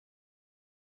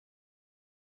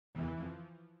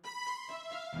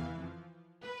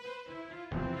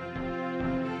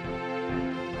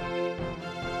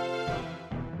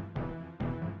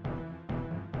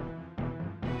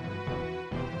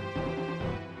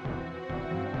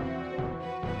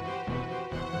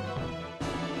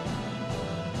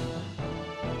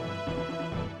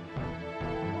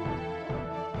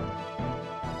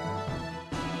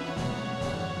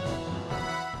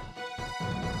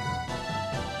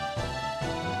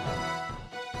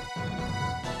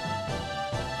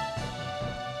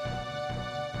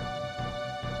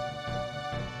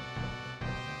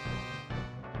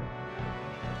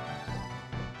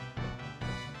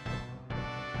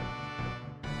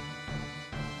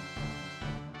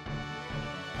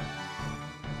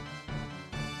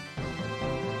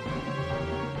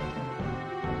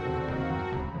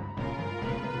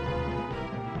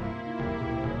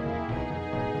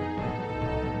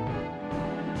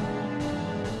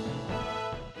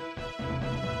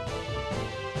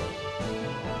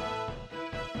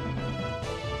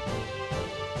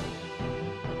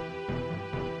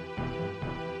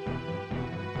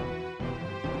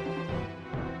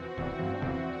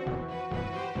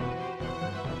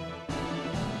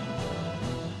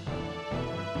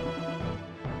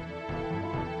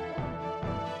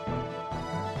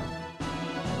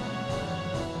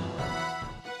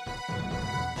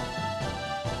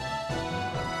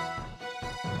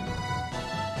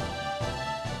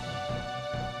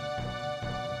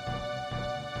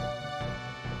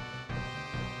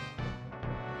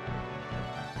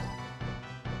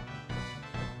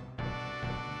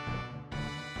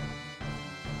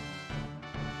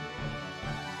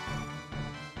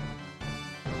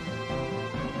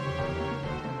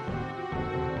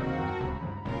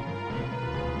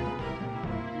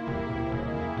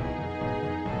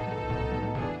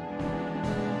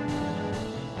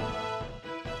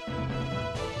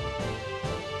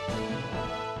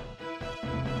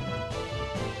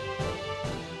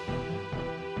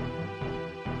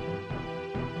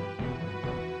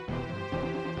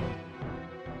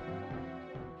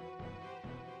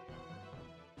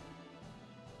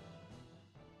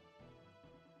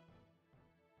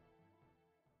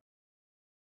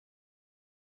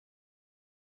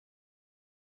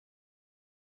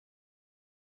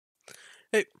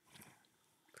Hey,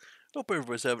 hope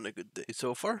everybody's having a good day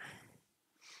so far.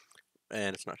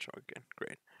 And it's not showing again.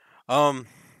 Great. Um,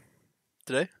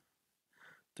 Today,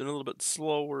 doing a little bit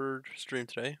slower stream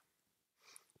today.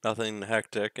 Nothing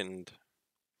hectic and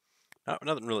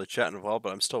nothing really chat involved,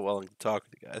 but I'm still willing to talk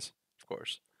with you guys, of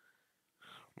course.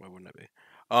 Why wouldn't I be?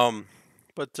 Um,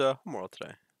 but Homeworld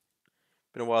today.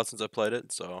 Been a while since I played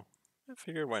it, so I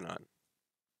figured why not.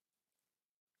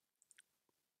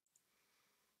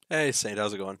 Hey, Saint,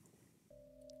 how's it going?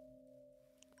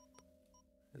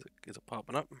 Is it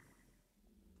popping up?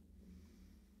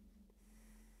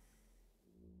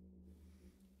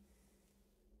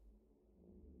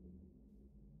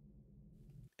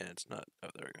 Yeah, it's not. Oh,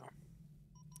 there we go.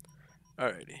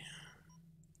 Alrighty.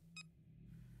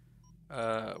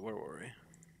 Where were we?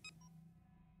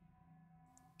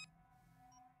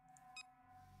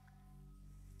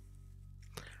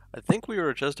 I think we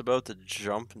were just about to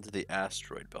jump into the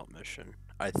asteroid belt mission.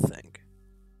 I think.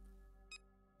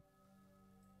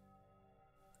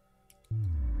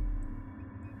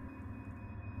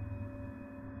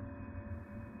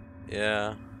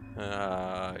 Yeah.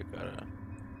 I gotta.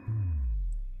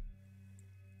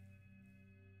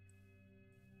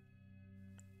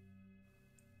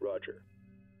 Roger.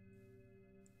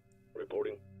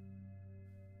 Reporting.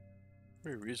 How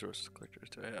many resources collectors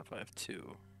do I have? I have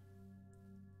 2.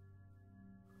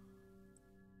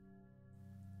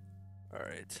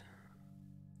 Alright.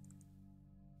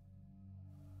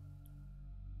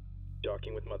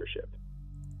 Docking with mothership.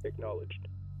 Acknowledged.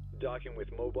 Docking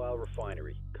with mobile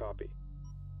refinery. Copy.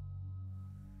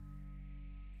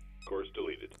 Course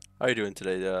deleted. How are you doing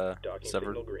today, Docking Severed?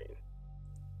 signal green.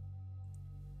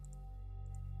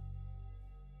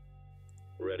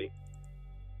 Ready.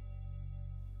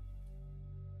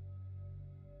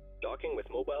 Docking with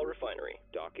mobile refinery.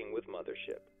 Docking with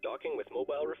mothership. Docking with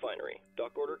mobile refinery.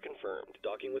 Dock order confirmed.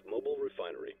 Docking with mobile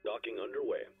refinery. Docking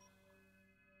underway.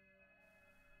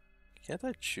 Can't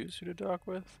I choose who to dock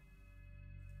with?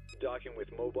 Docking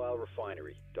with mobile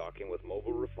refinery. Docking with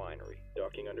mobile refinery.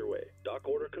 Docking underway. Dock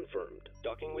order confirmed.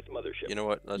 Docking with mothership. You know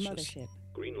what? Let's Mothership. just.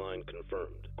 Green line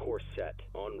confirmed. Course set.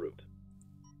 En route.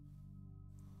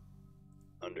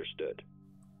 Understood.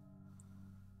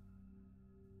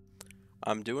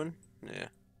 I'm doing? Yeah.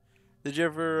 Did you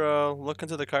ever look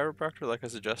into the chiropractor like I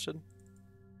suggested?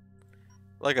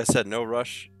 Like I said, no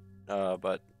rush.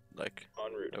 But, like.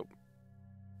 En route. Nope.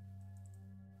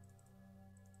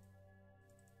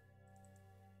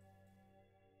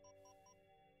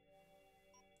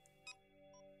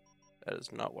 That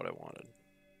is not what I wanted.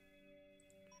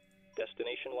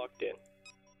 Destination locked in.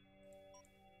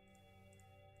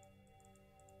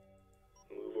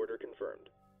 Move order confirmed.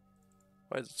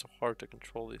 Why is it so hard to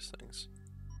control these things?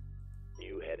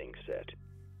 New heading set.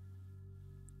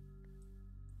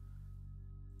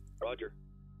 Roger.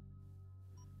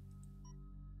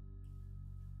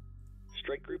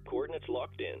 Strike group coordinates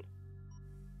locked in.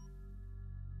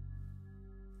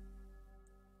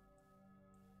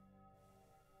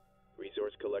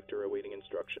 Resource collector awaiting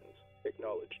instructions.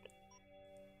 Acknowledged.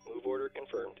 Move order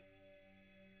confirmed.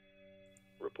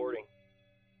 Reporting.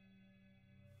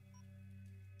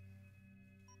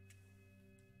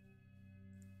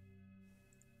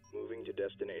 Moving to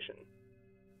destination.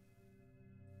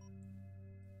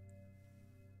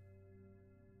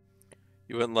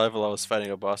 You went live while I was fighting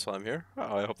a boss while I'm here?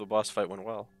 Oh, I hope the boss fight went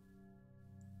well.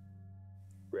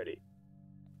 Ready.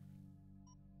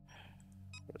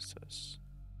 What is this?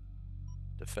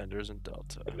 Defenders and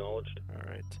Delta. Acknowledged.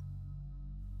 Alright.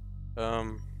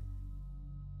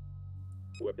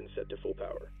 Weapon set to full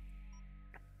power.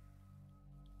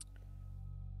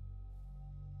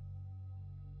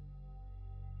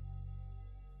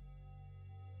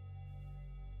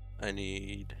 I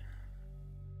need...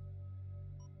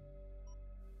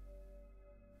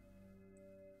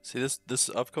 See, this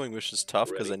upcoming mission is tough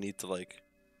because I Ready. need to, like,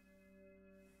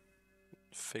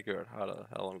 figure out how the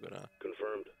hell I'm gonna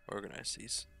Confirmed. organize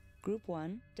these. Group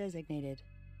 1 designated.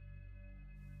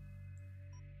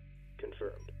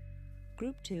 Confirmed.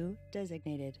 Group 2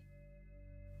 designated.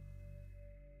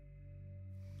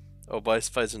 Oh, Bice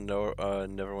fights in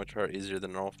Neverwinter are easier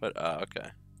than normal fight? Ah, okay.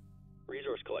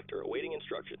 Resource collector awaiting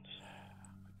instructions.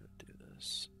 I'm gonna do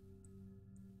this.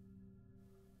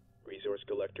 Resource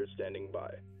collector standing by.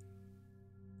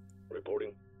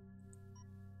 Reporting.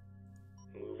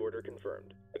 Move order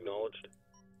confirmed. Acknowledged.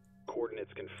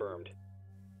 Coordinates confirmed.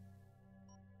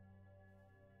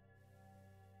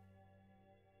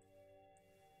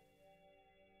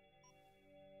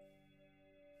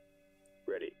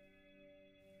 Ready.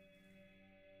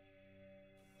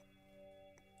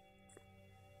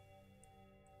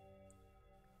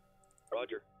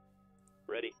 Roger.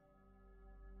 Ready.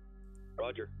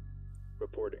 Roger.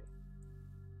 Reporting.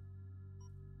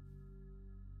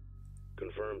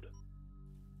 Confirmed.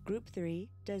 Group 3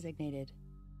 designated.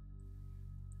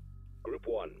 Group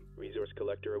 1, resource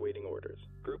collector awaiting orders.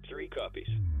 Group 3 copies.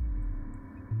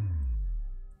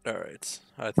 Alright,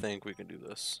 I think we can do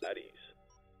this. At ease.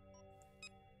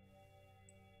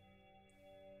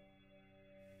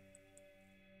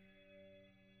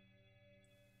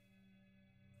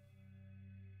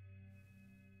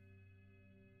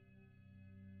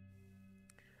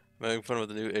 I'm having fun with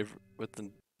the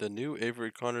new the new Avery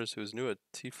Connors, who is new at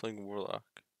Tiefling Warlock.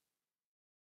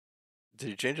 Did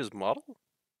he change his model?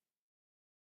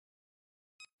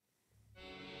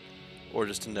 Or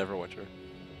just to Neverwinter?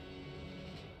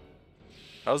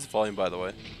 How's the volume, by the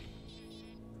way?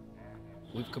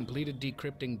 We've completed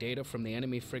decrypting data from the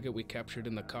enemy frigate we captured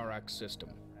in the Karak system.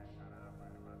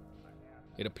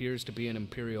 It appears to be an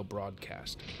Imperial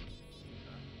broadcast.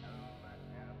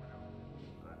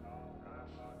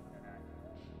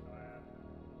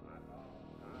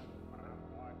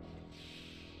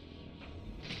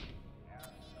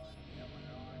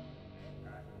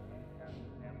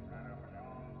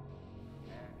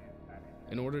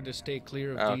 In order to stay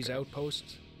clear of these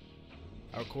outposts,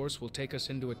 our course will take us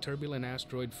into a turbulent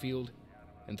asteroid field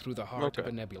and through the heart of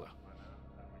a nebula.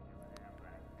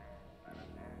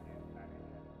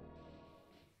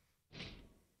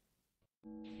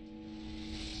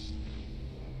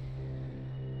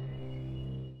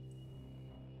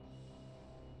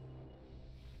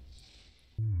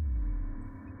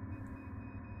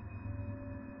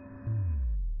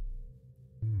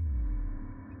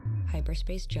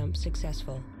 Hyperspace jump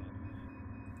successful.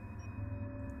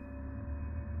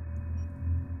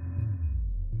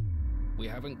 We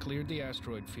haven't cleared the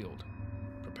asteroid field.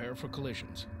 Prepare for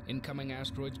collisions. Incoming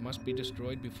asteroids must be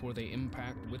destroyed before they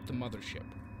impact with the mothership.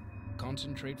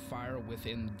 Concentrate fire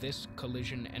within this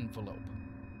collision envelope.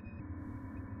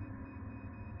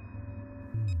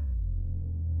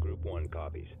 Group 1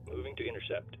 copies. Moving to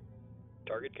intercept.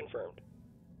 Target confirmed.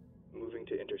 Moving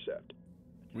to intercept.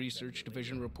 Research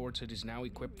Division reports it is now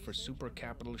equipped for super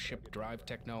capital ship drive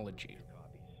technology.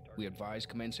 We advise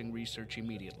commencing research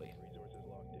immediately. Resources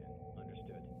locked in.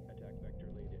 Understood. Attack vector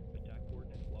laid in. Attack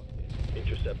coordinates locked in.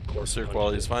 Intercept course. Sir,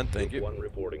 quality is fine, thank you. Group 1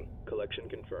 reporting. Collection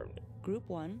confirmed. Group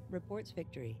 1 reports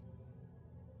victory.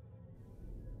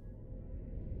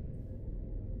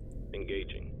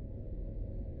 Engaging.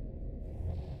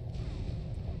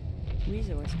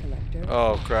 Resource collector.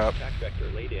 Oh crap. Attack vector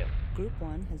laid in. Group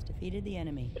 1 has defeated the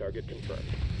enemy. Target confirmed.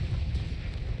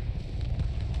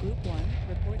 Group 1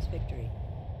 reports victory.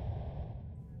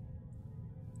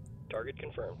 Target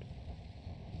confirmed.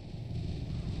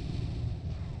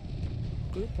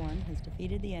 Group 1 has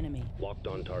defeated the enemy. Locked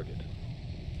on target.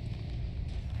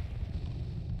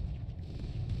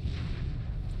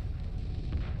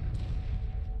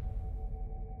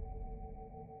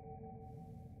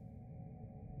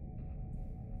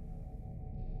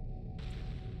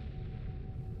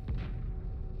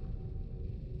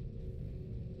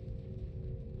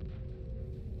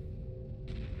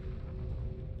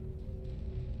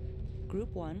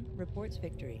 Group 1 reports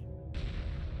victory.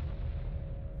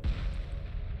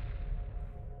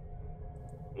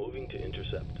 Moving to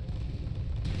intercept.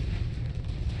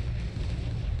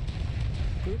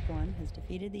 Group 1 has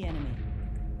defeated the enemy.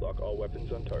 Lock all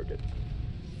weapons on target.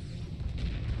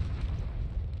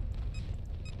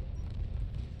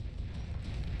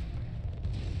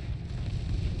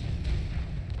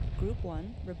 Group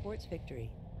 1 reports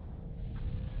victory.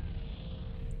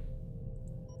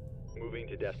 Moving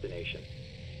to destination.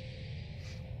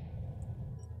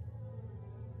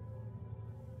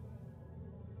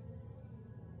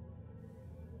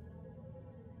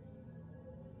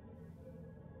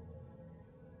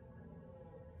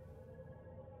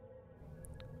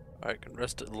 I can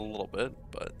rest it a little bit,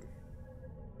 but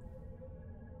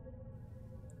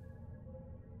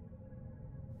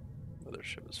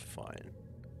mothership is fine.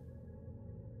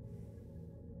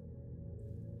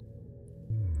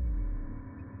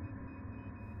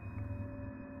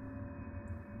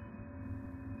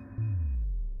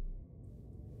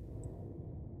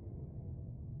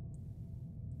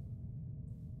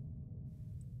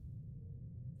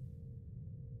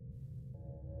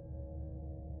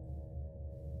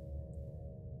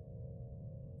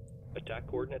 Attack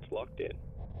coordinates locked in.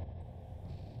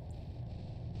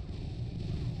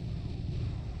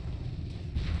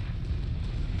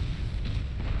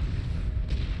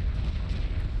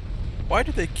 Why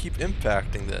do they keep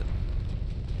impacting that?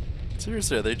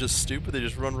 Seriously, are they just stupid? They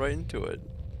just run right into it.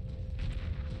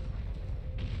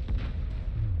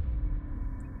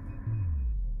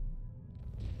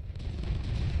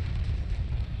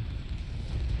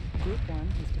 Group 1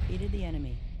 has defeated the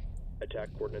enemy. Attack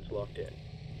coordinates locked in.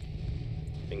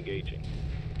 Engaging.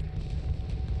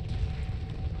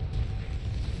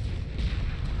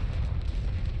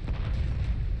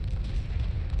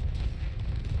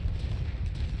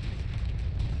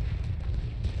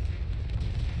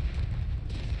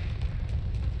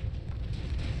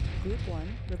 Group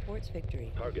 1 reports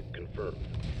victory. Target confirmed.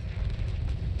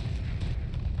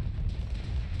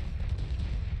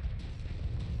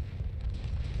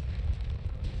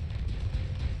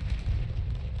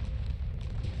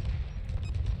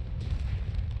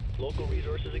 Local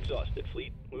resources exhausted.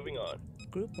 Fleet moving on.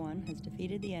 Group 1 has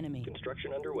defeated the enemy.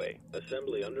 Construction underway.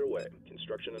 Assembly underway.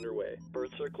 Construction underway.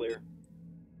 Berths are clear.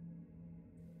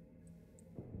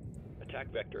 Attack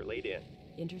vector laid in.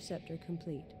 Interceptor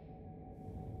complete.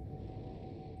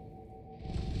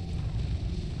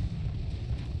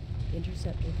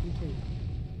 Interceptor complete.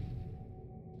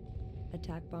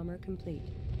 Attack bomber complete.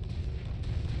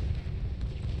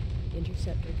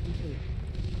 Interceptor complete.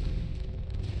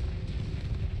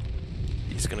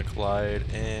 He's gonna collide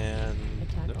and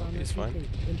Attack no, bomber he's fine.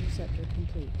 complete. Interceptor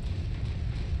complete.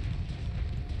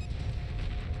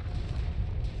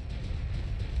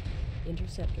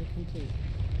 Interceptor complete.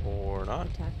 Or not.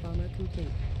 Attack bomber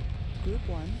complete. Group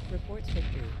 1 reports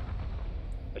victory.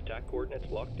 Attack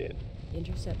coordinates locked in.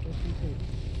 Interceptor complete.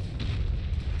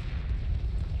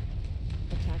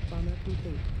 Attack bomber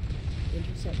complete.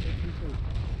 Interceptor complete.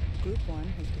 Group 1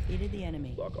 has defeated the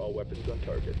enemy. Lock all weapons on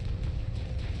target.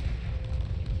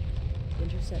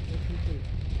 Interceptor complete.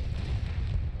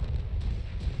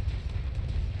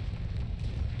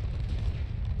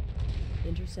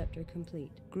 Interceptor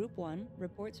complete. Group 1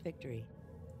 reports victory.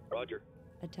 Roger.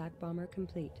 Attack bomber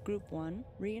complete. Group 1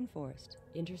 reinforced.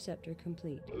 Interceptor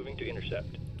complete. Moving to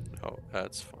intercept. Oh,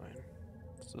 that's fine.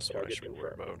 This is what I Target should be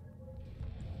worried about.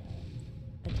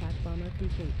 Attack bomber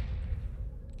complete.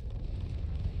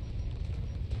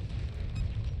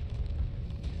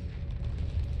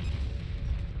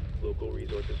 Local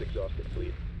resources exhausted.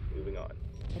 Fleet moving on.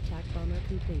 Attack bomber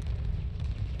complete.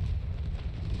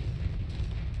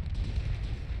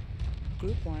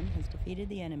 Group 1 has defeated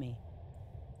the enemy.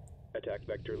 Attack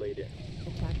vector laid in.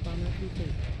 Attack bomber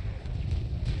complete.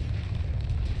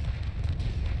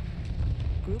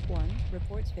 Group 1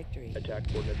 reports victory. Attack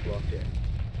coordinates locked in.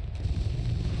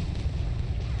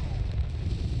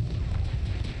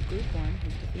 Group 1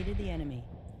 has defeated the enemy.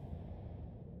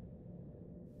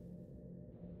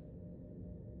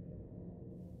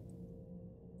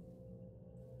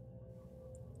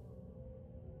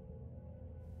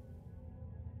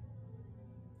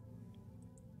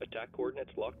 Attack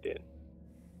coordinates locked in.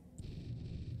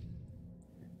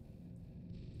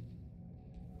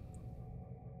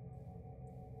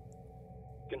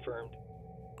 Confirmed.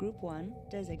 Group 1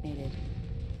 designated.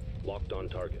 Locked on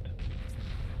target.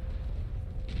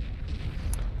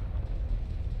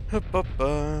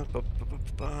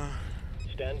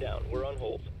 Stand down. We're on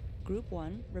hold. Group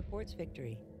 1 reports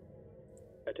victory.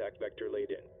 Attack vector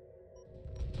laid in.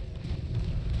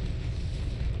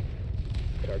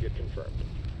 Target confirmed.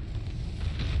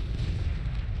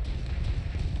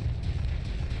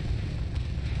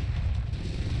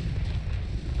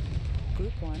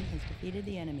 Group 1 has defeated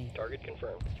the enemy. Target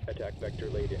confirmed. Attack vector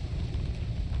laid in.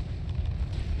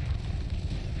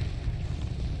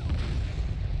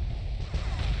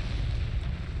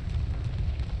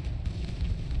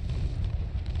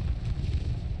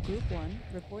 Group 1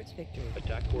 reports victory.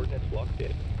 Attack coordinates locked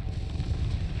in.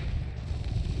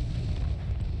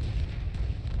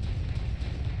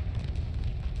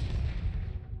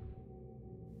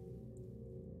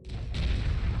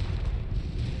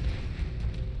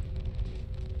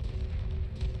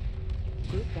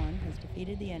 Group 1 has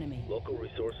defeated the enemy. Local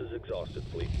resources exhausted.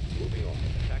 Fleet moving on.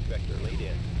 Attack vector laid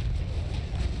in.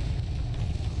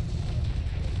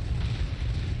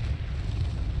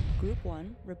 Group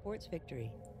 1 reports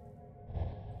victory.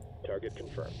 Target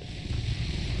confirmed.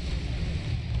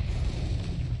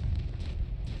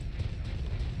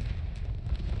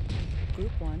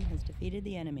 Group 1 has defeated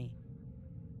the enemy.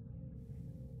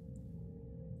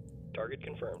 Target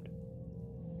confirmed.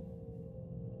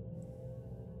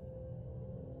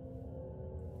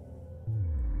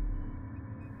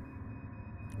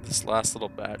 This last little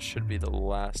batch should be the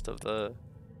last of the...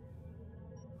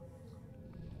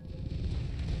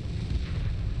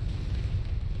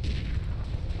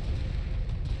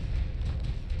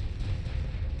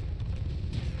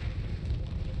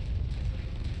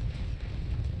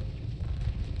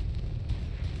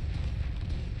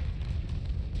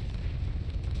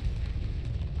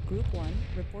 Group 1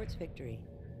 reports victory.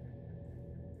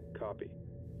 Copy.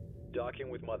 Docking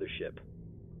with mothership.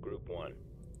 Group 1.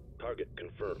 Target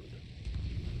confirmed.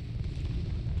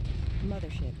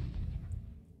 Mothership.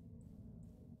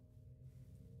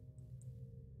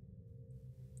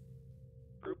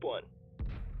 Group 1.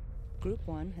 Group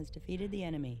 1 has defeated the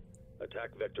enemy.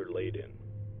 Attack vector laid in.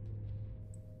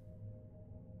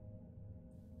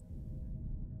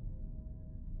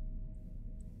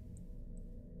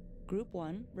 Group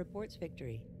 1 reports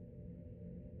victory.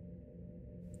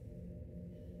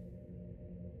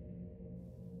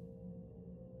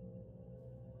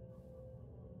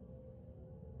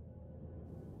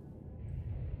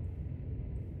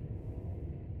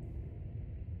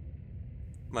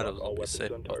 Might as Mark well all be weapons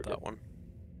safe on about target. that one.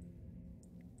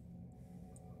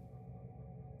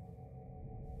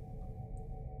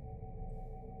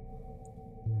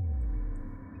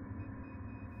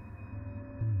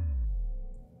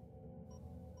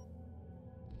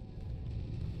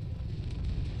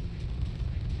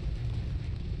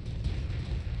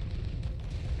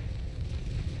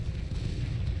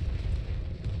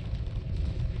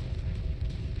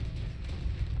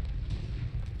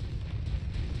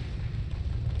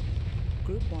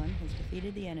 Group 1 has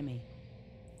defeated the enemy.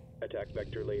 Attack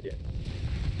vector laid in.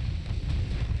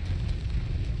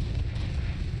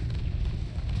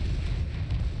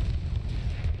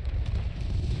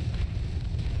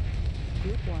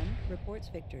 Group 1 reports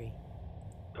victory.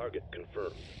 Target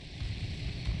confirmed.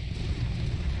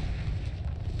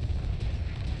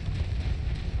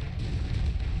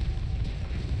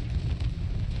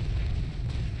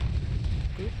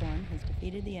 Group 1 has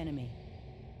defeated the enemy.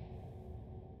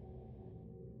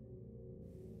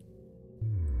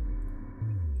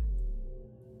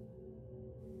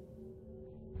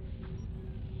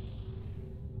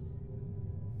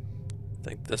 I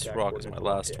think this Attack rock is my coordinates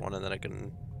last locked in. one, and then I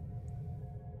can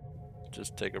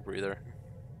just take a breather.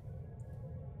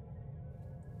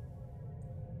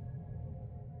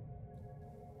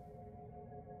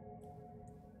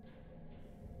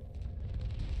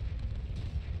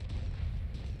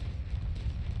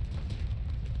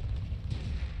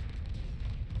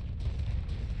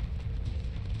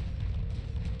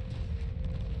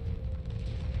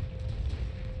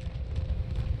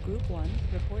 Group 1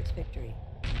 reports victory.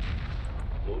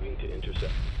 Moving to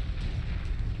intercept.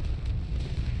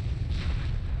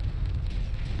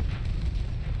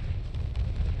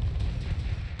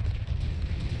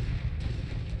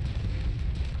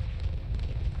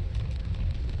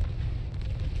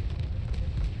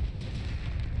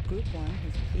 Group 1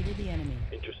 has defeated the enemy.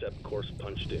 Intercept course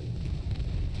punched in.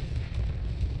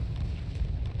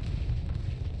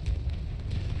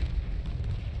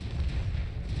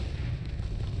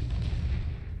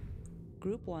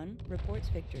 Group 1 reports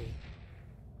victory.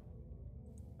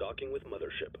 Docking with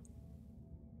mothership.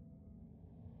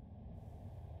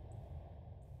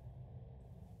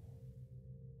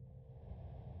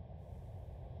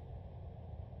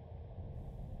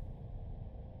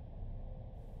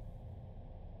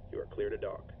 You are clear to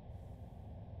dock.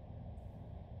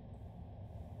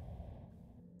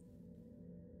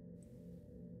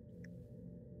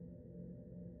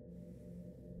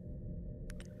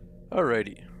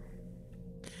 Alrighty.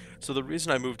 So the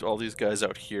reason I moved all these guys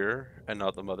out here and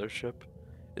not the mothership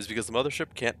is because the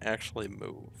mothership can't actually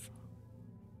move.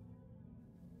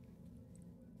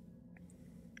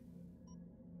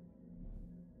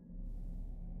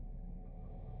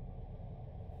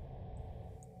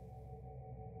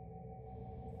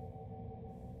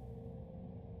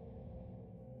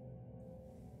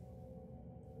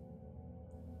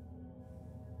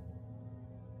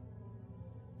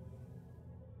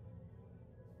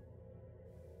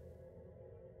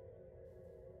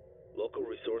 Local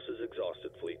resources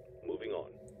exhausted, fleet. Moving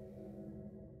on.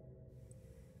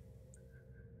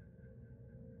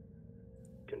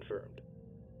 Confirmed.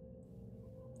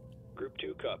 Group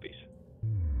 2 copies.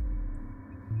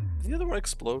 Did the other one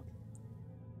explode?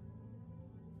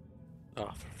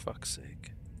 Oh, for fuck's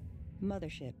sake.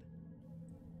 Mothership.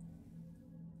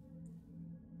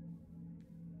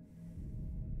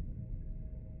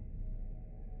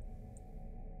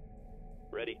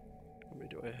 Ready. How many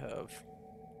do I have?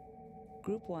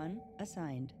 Group 1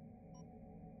 assigned.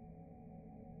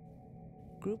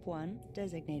 Group 1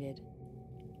 designated.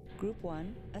 Group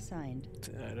 1 assigned.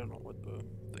 I don't know what the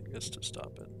thing is to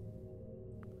stop it.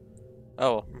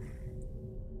 Oh.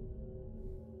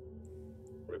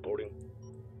 Reporting.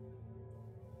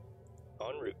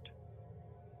 En route.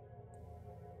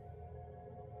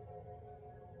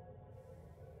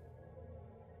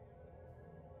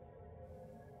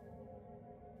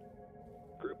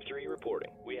 Group 3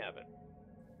 reporting. We have it.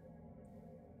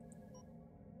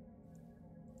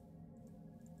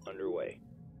 Underway.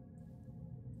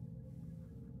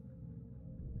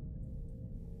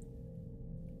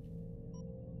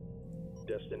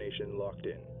 Destination locked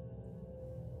in.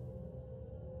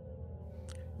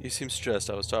 You seem stressed.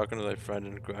 I was talking to my friend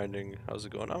and grinding. How's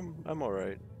it going? I'm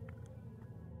alright.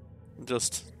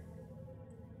 Just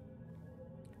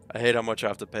I hate how much I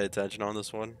have to pay attention on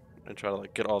this one and try to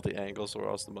like get all the angles or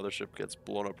else the mothership gets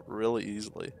blown up really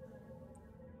easily.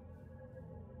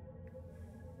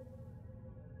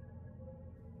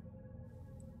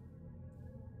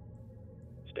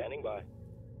 Standing by.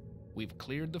 We've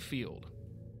cleared the field.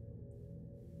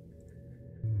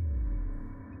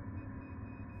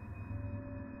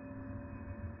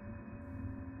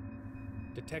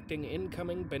 Detecting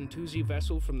incoming Bentusi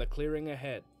vessel from the clearing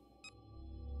ahead.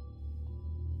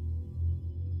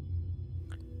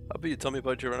 How about you tell me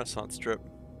about your Renaissance trip?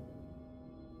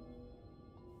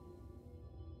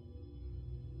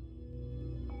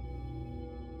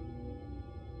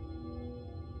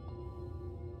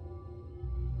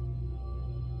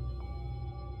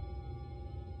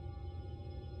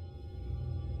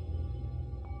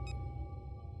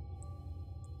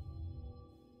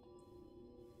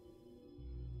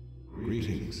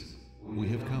 Greetings. We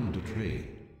have come to trade.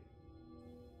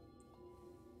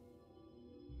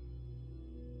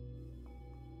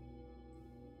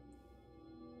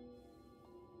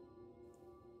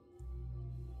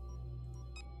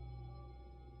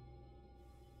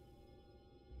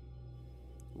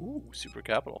 Ooh, super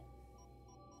capital.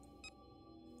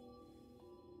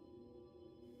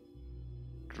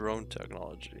 Drone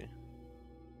technology.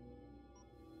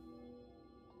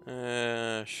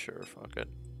 Sure, fuck it.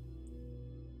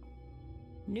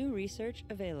 New research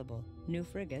available. New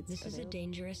frigates. This is a available.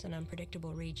 dangerous and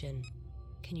unpredictable region.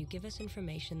 Can you give us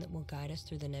information that will guide us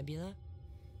through the nebula?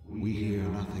 We hear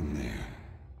nothing there.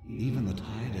 Even the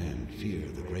Tide End fear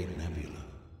the great nebula.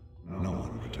 No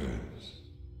one returns.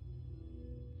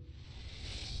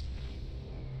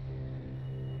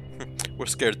 We're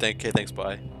scared. Thanks,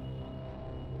 bye.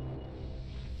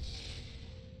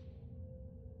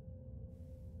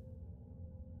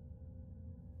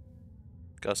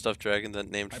 Got a stuffed dragon that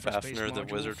named Hyperspace Fafnir the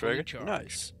module Wizard fully Dragon. charged.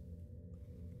 Nice.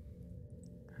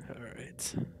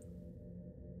 Alright.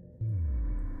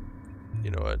 You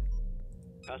know what?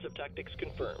 Passive tactics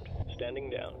confirmed.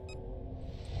 Standing down.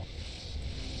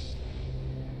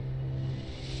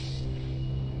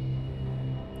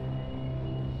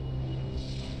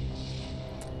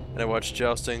 And I watched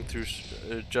jousting through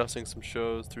jousting some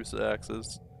shows through the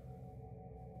axes.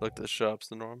 Looked at the shops,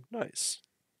 the norm. Nice.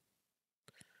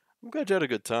 I'm glad you had a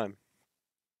good time.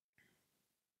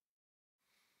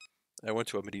 I went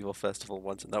to a medieval festival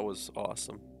once, and that was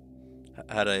awesome.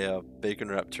 Had a bacon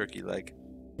wrapped turkey leg.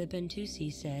 The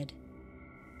Bentusi said,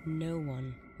 "No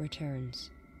one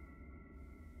returns."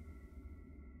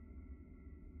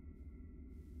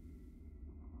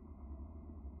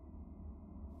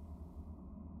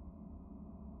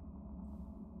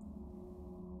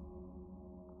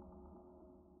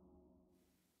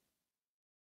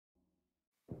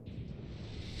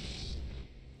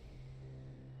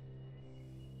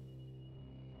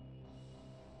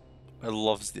 I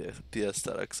love the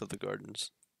aesthetics of the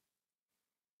gardens.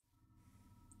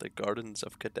 The Gardens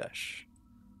of Kadesh.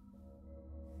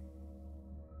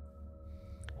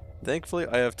 Thankfully,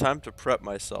 I have time to prep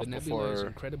myself The nebula is before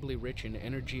incredibly rich in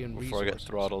energy and I resources. get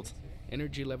throttled.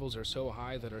 Energy levels are so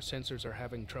high that our sensors are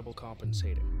having trouble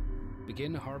compensating.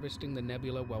 Begin harvesting the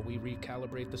nebula while we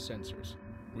recalibrate the sensors.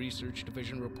 Research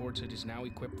Division reports it is now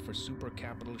equipped for super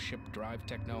capital ship drive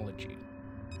technology.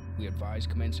 We advise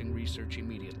commencing research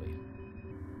immediately.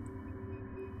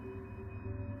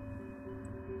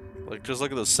 Like, just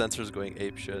look at those sensors going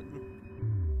apeshit.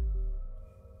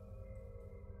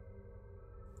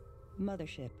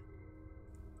 Mothership.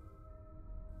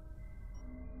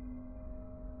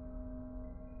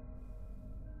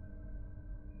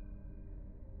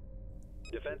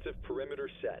 Defensive perimeter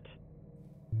set.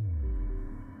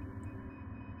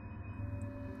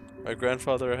 My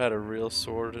grandfather had a real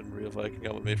sword and real Viking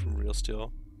helmet made from real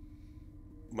steel.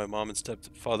 My mom and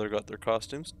stepfather got their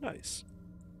costumes. Nice.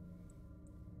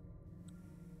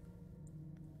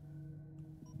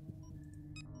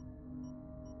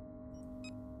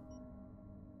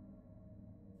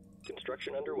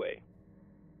 Construction underway.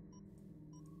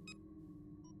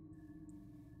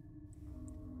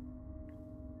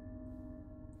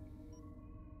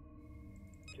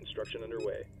 Construction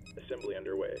underway. Assembly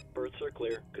underway. Berths are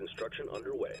clear. Construction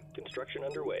underway. Construction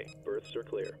underway. Berths are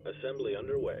clear. Assembly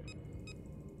underway.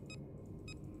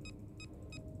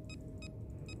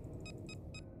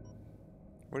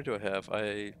 What do I have?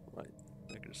 I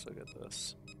can just look at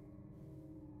this.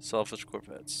 Salvage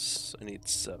Corvettes. I need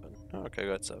 7. Oh, okay, I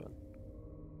got 7.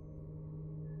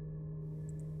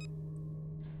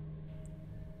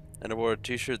 And I wore a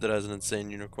t-shirt that has an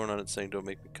insane unicorn on it saying, "Don't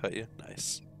make me cut you."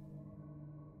 Nice.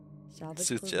 Salvage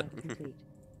Suits ya. Corvette complete.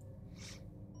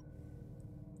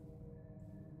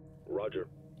 Roger.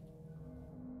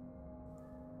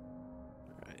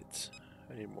 Alright.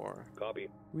 I need more. Copy.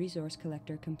 Resource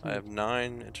collector complete. I have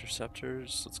 9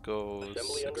 interceptors. Let's go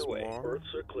Assembly 6 underway. more.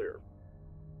 Berths are clear.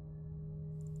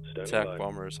 Standing Attack by.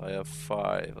 bombers. I have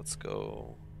 5. Let's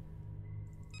go.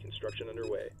 Construction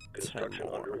underway. Construction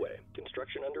more. underway.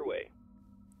 Construction underway.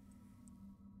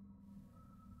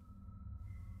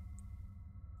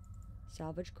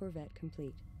 Salvage Corvette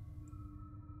complete.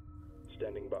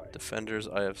 Standing by. Defenders.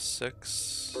 I have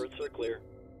 6. Berths are clear.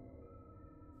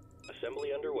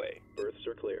 Assembly underway. Berths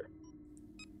are clear.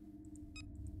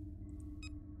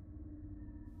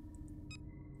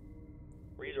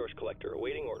 Resource collector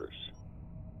awaiting orders.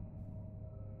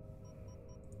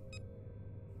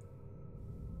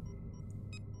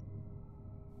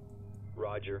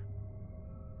 Roger.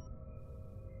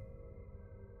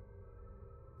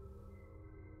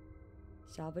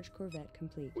 Salvage Corvette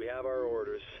complete. We have our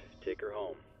orders. Take her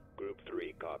home. Group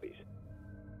 3 copies.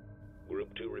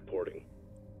 Group 2 reporting.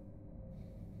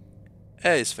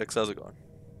 Hey, Sphinx, how's it going?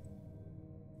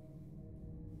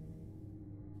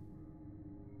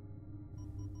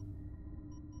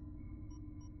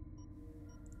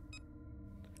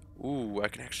 Ooh, I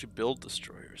can actually build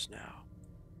destroyers now.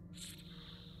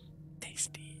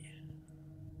 Tasty.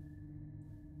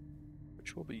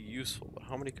 Which will be useful, but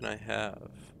how many can I have?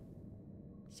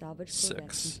 Salvage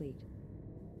Corvette 6. complete.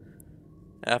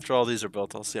 After all these are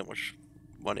built, I'll see how much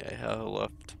money I have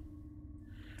left.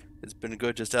 It's been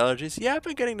good, just allergies? Yeah, I've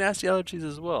been getting nasty allergies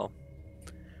as well.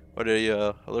 What are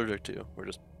you allergic to? Or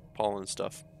just pollen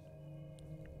stuff?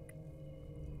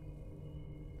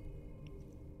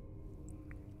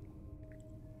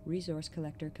 Resource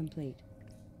collector complete.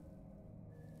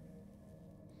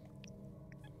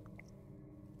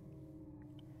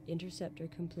 Interceptor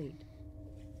complete.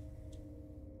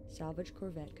 Salvage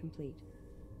Corvette complete.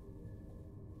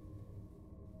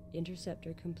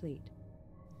 Interceptor complete.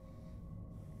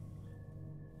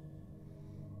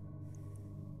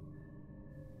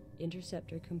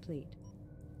 Interceptor complete.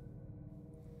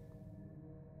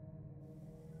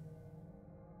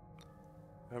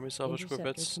 How many salvage Interceptor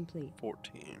corvettes? complete.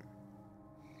 14.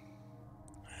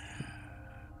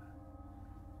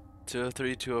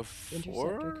 203, Interceptor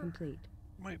 204 complete.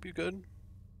 might be good.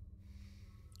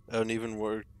 I don't even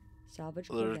work Salvage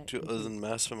other Corvette two other complete. than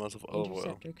massive amounts of olive oil.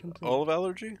 Interceptor complete. Olive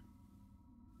allergy?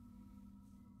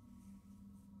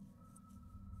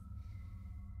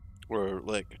 Or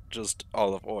like just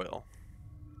olive oil?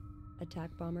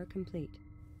 Attack bomber complete.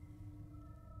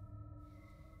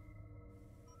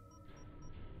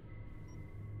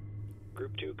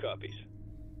 Group 2 copies.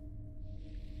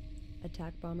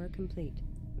 Attack bomber complete.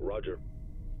 Roger.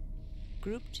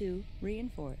 Group 2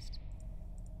 reinforced.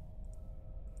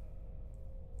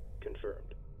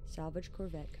 Confirmed. Salvage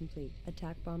Corvette complete.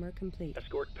 Attack bomber complete.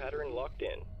 Escort pattern locked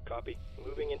in. Copy.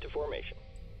 Moving into formation.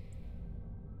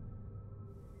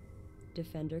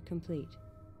 Defender complete.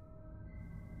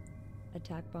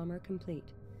 Attack bomber complete.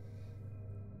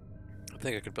 I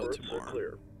think I could build 2 Berths are more.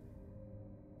 clear.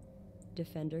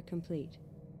 Defender complete.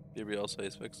 Maybe I'll say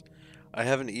fixed. I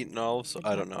haven't eaten olives, so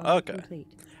I Attack don't know. bomber Okay. Complete.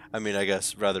 I mean, I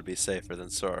guess rather be safer than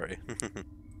sorry.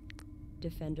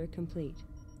 Defender complete.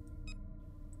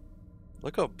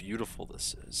 Look how beautiful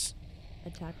this is.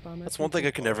 Attack bomber That's one thing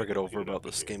I complete. can never get over about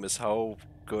this game is how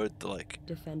good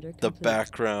Defender the complete.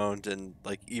 background and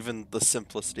like even the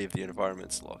simplicity of the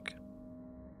environments look.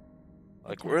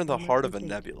 Like Attack we're in the bomber heart of a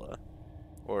complete. nebula,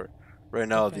 or right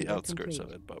now the Defender outskirts of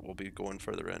complete. it, but we'll be going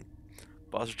further in.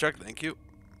 Boss check, thank you.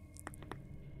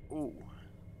 Ooh,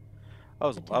 that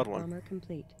was a Attack loud one. bomber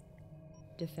complete.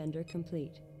 Defender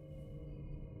complete.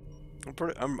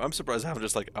 I'm surprised I haven't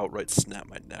just like outright snapped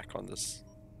my neck on this.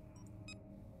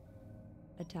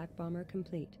 Attack bomber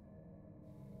complete.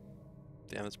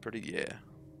 Damn, it's pretty. Yeah,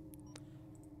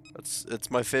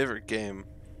 it's my favorite game.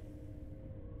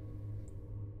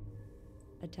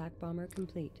 Attack bomber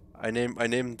complete. I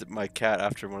named my cat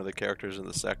after one of the characters in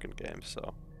the second game,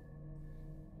 so.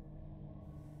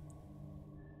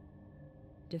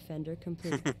 Defender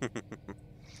complete.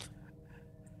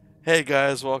 Hey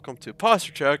guys, welcome to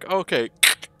Posture Check. Okay.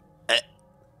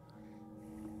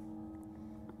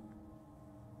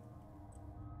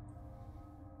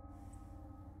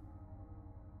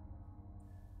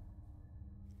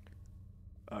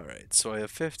 Alright, so I have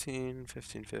 15,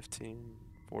 15, 15,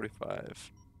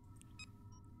 45.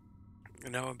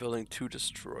 And now I'm building 2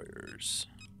 destroyers.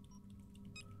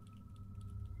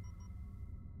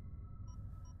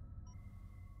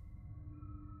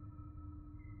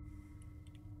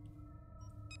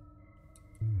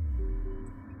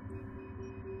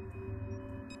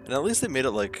 And at least they made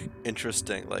it like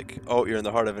interesting. Like, oh, you're in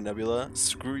the heart of a nebula.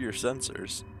 Screw your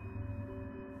sensors.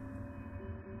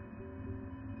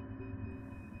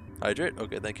 Hydrate?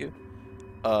 Okay, thank you.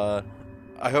 I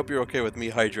hope you're okay with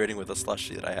me hydrating with a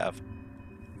slushie that I have.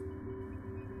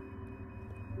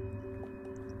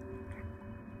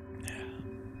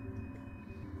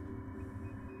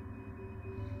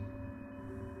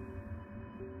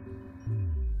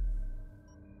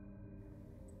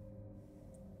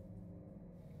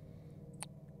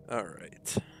 All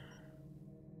right.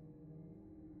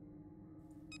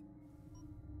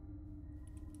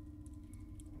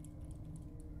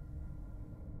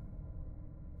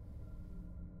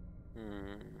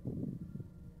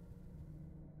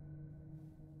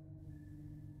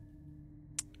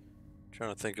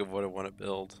 Trying to think of what I want to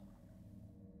build.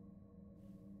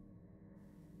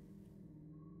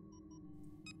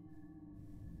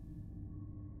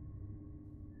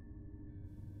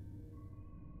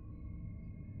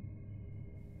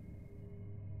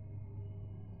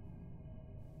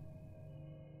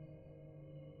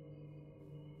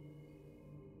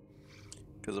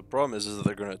 Because the problem is that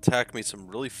they're going to attack me some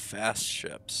really fast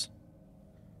ships.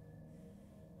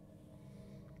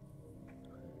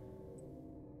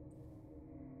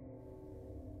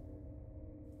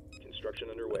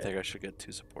 Construction underway. I think I should get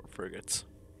 2 support frigates.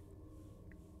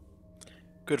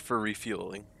 Good for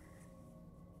refueling.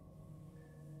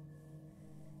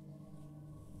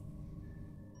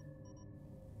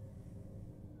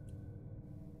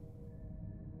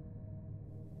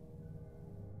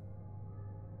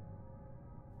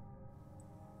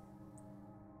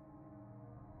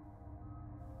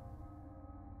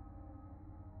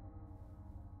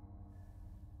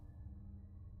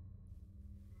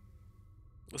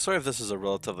 Sorry if this is a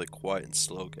relatively quiet and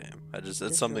slow game. It's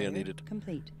something I Destroyer needed.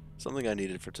 Complete. Something I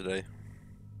needed for today.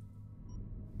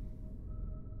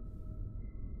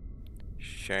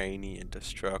 Shiny and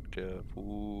destructive.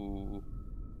 Ooh.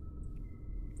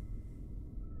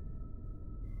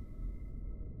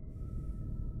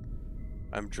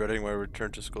 I'm dreading my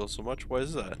return to school so much. Why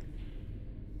is that?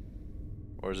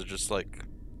 Or is it just like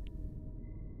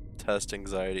test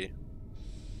anxiety?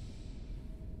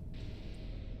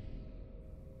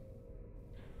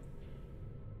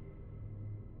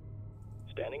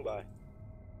 Standing by.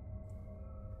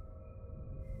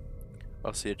 Oh,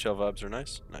 CHL vibes are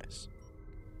nice. Nice.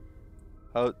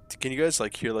 How can you guys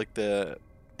like hear like the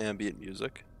ambient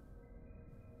music?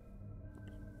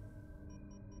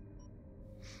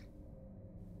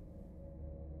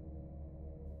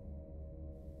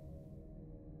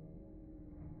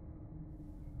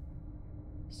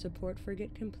 Support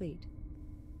frigate complete.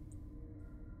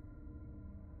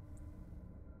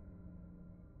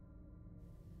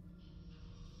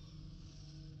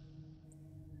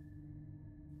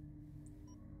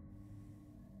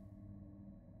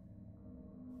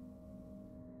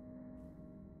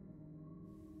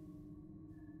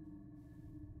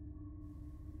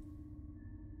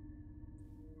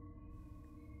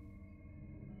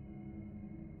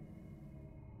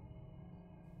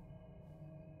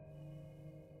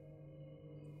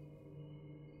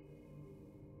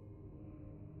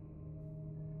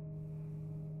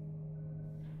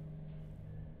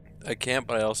 I can't,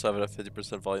 but I also have it at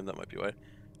 50% volume. That might be why.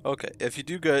 Okay, if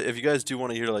you guys do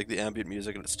want to hear like the ambient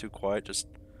music and it's too quiet, just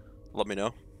let me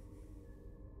know.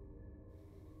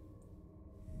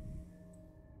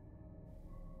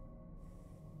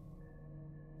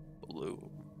 Blue.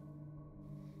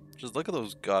 Just look at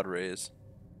those god rays.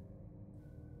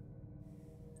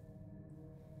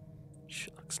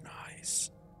 Shit looks nice.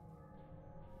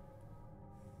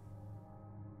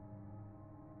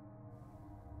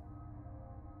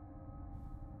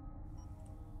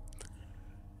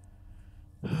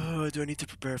 Oh, do I need to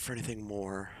prepare for anything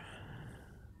more?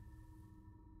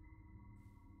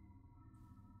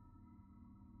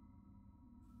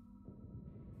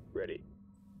 Ready.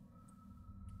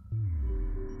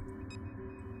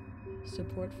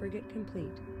 Support frigate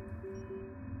complete.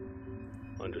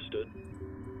 Understood.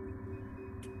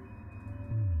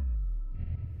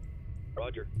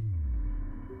 Roger.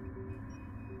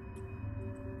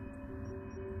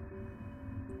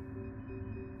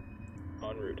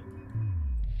 En route.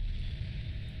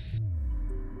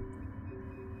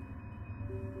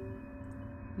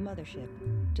 Mothership.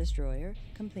 Destroyer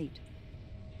complete.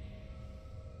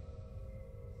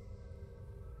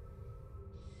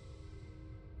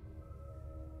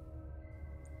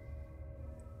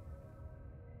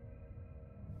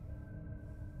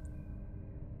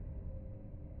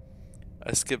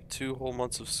 I skipped 2 whole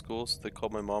months of school, so they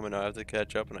called my mom and I have to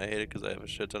catch up, and I hate it because I have a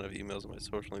shit ton of emails and my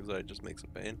social anxiety just makes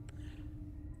it pain.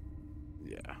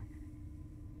 Yeah.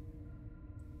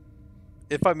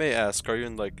 If I may ask, are you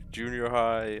in like junior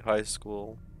high, high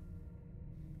school?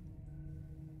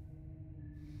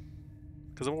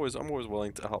 Because I'm always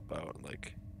willing to help out,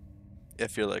 like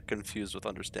if you're like confused with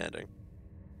understanding.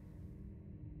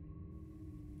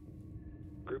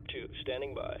 Group 2,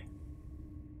 standing by.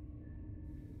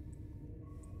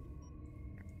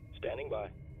 Standing by.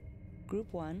 Group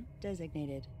 1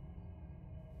 designated.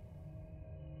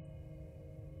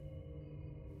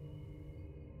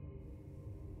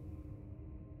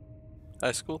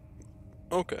 High school?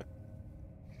 Okay.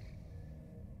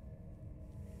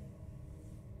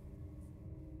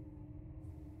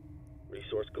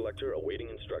 Resource collector awaiting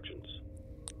instructions.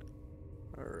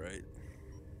 Alright.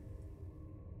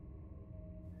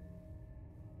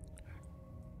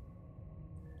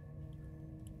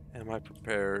 Am I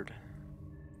prepared?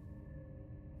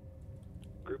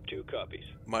 Group 2 copies.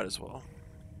 Might as well.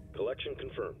 Collection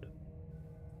confirmed.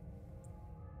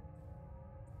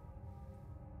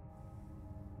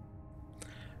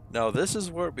 Now this is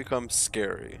where it becomes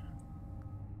scary.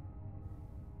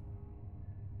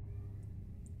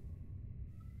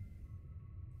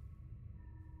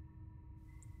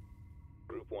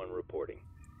 Group 1 reporting.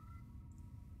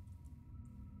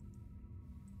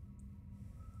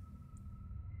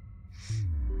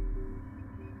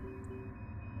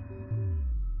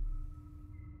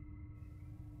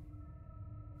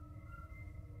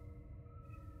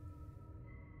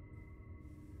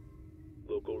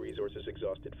 Local resources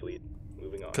exhausted, fleet.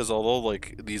 Moving on. Because although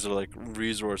like these are like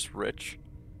resource rich,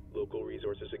 Local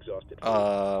resources exhausted, fleet.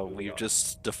 Moving we've on.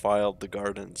 just defiled the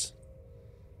gardens.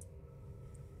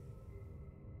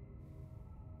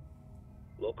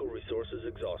 Local resources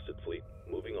exhausted, fleet.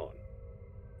 Moving on.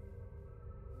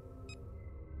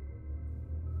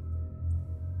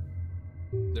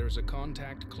 There is a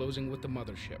contact closing with the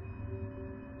mothership.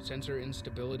 Sensor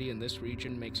instability in this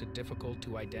region makes it difficult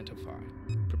to identify.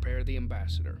 Prepare the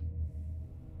ambassador.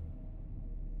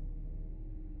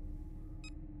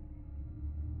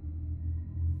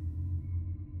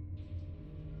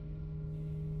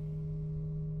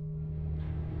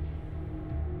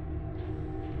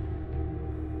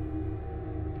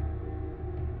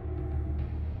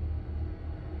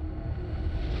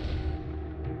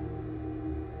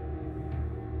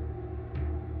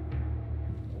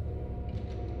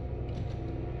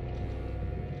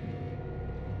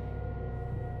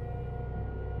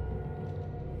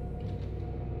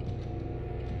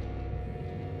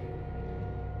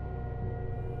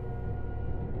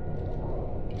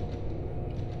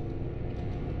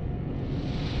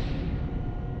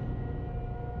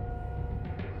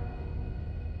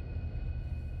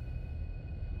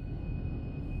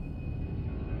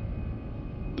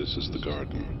 This is the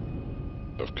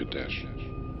Garden of Kadesh.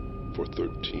 For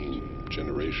 13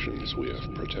 generations we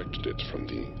have protected it from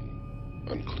the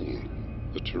unclean.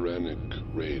 The tyrannic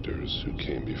raiders who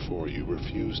came before you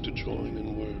refused to join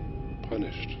and were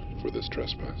punished for this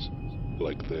trespass.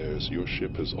 Like theirs, your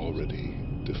ship has already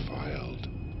defiled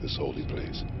this holy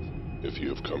place. If you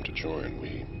have come to join,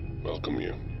 we welcome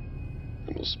you,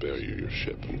 and will spare you your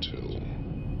ship until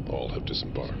all have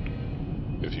disembarked.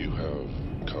 If you have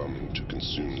come to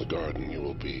consume the garden, you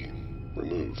will be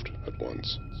removed at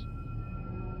once.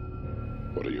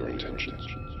 What are your intentions?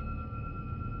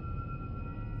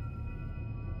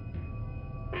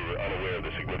 We were unaware of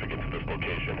the significance of this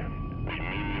location. We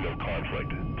mean no conflict.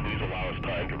 Please allow us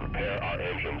time to repair our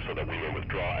engines so that we may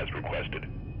withdraw as requested.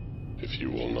 If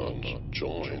you will not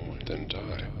join, then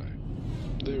die.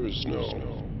 There is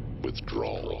no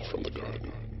withdrawal from the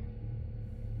garden.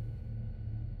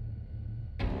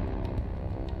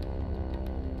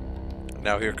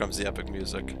 Now here comes the epic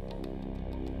music.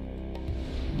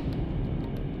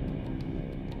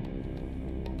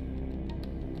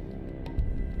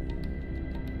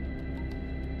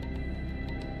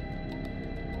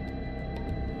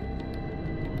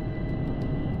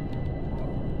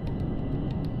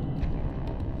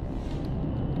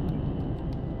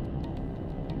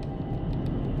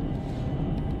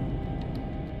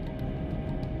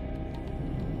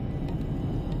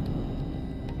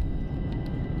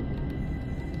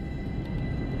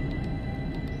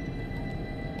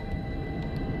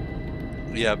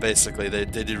 Yeah, basically, they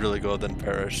did really go then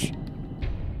perish.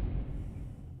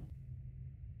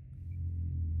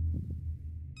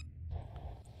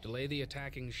 Delay the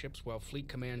attacking ships while Fleet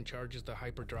Command charges the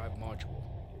hyperdrive module.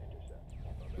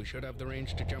 We should have the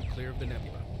range to jump clear of the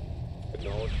nebula.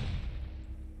 Acknowledged.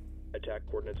 Attack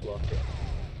coordinates locked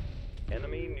in.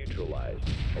 Enemy neutralized.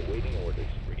 Awaiting orders.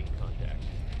 Reading contact.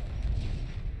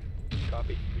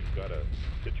 Copy. We've got a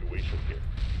situation here.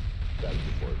 Status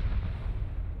report.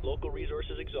 Local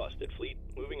resources exhausted, fleet.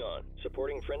 Moving on.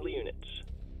 Supporting friendly units.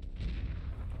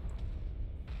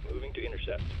 Moving to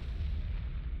intercept.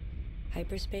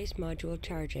 Hyperspace module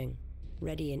charging.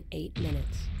 Ready in 8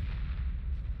 minutes.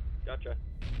 Gotcha.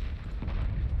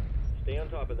 Stay on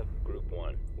top of them. Group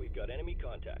 1, we've got enemy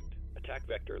contact. Attack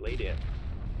vector laid in.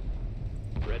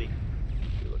 Ready.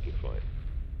 You're looking fine.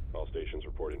 All stations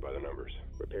reporting by the numbers.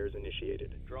 Repairs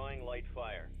initiated. Drawing light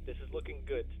fire. This is looking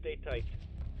good. Stay tight.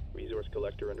 Resource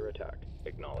collector under attack.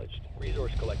 Acknowledged.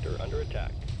 Resource collector under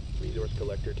attack. Resource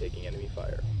collector taking enemy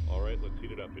fire. Alright, let's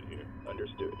heat it up in here.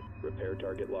 Understood. Repair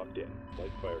target locked in.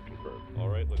 Light fire confirmed.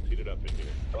 Alright, let's heat it up in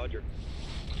here. Roger.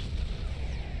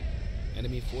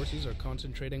 Enemy forces are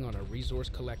concentrating on our resource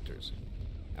collectors.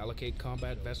 Allocate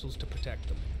combat vessels to protect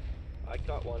them. I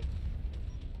caught one.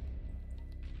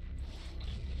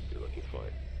 You're looking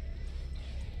fine.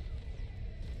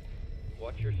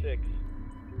 Watch your 6.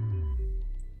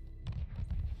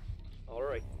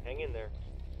 Alright, hang in there.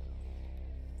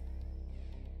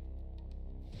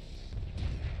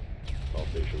 All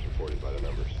stations reporting by the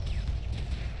numbers.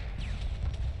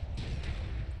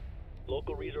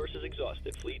 Local resources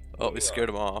exhausted, fleet. Oh, we Moving scared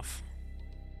on. him off.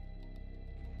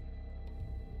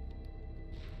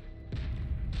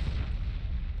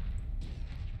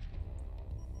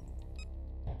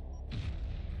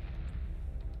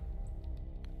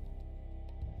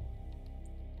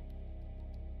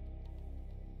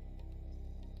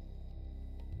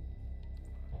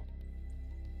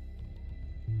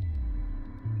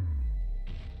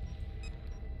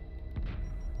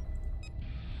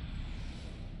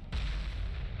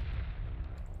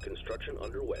 Construction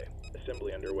underway.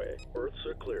 Assembly underway. Berths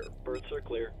are clear. Berths are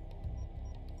clear.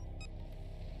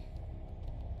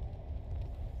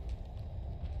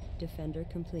 Defender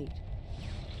complete.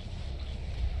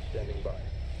 Standing by.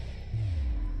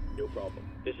 No problem.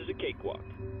 This is a cakewalk.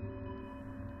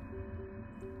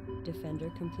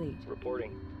 Defender complete.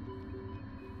 Reporting.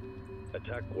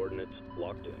 Attack coordinates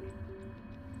locked in.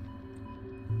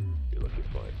 You're looking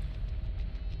fine.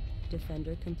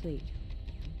 Defender complete.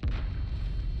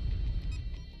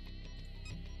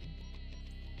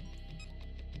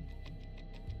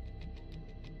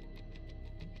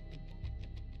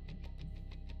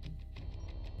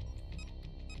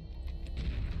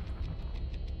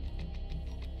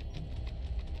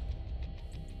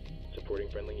 Supporting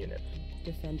friendly units.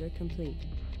 Defender complete.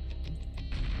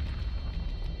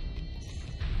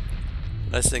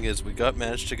 Nice thing is we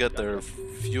managed to get their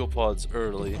fuel pods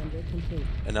early, Defender complete.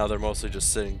 and now they're mostly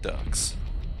just sitting ducks.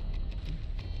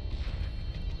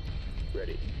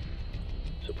 Ready.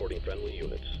 Supporting friendly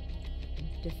units.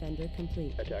 Defender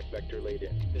complete. Attack vector laid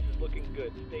in. This is looking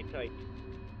good. Stay tight.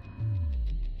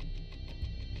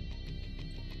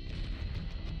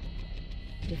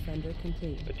 Defender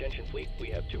complete. Attention fleet, we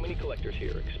have too many collectors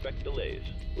here. Expect delays.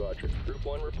 Roger. Group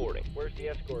 1 reporting. Where's the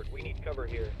escort? We need cover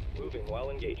here. Moving while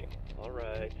engaging.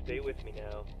 Alright, stay with me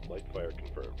now. Light fire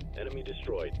confirmed. Enemy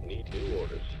destroyed. Need new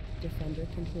orders. Defender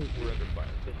complete. We're under fire.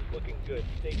 This is looking good.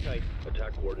 Stay tight.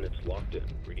 Attack coordinates locked in.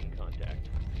 Reading contact.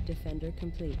 Defender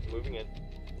complete. Moving in.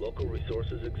 Local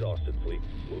resources exhausted, fleet.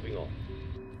 Moving on.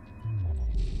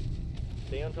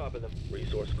 Stay on top of them.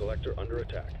 Resource collector under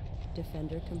attack.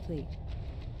 Defender complete.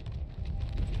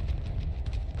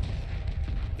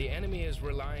 The enemy is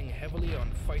relying heavily on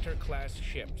fighter-class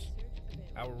ships.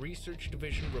 Our research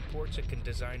division reports it can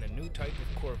design a new type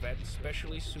of corvette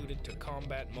specially suited to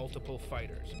combat multiple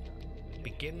fighters.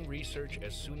 Begin research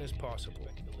as soon as possible.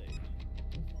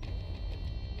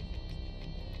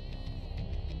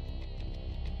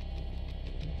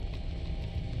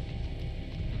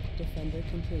 Defender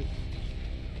complete.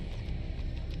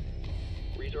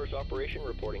 Resource operation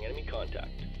reporting enemy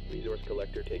contact. Resource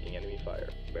collector taking enemy fire.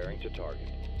 Bearing to target.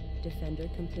 Defender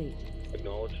complete.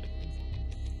 Acknowledged.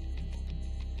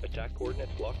 Attack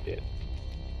coordinates locked in.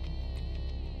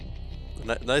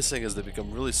 The nice thing is they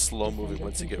become really slow moving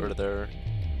once you get rid of their...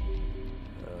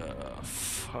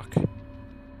 fuck.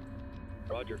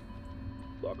 Roger.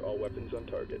 Lock all weapons on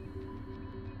target.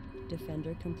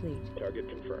 Defender complete. Target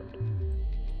confirmed.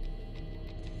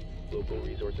 Local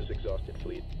resources exhausted,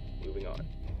 fleet. Moving on.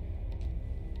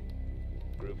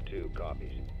 Group 2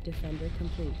 copies. Defender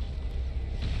complete.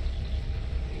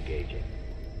 Engaging.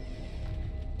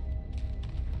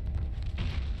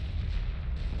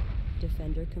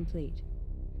 Defender complete.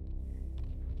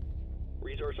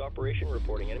 Resource operation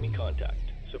reporting enemy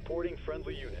contact. Supporting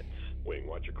friendly units. Wing,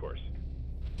 watch your course.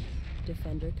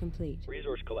 Defender complete.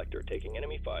 Resource collector taking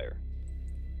enemy fire.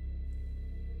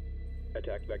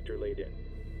 Attack vector laid in.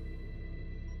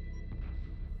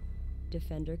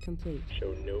 Defender complete.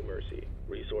 Show no mercy.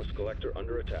 Resource collector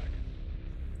under attack.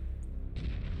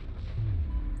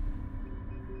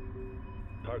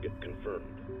 Target confirmed.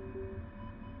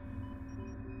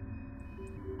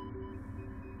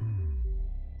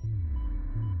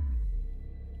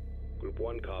 Group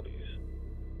 1 copies.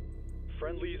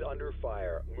 Friendlies under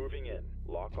fire. Moving in.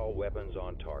 Lock all weapons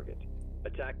on target.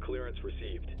 Attack clearance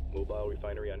received. Mobile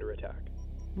refinery under attack.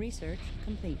 Research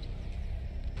complete.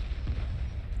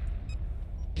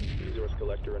 Resource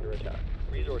collector under attack.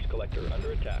 Resource collector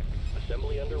under attack.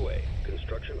 Assembly underway.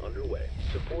 Construction underway.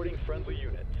 Supporting friendly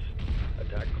units.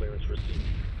 Attack clearance received.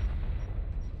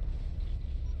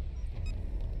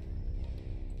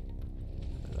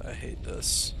 I hate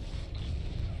this.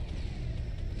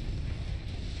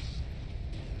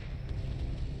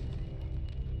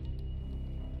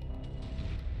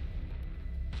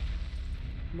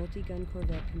 Multi-gun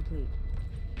corvette complete.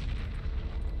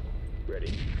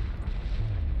 Ready.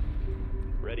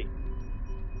 Ready.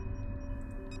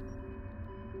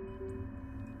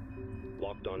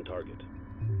 Locked on target.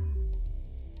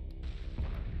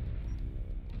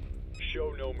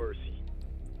 Show no mercy.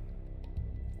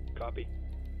 Copy.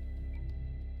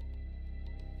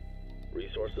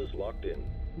 Resources locked in.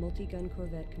 Multi-gun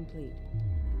corvette complete.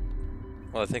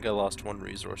 Well, I think I lost one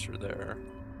resourcer there.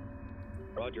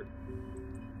 Roger.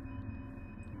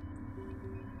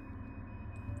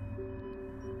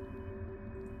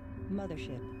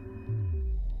 Mothership.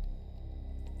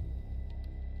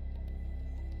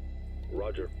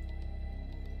 Roger.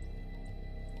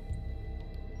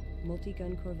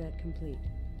 Multi-gun corvette complete.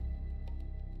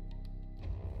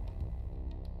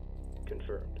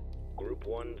 Confirmed. Group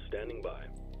 1 standing by.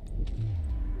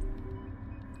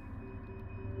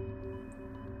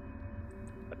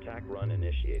 Attack run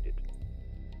initiated.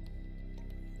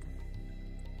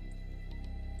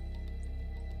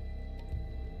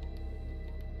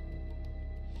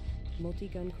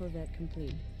 Multi-gun corvette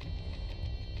complete.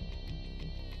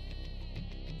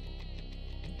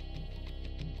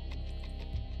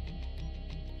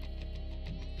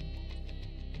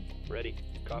 Ready.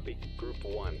 Copy. Group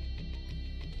 1.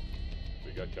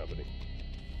 We got company.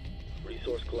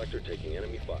 Resource collector taking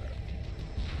enemy fire.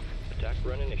 Attack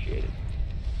run initiated.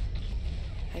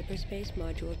 Hyperspace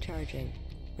module charging.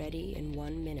 Ready in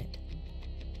 1 minute.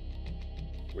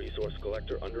 Resource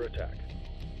collector under attack.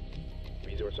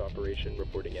 Resource operation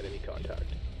reporting enemy contact.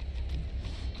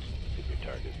 Hit your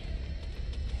targets.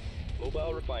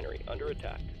 Mobile refinery under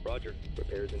attack. Roger.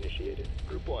 Repairs initiated.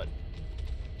 Group 1.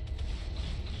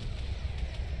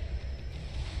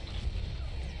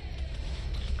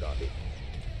 Copy.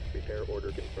 Repair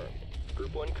order confirmed.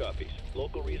 Group 1 copies.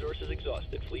 Local resources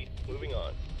exhausted. Fleet moving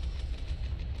on.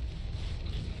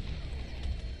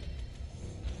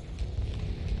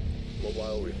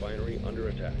 Mobile refinery under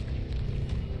attack.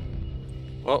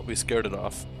 Well, we scared it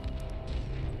off.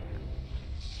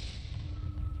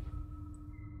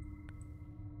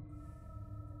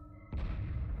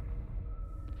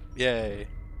 Yay.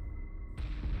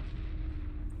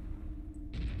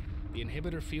 The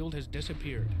inhibitor field has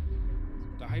disappeared.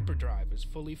 The hyperdrive is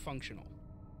fully functional.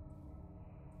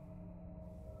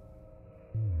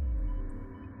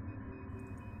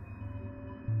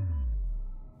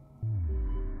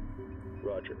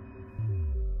 Roger.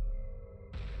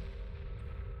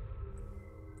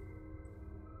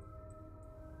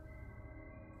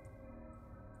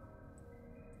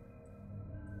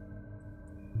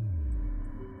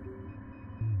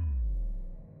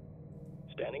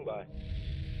 Standing by.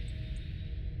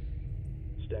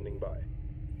 Standing by.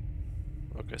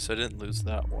 Okay, so I didn't lose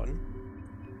that one.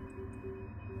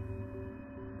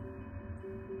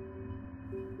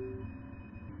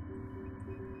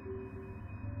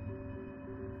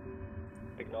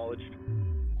 Acknowledged.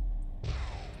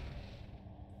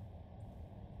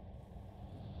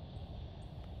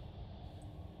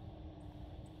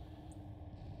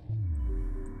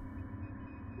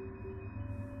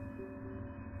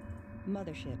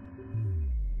 Mothership.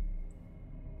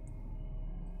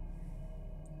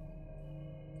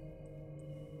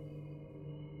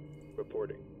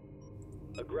 Reporting.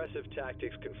 Aggressive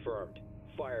tactics confirmed.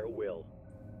 Fire will.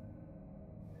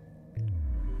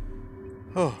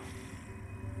 Oh.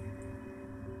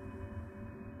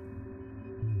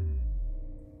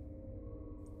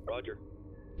 Roger.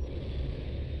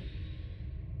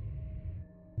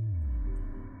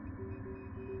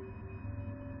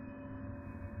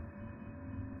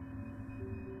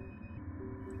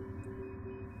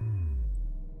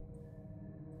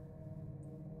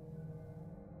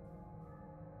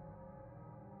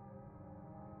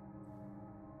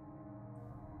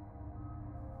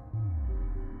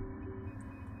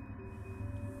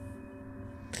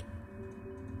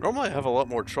 Normally I have a lot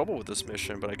more trouble with this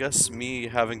mission, but I guess me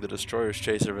having the destroyers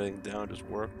chase everything down just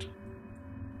worked.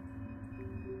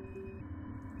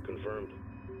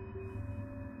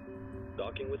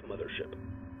 Docking with mothership.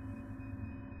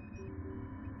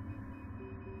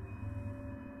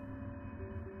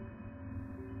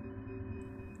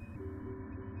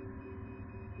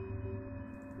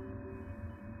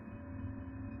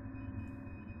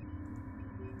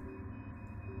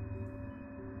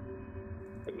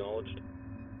 Acknowledged.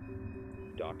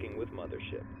 Docking with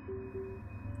mothership.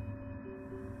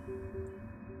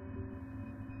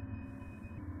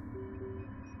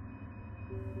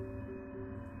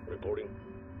 Reporting.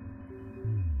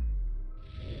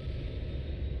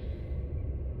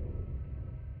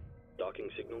 Docking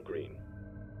signal green.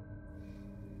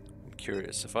 I'm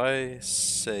curious, if I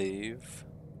save...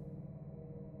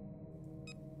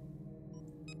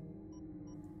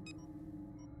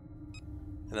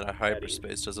 and then I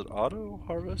hyperspace, does it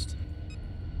auto-harvest?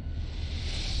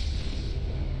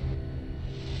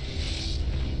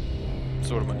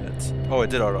 So what am I at? Oh, it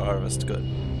did auto-harvest, good.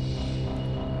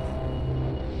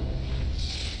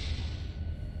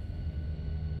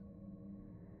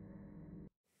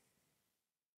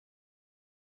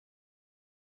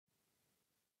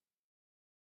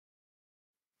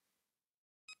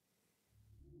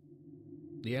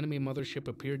 The enemy mothership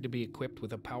appeared to be equipped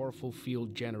with a powerful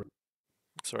field generator.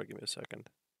 Sorry, give me a second.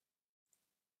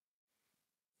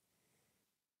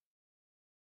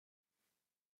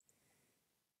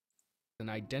 An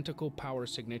identical power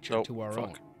signature to our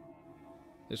own.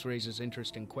 This raises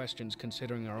interesting questions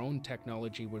considering our own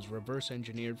technology was reverse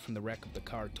engineered from the wreck of the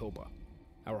car Toba.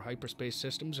 Our hyperspace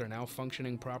systems are now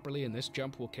functioning properly, and this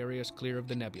jump will carry us clear of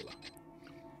the nebula.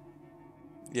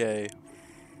 Yay.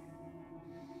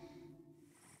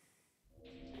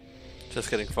 Just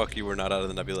kidding, fuck you, we're not out of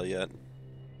the nebula yet.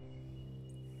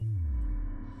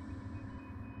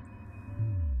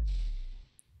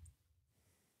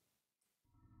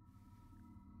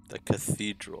 The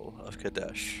Cathedral of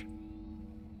Kadesh.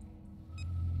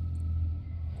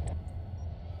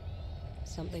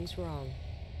 Something's wrong.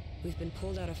 We've been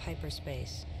pulled out of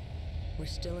hyperspace. We're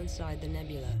still inside the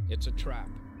nebula. It's a trap.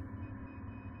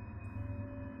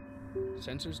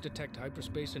 Sensors detect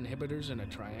hyperspace inhibitors in a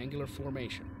triangular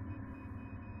formation.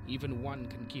 Even one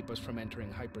can keep us from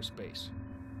entering hyperspace.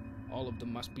 All of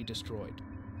them must be destroyed.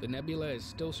 The nebula is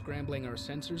still scrambling our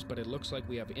sensors, but it looks like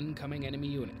we have incoming enemy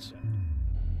units.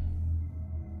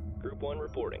 Group 1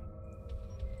 reporting.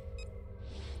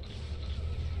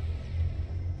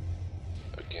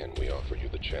 Again, we offer you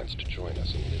the chance to join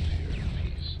us and live here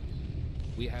in peace.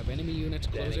 We have enemy units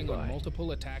closing Standing on by.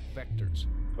 multiple attack vectors.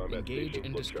 Combat Engage stations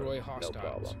and look destroy sharp. hostiles. No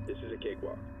problem. This is a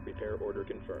cakewalk. Repair order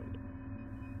confirmed.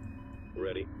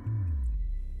 Ready.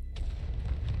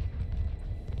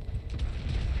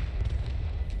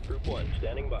 Group 1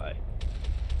 standing by.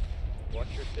 Watch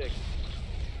your six.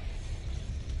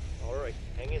 Alright,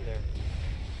 hang in there.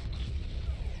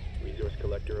 Resource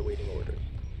collector awaiting orders.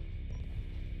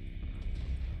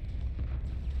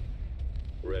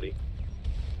 Ready.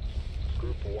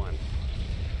 Group 1.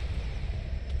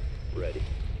 Ready.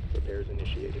 Repairs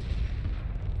initiated.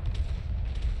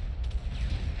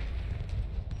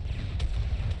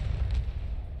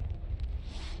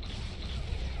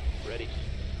 Ready.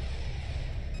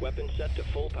 Weapon set to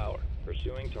full power.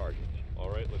 Pursuing targets.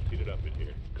 Alright, let's heat it up in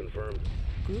here. Confirmed.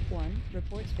 Group 1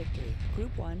 reports victory.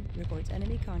 Group 1 reports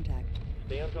enemy contact.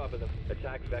 Stay on top of them.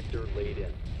 Attack vector laid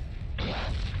in.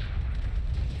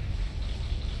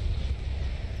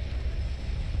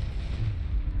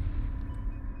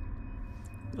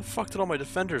 Where the fuck did all my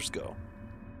defenders go?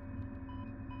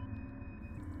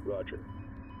 Roger.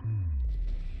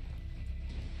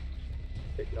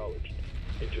 Acknowledged.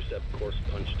 Intercept course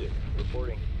punched in.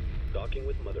 Reporting. Docking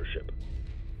with mothership.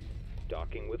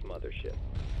 Docking with mothership.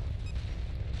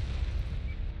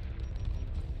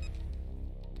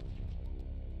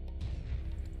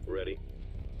 Ready.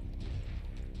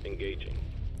 Engaging.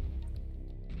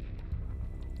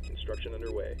 Construction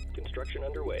underway. Construction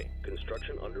underway.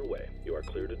 Construction underway. You are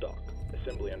clear to dock.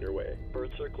 Assembly underway.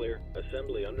 Berths are clear.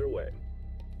 Assembly underway.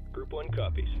 Group 1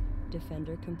 copies.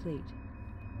 Defender complete.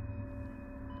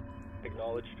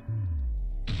 Acknowledged.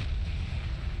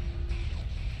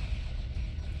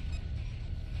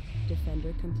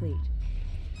 Defender complete.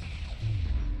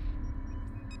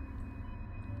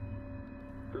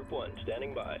 Group 1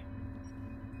 standing by.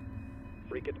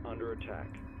 Frigate under attack.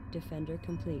 Defender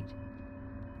complete.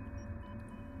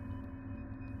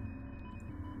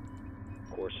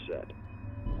 Course set.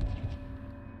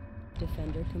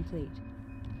 Defender complete.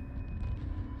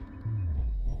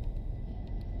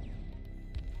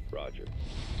 Roger.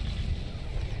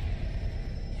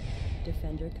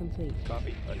 Defender complete.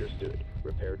 Copy. Understood.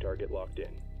 Repair target locked in.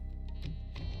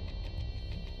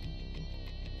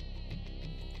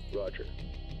 Roger.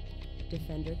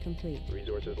 Defender complete.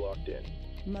 Resources locked in.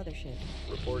 Mothership.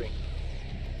 Reporting.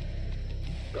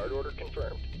 Guard order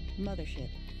confirmed. Mothership.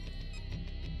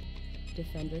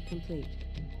 Defender complete.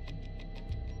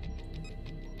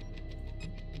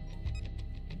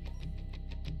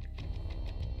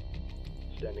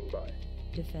 Standing by.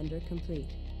 Defender complete.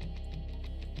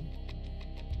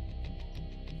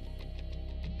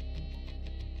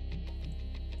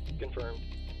 Confirmed.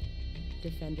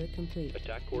 Defender complete.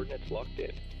 Attack coordinates locked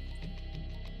in.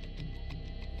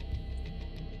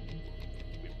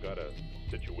 We've got a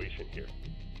situation here.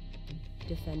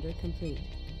 Defender complete.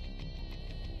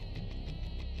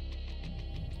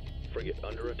 Frigate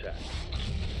under attack.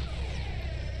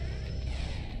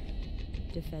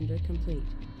 Defender complete.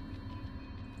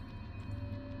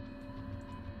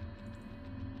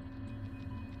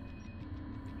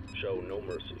 Show no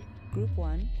mercy. Group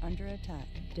 1 under attack.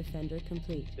 Defender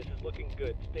complete. This is looking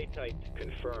good. Stay tight.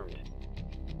 Confirmed.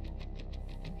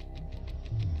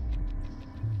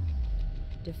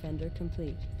 Defender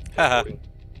complete. Haha. Reporting.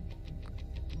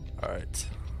 Alright.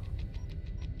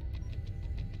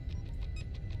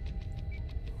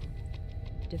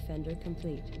 Defender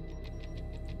complete.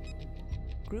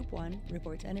 Group 1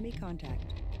 reports enemy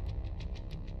contact.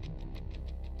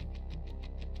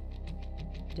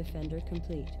 Defender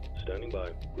complete. Standing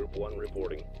by. Group 1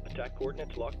 reporting. Attack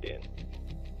coordinates locked in.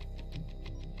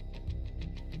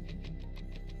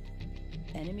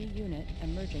 Enemy unit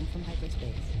emerging from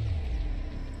hyperspace.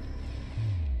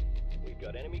 We've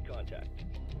got enemy contact.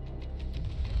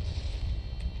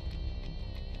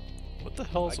 What the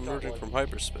hell is I got emerging one. from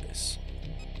hyperspace?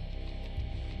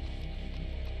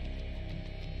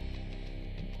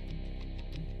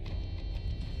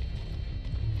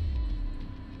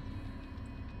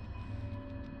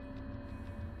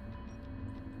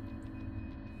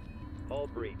 Hull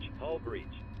breach. Hull breach.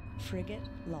 Frigate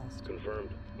lost. Confirmed.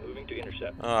 Moving to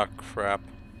intercept. Ah, crap.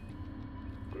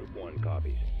 Group 1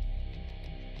 copies.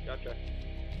 Gotcha.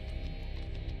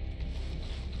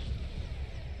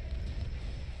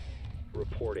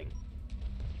 Reporting.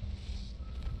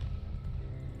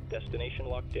 Destination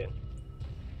locked in.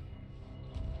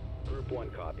 Group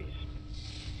 1 copies.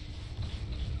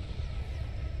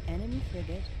 Enemy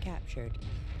frigate captured.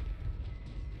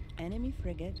 Enemy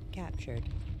frigate captured.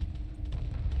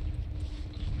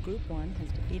 Group 1 has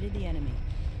defeated the enemy.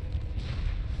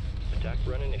 Attack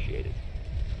run initiated.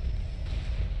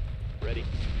 Ready.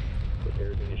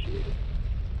 Repairs initiated.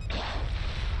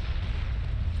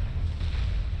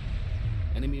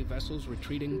 Enemy vessels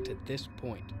retreating to this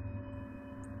point.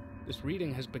 This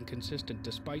reading has been consistent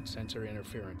despite sensor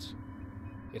interference.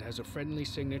 It has a friendly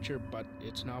signature, but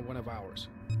it's not one of ours.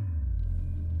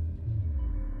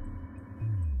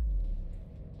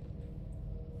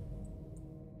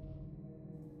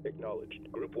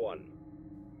 Acknowledged. Group 1.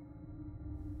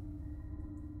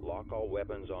 Lock all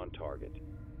weapons on target.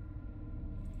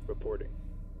 Reporting.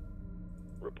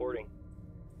 Reporting.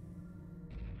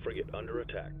 Frigate under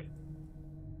attack.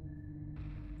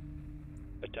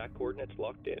 Attack coordinates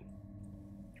locked in.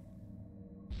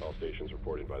 All stations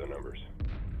reporting by the numbers.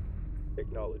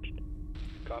 Acknowledged.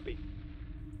 Copy.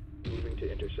 Moving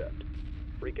to intercept.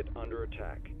 Frigate under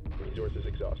attack. Resources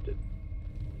exhausted.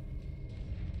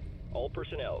 All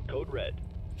personnel, code red.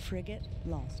 Frigate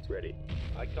lost. Ready.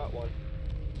 I caught one.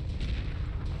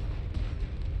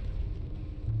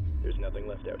 There's nothing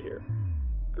left out here.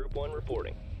 Group 1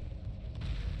 reporting.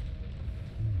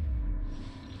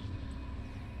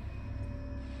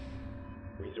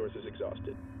 Resources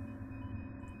exhausted.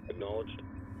 Acknowledged.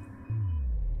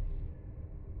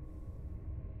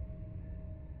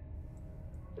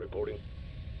 Reporting.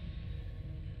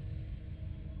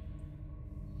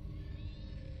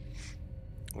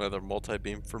 Another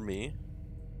multi-beam for me.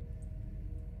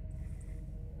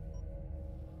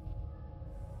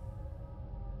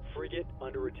 Frigate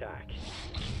under attack.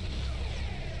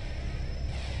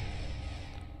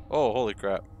 Oh, holy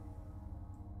crap.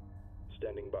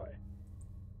 Standing by.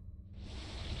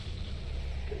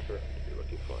 Confirmed. You're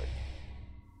looking fine.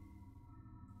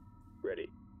 Ready.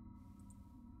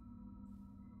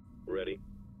 Ready.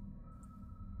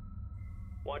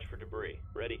 Watch for debris.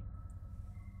 Ready.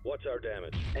 What's our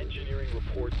damage? Engineering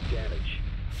reports damage.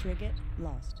 Frigate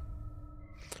lost.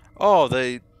 Oh,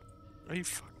 they... Are you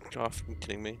fucking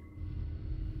kidding me?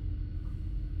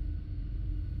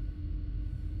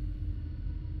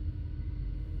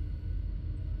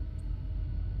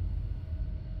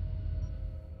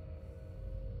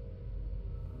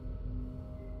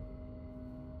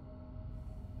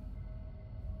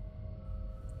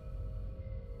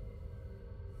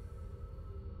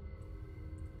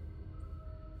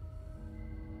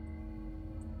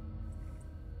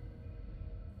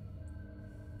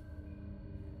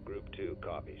 Group 2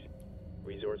 copies.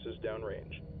 Resources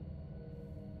downrange.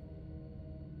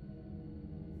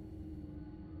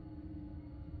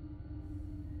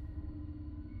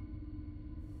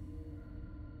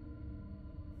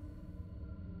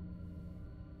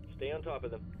 Stay on top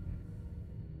of them.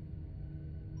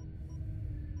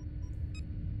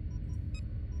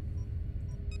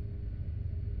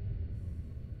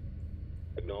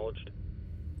 Acknowledged.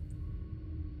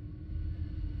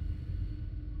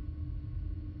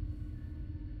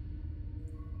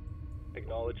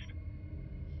 Acknowledged.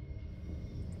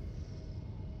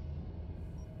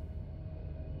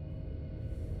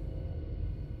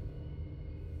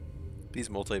 These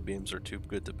multi-beams are too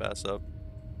good to pass up.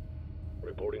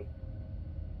 Reporting.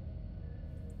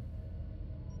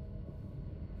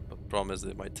 But the problem is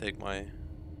they might take my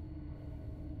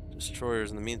destroyers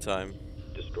in the meantime.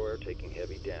 Destroyer taking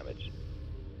heavy damage.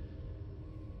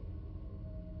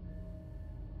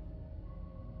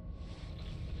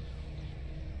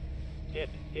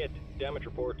 Hit. Damage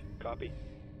report. Copy.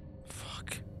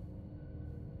 Fuck.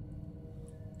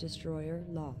 Destroyer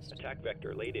lost. Attack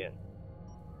vector laid in.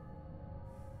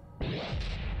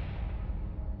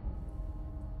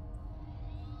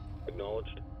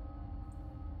 Acknowledged.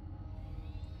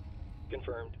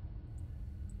 Confirmed.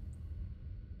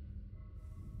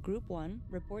 Group 1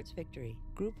 reports victory.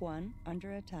 Group 1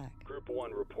 under attack. Group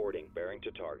 1 reporting. Bearing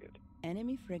to target.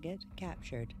 Enemy frigate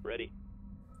captured. Ready.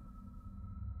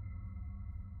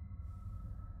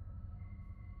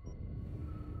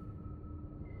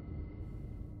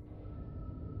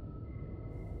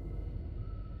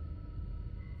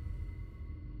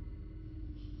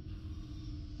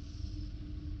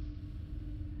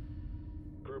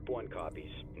 Group 1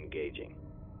 copies. Engaging.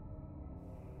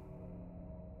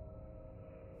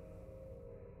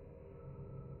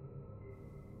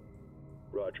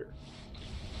 Roger.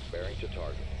 Bearing to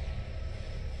target.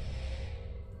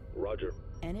 Roger.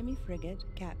 Enemy frigate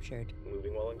captured.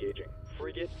 Moving while engaging.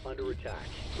 Frigate under attack.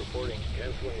 Reporting.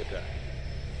 Canceling attack.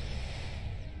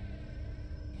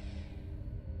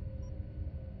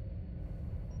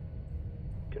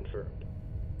 Confirmed.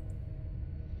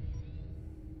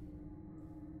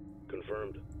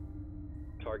 Confirmed.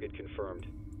 Target confirmed.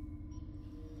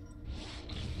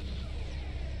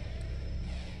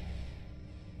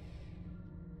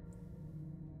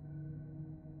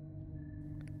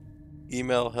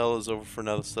 Email hell is over for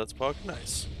now. That's Pog.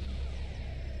 Nice.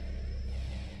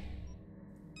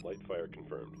 Light fire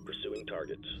confirmed. Pursuing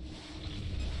targets.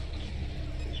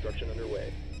 Construction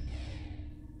underway.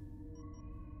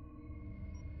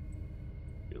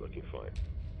 You're looking fine.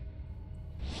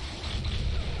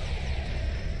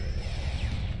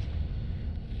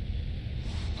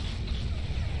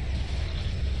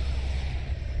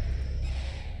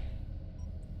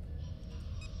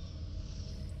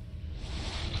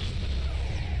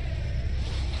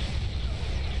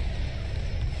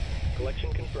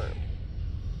 Collection confirmed.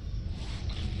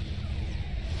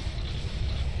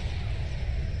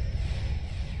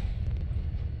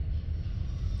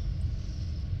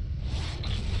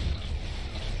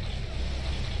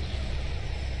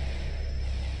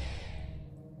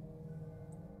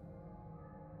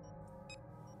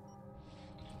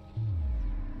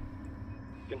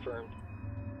 Confirmed.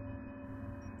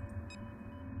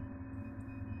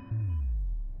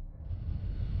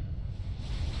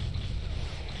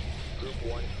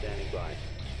 Group 1 standing by.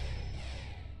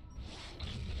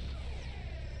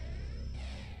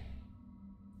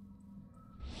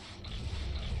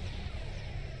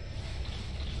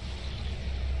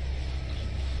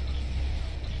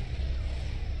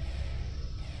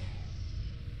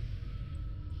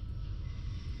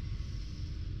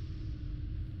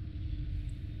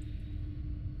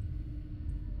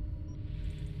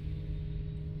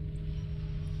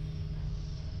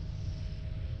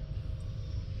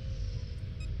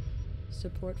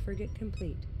 Support frigate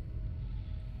complete.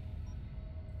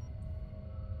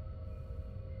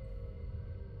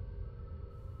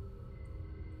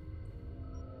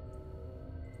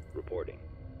 Reporting.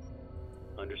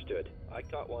 Understood. I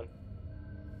caught one.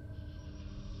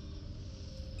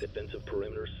 Defensive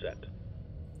perimeter set.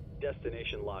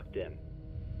 Destination locked in.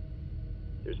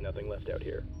 There's nothing left out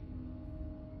here.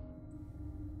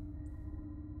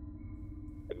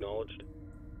 Acknowledged.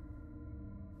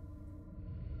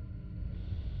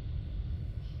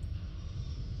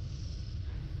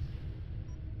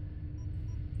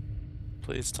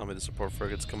 Please tell me the support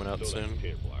frigate's coming out soon.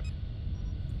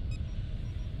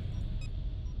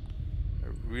 I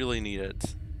really need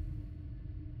it.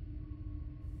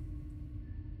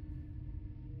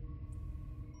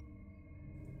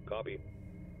 Copy.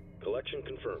 Collection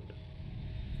confirmed.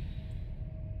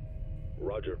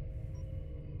 Roger.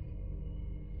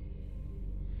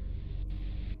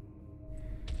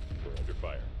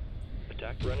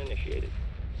 Attack run initiated.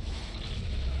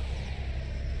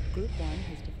 Group 1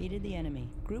 has defeated the enemy.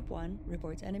 Group 1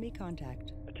 reports enemy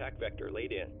contact. Attack vector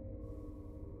laid in.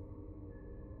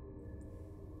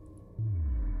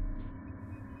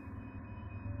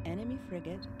 Enemy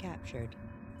frigate captured.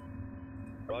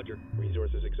 Roger.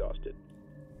 Resources exhausted.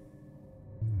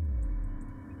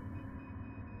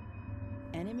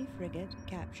 Enemy frigate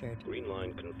captured. Green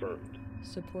line confirmed.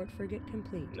 Support frigate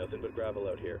complete. Nothing but gravel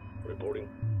out here. Reporting.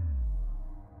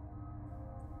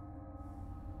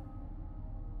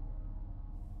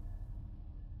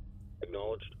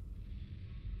 Acknowledged.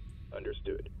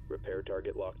 Understood. Repair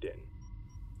target locked in.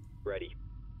 Ready.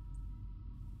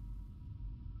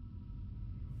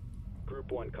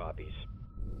 Group 1 copies.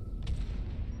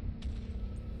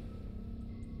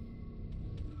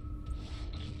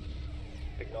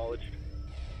 Acknowledged.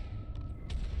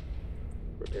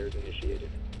 Repairs initiated.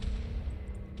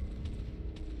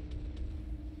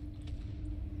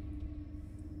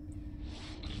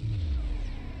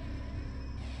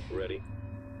 Ready.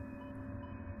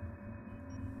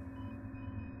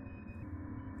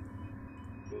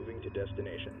 Moving to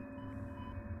destination.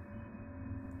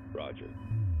 Roger.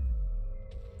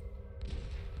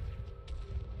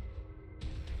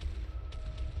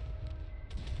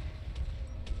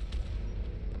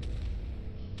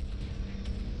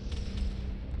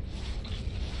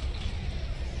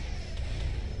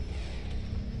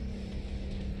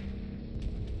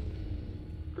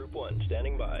 Group 1,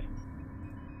 standing by.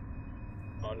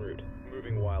 En route.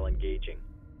 Moving while engaging.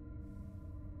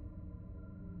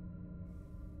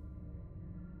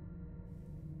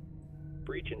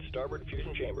 Breach in starboard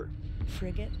fusion chamber.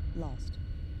 Frigate lost.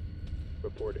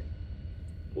 Reporting.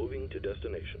 Moving to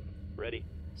destination. Ready.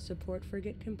 Support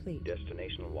frigate complete.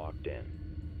 Destination locked in.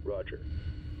 Roger.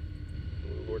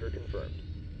 Move order confirmed.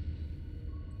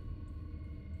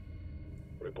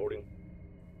 Reporting.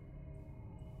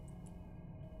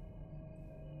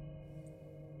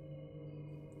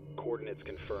 Coordinates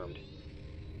confirmed.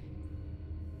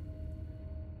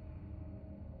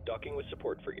 Docking with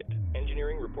support frigate.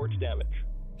 Engineering reports damage.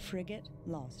 Frigate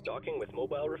lost. Docking with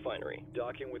mobile refinery.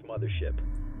 Docking with mothership.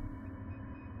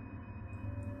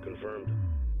 Confirmed.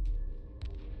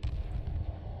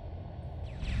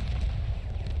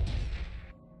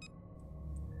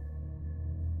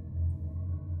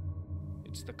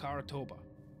 It's the Karatoba.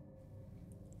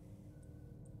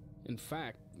 In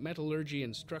fact, metallurgy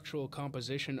and structural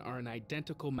composition are an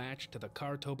identical match to the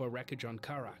Karatoba wreckage on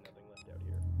Karak. Nothing left out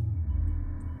here.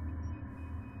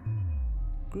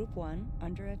 Group 1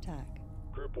 under attack.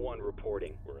 Group 1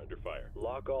 reporting. We're under fire.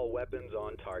 Lock all weapons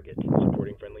on target.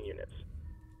 Supporting friendly units.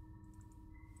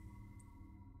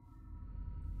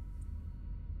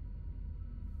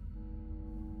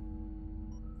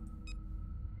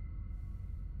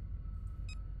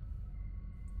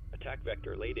 Attack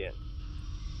vector laid in.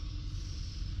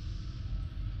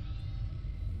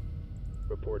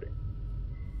 Reporting.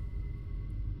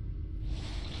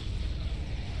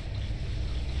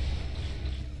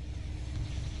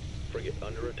 Frigate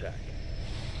under attack.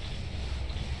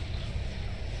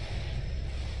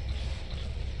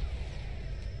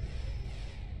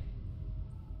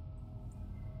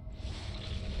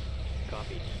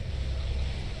 Copy.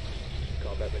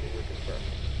 Combat maneuver confirmed.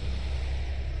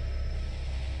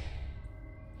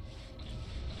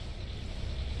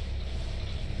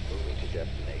 Moving to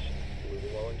destination.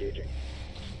 Moving while engaging.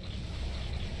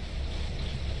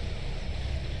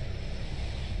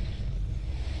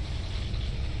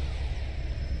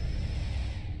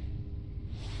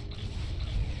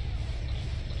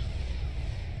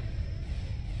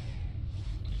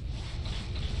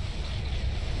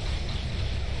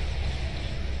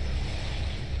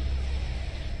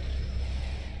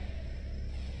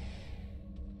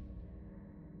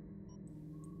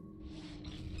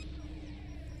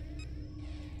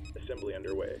 Assembly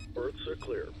underway. Berths are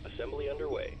clear. Assembly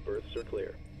underway. Berths are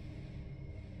clear.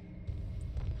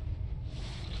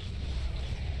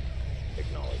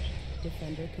 Acknowledged.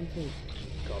 Defender complete.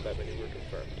 Combat maneuver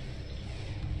confirmed.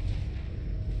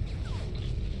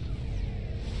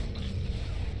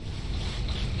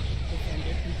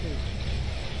 Defender complete.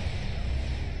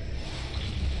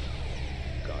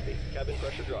 Copy. Cabin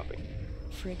pressure dropping.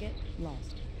 Frigate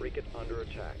lost. Frigate under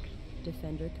attack.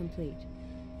 Defender complete.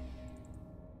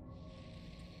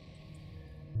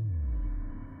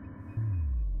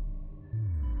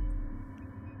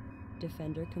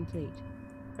 Defender complete.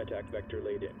 Attack vector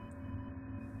laid in.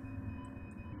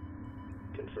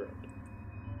 Confirmed.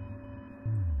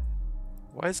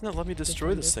 Why isn't it let me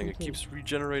destroy this thing? Defender It keeps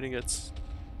regenerating its...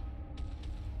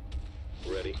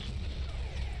 Ready.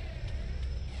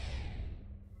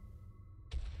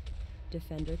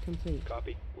 Defender complete.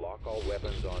 Copy. Lock all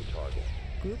weapons on target.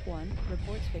 Group 1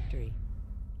 reports victory.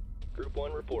 Group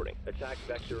 1 reporting. Attack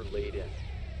vector laid in.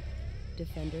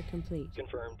 Defender complete.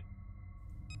 Confirmed.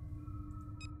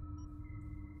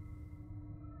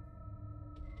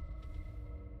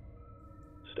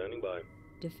 Standing by.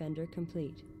 Defender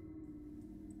complete.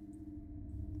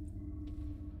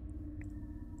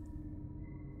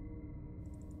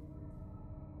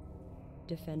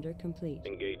 Defender complete.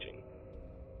 Engaging.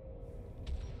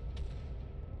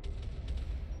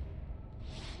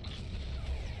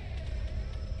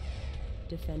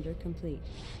 Defender complete.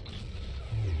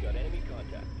 We've got enemy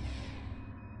contact.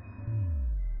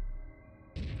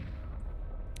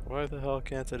 Why the hell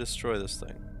can't I destroy this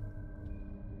thing?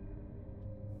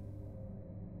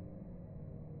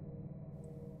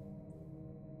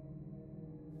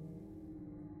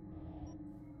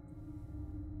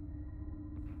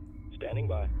 Standing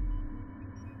by.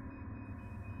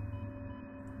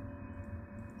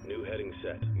 New heading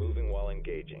set. Moving while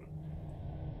engaging.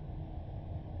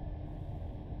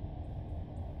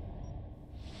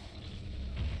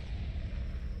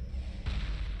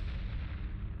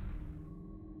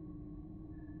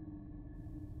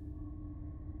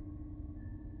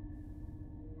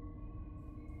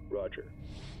 Roger.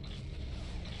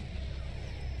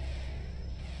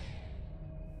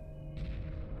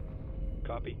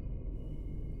 Copy.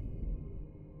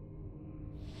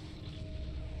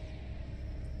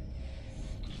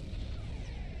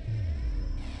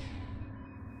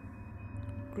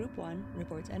 Group 1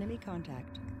 reports enemy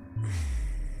contact.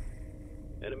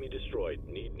 Enemy destroyed.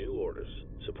 Need new orders.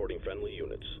 Supporting friendly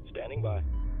units. Standing by.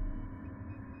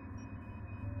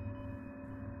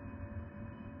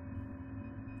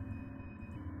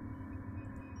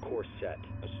 Course set.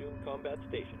 Assume combat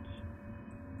stations.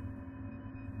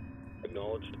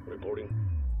 Acknowledged. Reporting.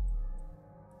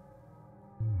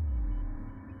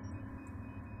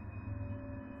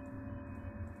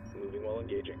 Moving while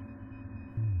engaging.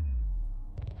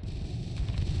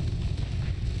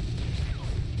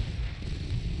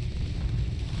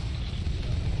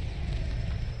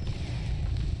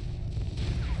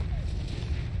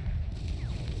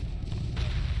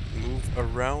 Move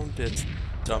around it,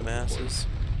 dumbasses.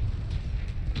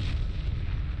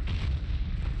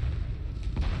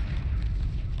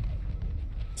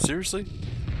 Seriously?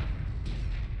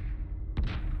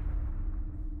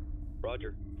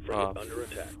 Roger. Frigate under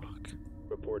attack. Fuck.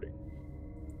 Reporting.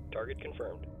 Target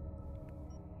confirmed.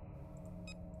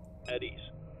 At ease.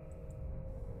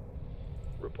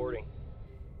 Reporting.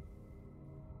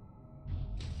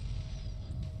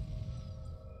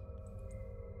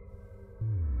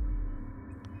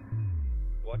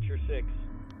 Watch your 6.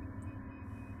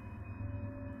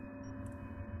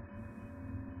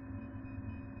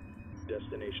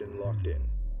 Destination locked in.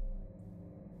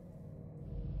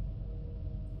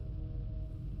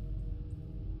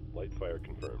 Light fire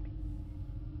confirmed.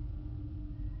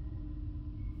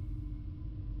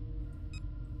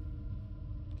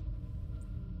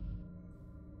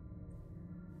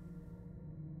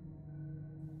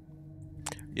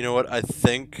 You know what? I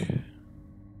think.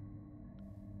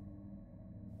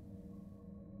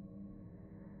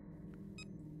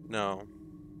 No.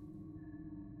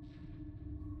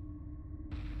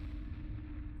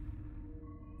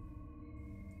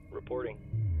 Reporting.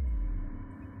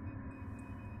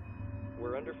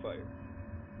 We're under fire.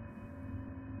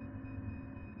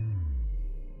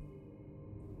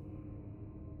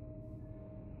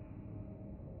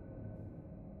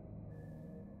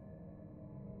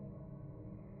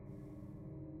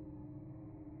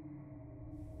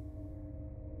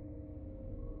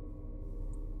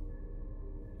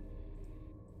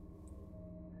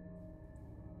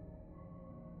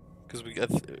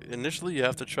 Because initially you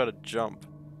have to try to jump.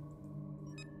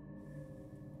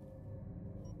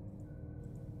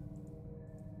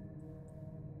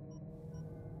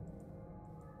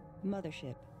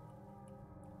 Mothership.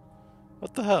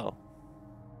 What the hell?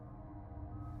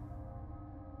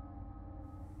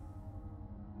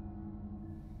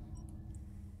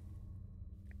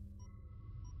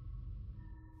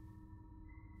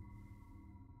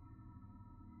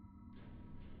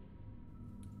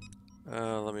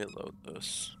 Let me load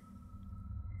this.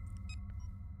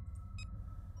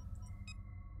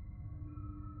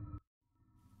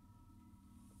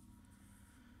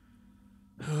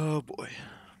 Oh boy.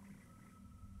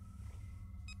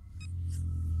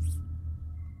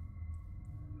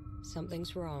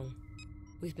 Something's wrong.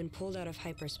 We've been pulled out of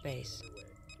hyperspace.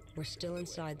 We're still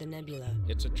inside the nebula.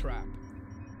 It's a trap.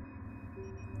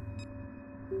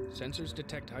 Sensors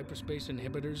detect hyperspace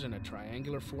inhibitors in a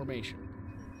triangular formation.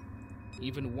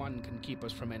 Even one can keep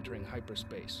us from entering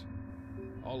hyperspace.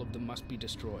 All of them must be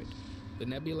destroyed. The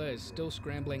nebula is still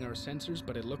scrambling our sensors,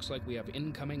 but it looks like we have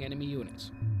incoming enemy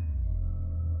units.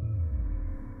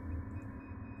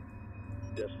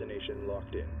 Destination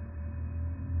locked in.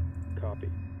 Copy.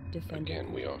 Defender.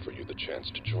 Again, we offer you the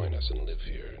chance to join us and live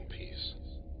here in peace.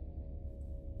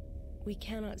 We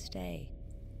cannot stay.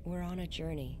 We're on a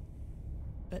journey.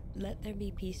 But let there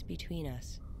be peace between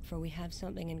us, for we have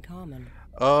something in common.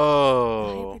 The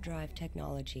Oh. hyperdrive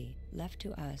technology left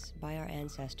to us by our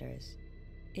ancestors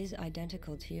is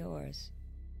identical to yours.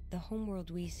 The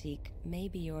homeworld we seek may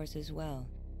be yours as well.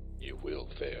 You will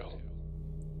fail.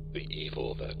 The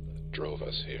evil that drove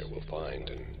us here will find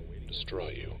and destroy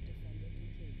you.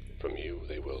 From you,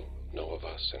 they will know of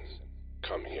us and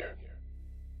come here.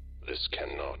 This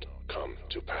cannot come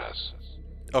to pass.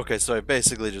 Okay, so I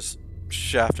basically just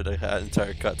shafted an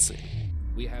entire cutscene.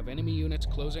 We have enemy units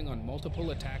closing on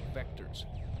multiple attack vectors.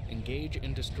 Engage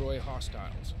and destroy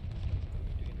hostiles.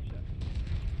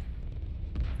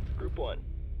 Group 1.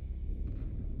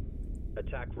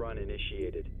 Attack run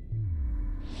initiated.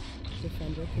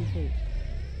 Defender complete.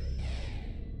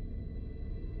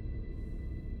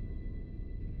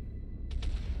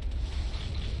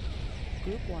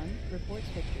 Group 1 reports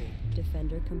victory.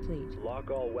 Defender complete.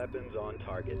 Lock all weapons on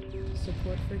target.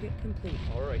 Support frigate complete.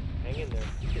 Alright, hang in there.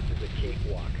 This is a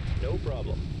cakewalk. No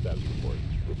problem. Status report.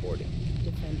 Reporting.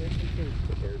 Defender complete.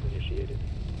 Repairs initiated.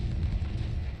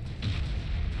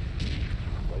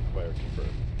 Light fire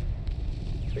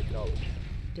confirmed. Acknowledged.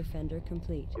 Defender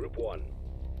complete. Group 1.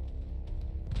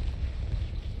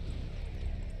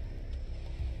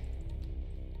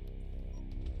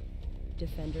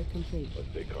 Defender complete. Let's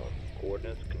stay calm.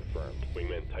 Coordinates confirmed.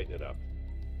 Wingman, tighten it up.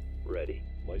 Ready.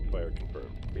 Light fire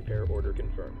confirmed. Repair order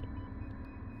confirmed.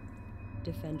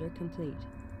 Defender complete.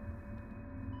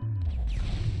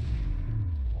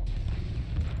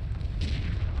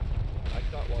 I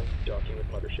got one. Docking with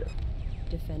mothership.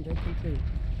 Defender complete.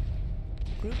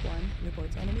 Group 1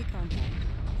 reports enemy contact.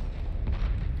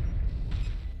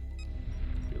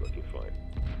 You're looking fine.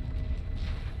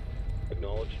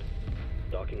 Acknowledged.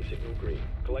 Docking signal green.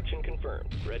 Collection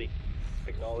confirmed. Ready.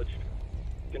 Acknowledged.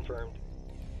 Confirmed.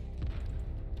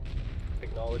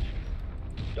 Acknowledged.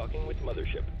 Docking with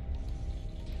mothership.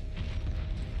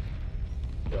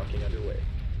 Docking underway.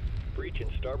 Breach in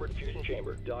starboard fusion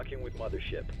chamber. Docking with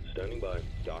mothership. Standing by.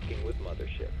 Docking with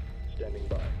mothership. Standing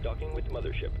by. Docking with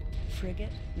mothership.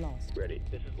 Frigate lost. Ready.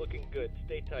 This is looking good.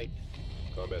 Stay tight.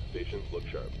 Combat stations look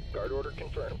sharp. Guard order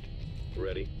confirmed.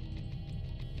 Ready.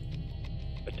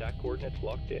 Attack coordinates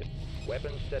locked in.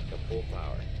 Weapons set to full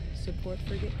power. Support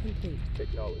frigate complete.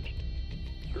 Acknowledged.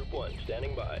 Group 1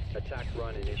 standing by. Attack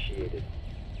run initiated.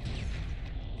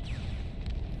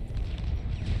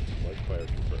 Light fire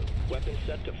confirmed. Weapons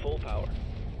set to full power.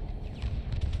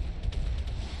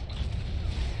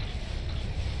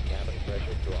 Cabin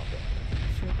pressure dropping.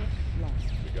 Frigate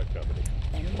lost. We got company.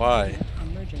 Enemy Why? unit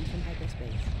emerging from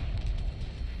hyperspace.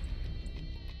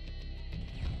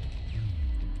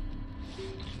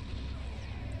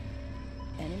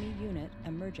 Enemy unit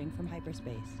emerging from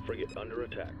hyperspace. Frigate under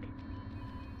attack.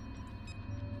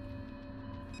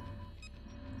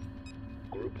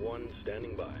 Group 1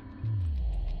 standing by.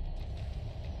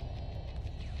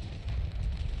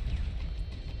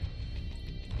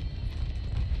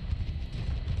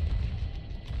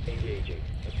 Engaging.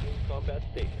 Assume combat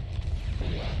status.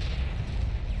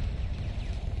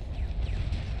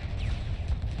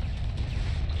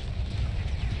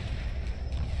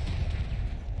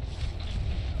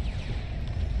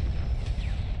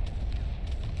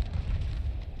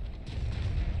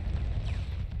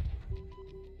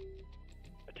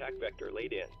 Attack vector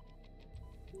laid in.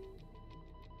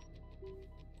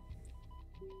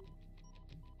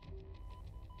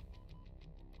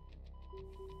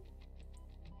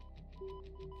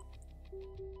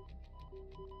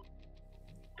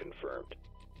 Confirmed.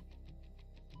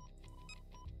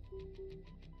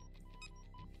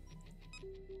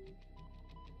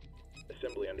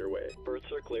 Assembly underway.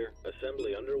 Berths are clear.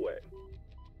 Assembly underway.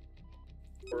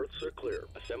 Berths are clear.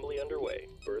 Assembly underway.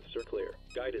 Berths are clear.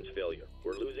 Guidance failure.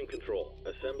 We're losing control.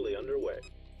 Assembly underway.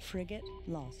 Frigate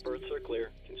lost. Berths are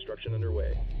clear. Construction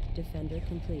underway. Defender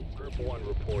complete. Group 1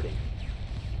 reporting.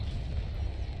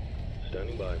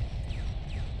 Standing by.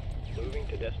 Moving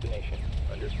to destination.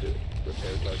 Understood.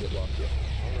 Repair target locked in.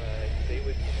 Alright, stay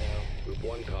with me now. Group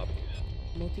 1 copies.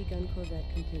 Multi-gun corvette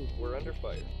complete. We're under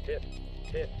fire. Hit.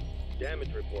 Hit.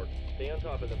 Damage report. Stay on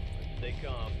top of them. Stay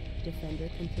calm. Defender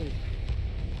complete.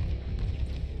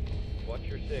 Watch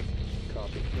your six.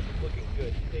 Copy. This is looking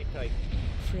good. Stay tight.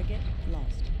 Frigate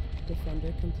lost.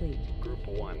 Defender complete. Group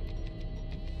 1.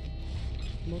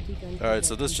 Multi-gun Alright,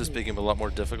 so corvette this just complete. became a lot more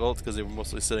difficult because they were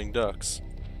mostly sitting ducks.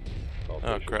 All Oh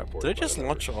stations crap. reported Did I by just the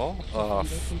launch numbers. all? Oh,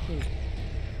 Defender complete.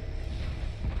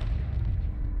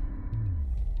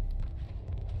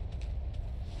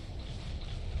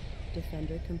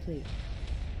 Defender complete.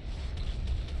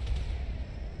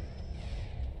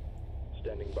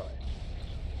 Standing by.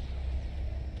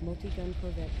 Multi-gun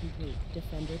corvette complete.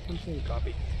 Defender complete.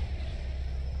 Copy.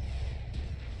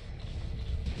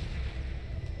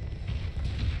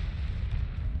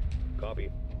 Copy.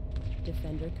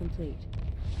 Defender complete.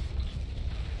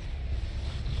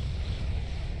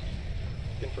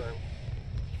 Confirm.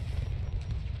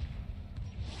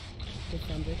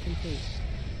 Defender complete.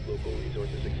 Local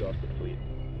resources exhausted fleet.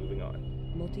 Moving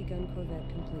on. Multi-gun corvette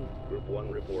complete. Group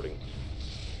 1 reporting.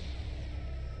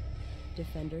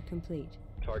 Defender complete.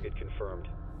 Target confirmed.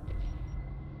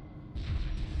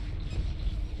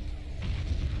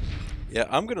 yeah,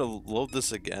 I'm gonna load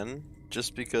this again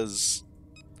just because.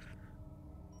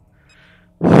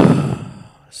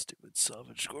 Stupid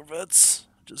salvage corvettes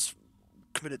just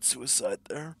committed suicide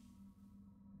there.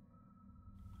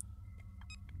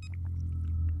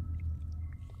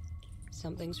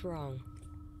 Something's wrong.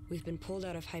 We've been pulled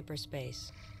out of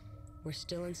hyperspace. We're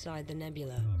still inside the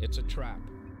nebula. It's a trap.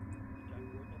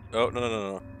 Oh,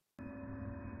 no.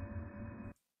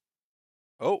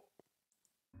 Oh!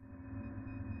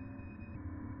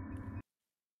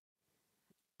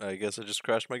 I guess I just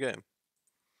crashed my game.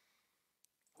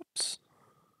 Whoops.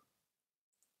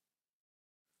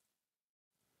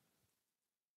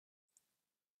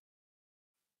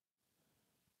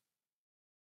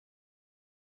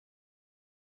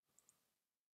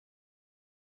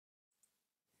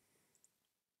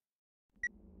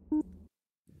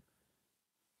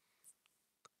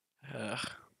 Ugh.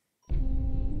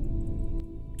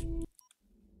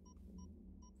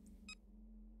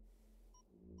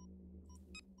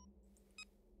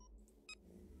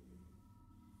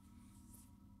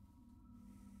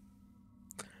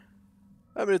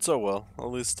 I mean, it's oh well. At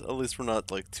least we're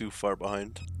not like too far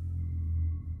behind.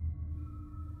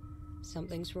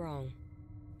 Something's wrong.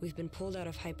 We've been pulled out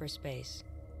of hyperspace.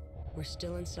 We're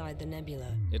still inside the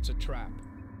nebula. It's a trap.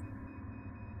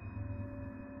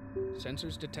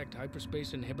 Sensors detect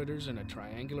hyperspace inhibitors in a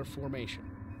triangular formation.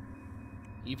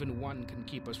 Even one can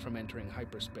keep us from entering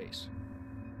hyperspace.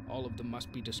 All of them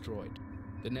must be destroyed.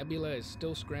 The nebula is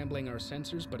still scrambling our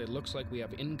sensors, but it looks like we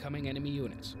have incoming enemy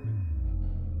units.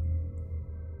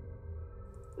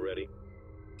 Ready.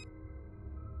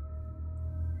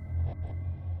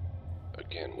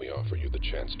 Again, we offer you the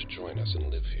chance to join us and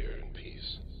live here in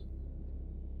peace.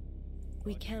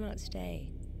 We cannot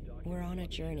stay. We're on a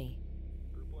journey.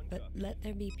 But let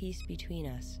there be peace between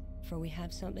us, for we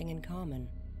have something in common.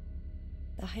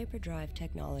 The hyperdrive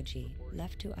technology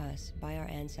left to us by our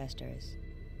ancestors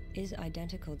is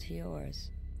identical to yours.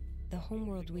 The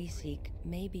homeworld we seek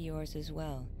may be yours as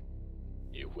well.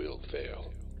 You will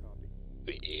fail.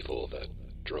 The evil that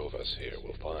drove us here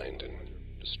will find and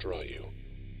destroy you.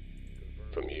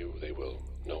 From you, they will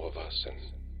know of us and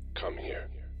come here.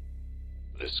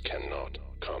 This cannot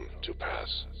come to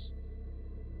pass.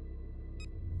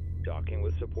 Docking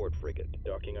with support frigate.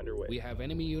 Docking underway. We have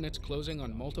enemy units closing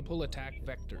on multiple attack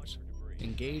vectors.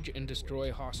 Engage and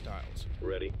destroy hostiles.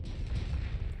 Ready.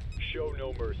 Show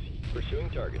no mercy. Pursuing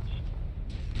targets.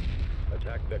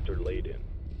 Attack vector laid in.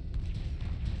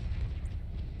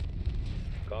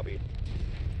 Copy.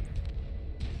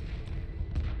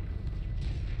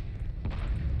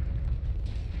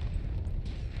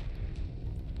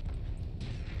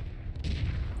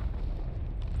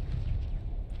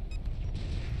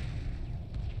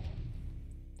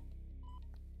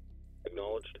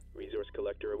 Acknowledged. Resource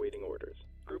collector awaiting orders.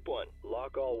 Group 1,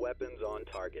 lock all weapons on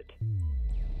target.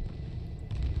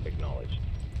 Acknowledged.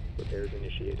 Repairs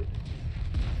initiated.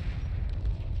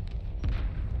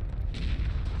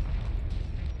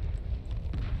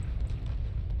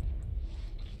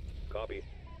 Copy.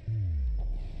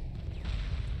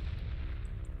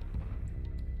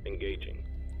 Engaging.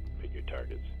 Pick your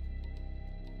targets.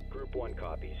 Group 1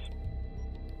 copies.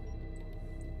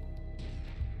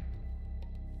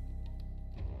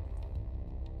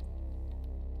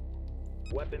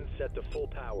 Weapons set to full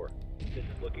power. This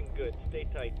is looking good. Stay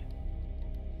tight.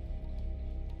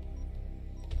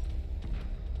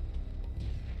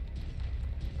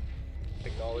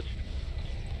 Acknowledged.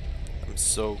 I'm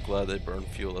so glad they burn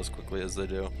fuel as quickly as they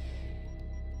do.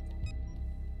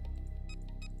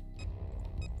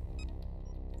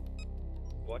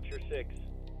 Watch your 6.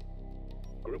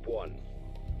 Group 1.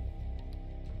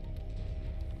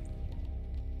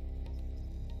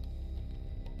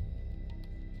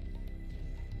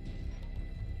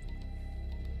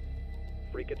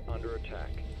 Frigate under attack.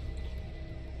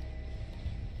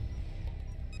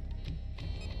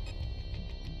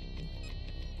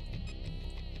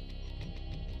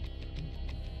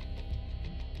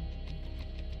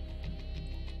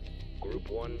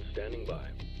 Group 1 standing by.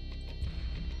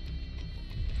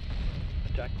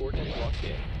 Attack coordinates locked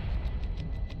in.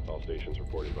 All stations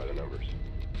reported by the numbers.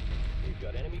 We've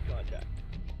got enemy contact.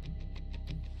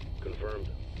 Confirmed.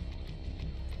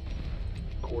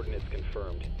 Coordinates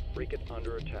confirmed. Frigate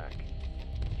under attack.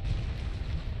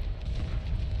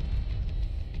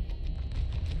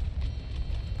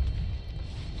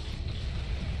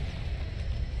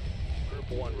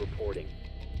 Group 1 reporting.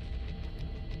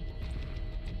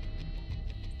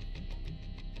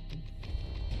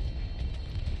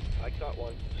 I caught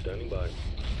one. Standing by.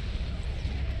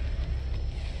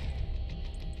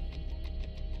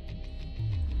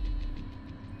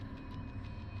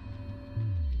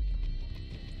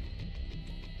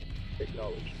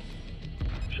 Acknowledged.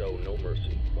 Show no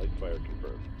mercy. Light fire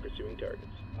confirmed. Pursuing targets.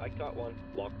 I caught one.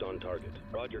 Locked on target.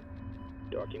 Roger.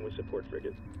 Docking with support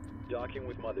frigate. Docking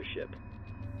with mothership.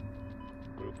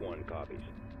 Group 1 copies.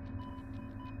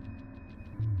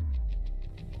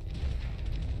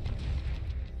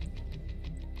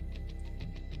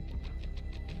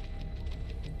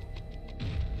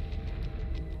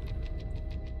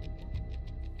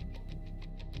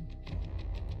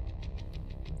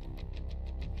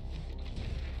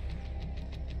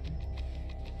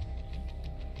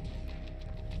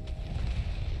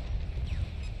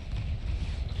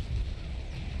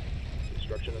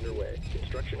 Construction underway.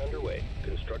 Construction underway.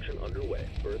 Construction underway.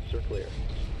 Berths are clear.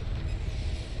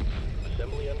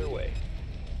 Assembly underway.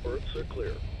 Berths are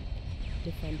clear.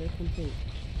 Defender complete.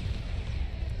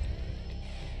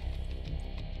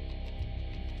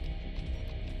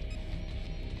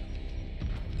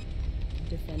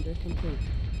 Defender complete.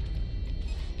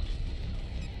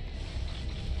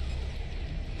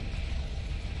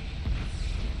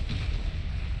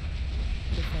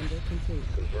 Defender complete.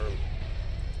 Confirmed.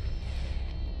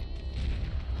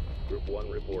 Group 1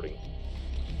 reporting.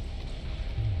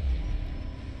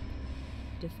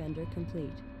 Defender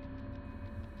complete.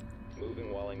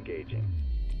 Moving while engaging.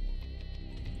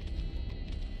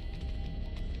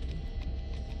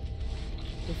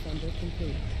 Defender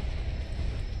complete.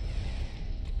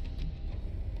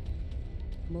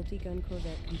 Multi-gun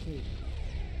corvette complete.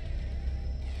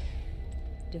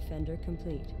 Defender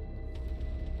complete.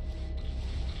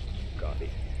 Copy.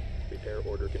 Repair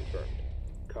order confirmed.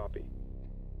 Copy.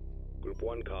 Group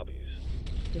 1 copies.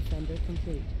 Defender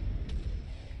complete.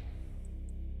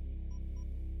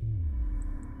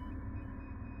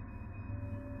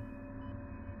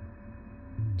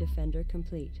 Defender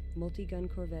complete. Multi-gun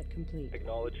corvette complete.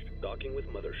 Acknowledged. Docking with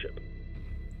mothership.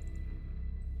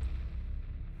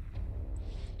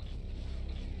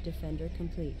 Defender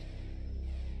complete.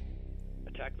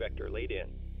 Attack vector laid in.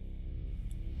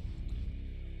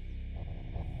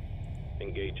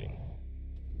 Engaging.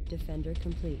 Defender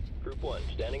complete. Group 1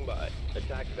 standing by.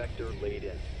 Attack vector laid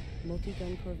in.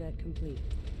 Multi-gun corvette complete.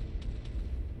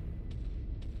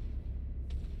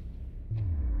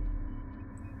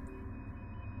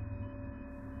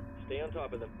 Stay on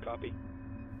top of them. Copy.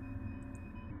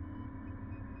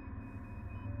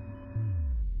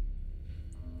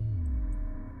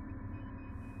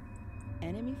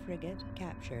 Enemy frigate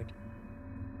captured.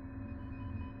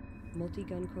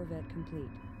 Multi-gun corvette complete.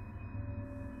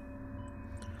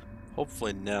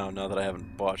 Hopefully now that I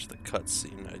haven't botched the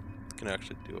cutscene, I can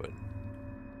actually do it.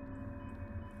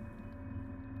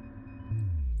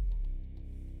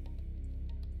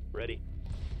 Ready.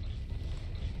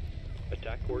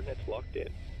 Attack coordinates locked in.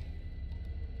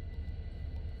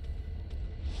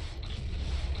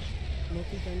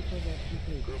 Multi-gun corvette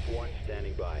complete. Group 1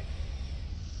 standing by.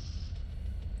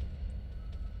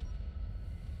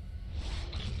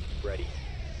 Ready.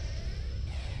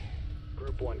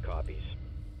 Group 1 copies.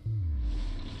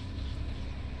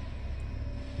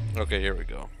 Okay, here we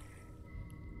go.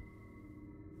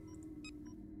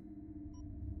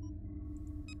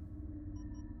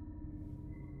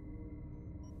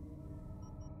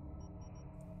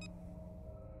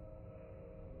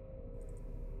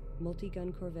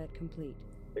 Multi-gun corvette complete.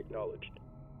 Acknowledged.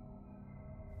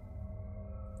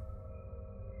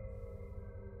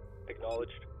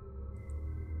 Acknowledged.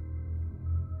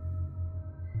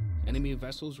 Enemy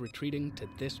vessels retreating to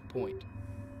this point.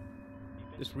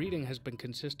 This reading has been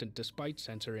consistent despite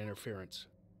sensor interference.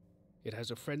 It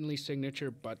has a friendly signature,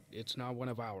 but it's not one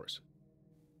of ours.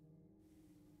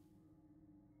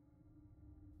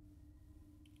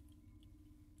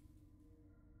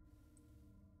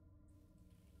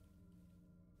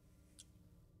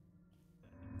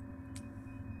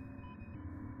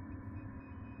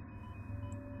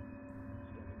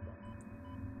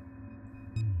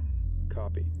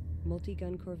 Copy.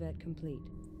 Multi-gun corvette complete.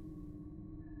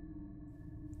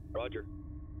 Roger.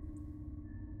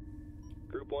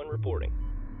 Group 1 reporting.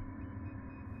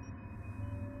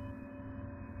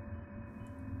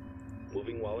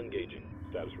 Moving while engaging.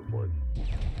 Status report.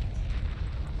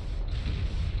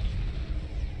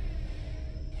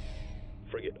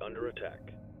 Frigate under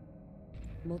attack.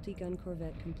 Multi-gun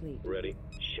corvette complete. Ready.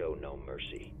 Show no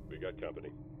mercy. We got company.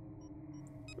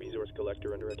 Resource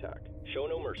collector under attack. Show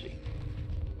no mercy.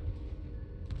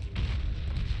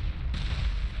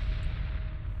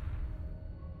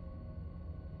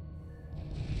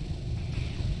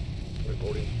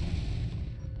 Reporting.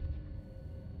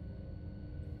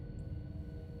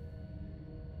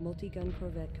 Multi-gun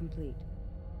corvette complete.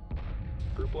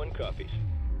 Group 1 copies.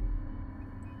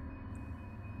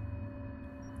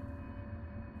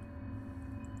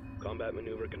 Combat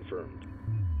maneuver confirmed.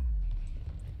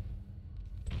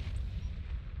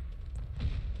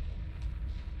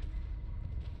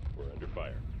 We're under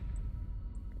fire.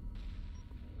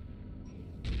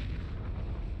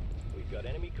 We've got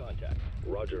enemy contact.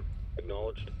 Roger.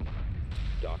 Acknowledged.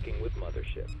 Docking with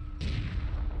mothership.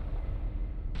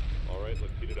 All right,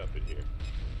 let's heat it up in here.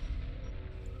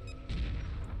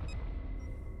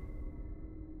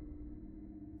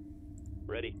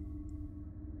 Ready.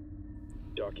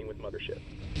 Docking with mothership.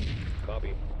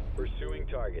 Copy. Pursuing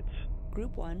targets.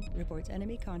 Group 1 reports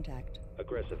enemy contact.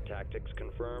 Aggressive tactics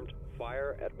confirmed.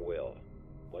 Fire at will.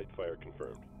 Light fire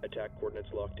confirmed. Attack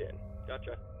coordinates locked in.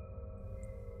 Gotcha.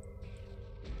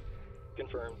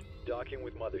 Confirmed. Docking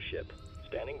with mothership.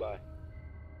 Standing by.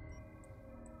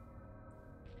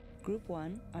 Group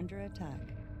 1 under attack.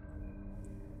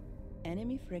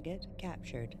 Enemy frigate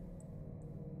captured.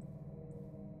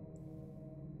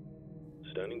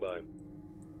 Standing by.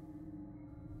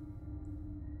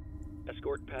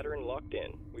 Escort pattern locked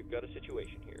in. We've got a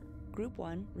situation here. Group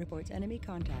 1 reports enemy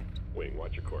contact. Wait,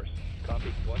 watch your course.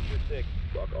 Copy. Watch your 6.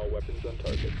 Lock all weapons on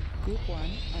target. Group 1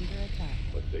 under attack.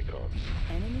 Let's stay calm.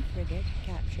 Enemy frigate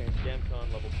captured.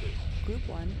 Jamcon level 2. Group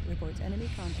 1 reports enemy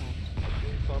contact.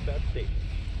 Assume combat station.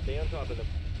 Stay on top of them.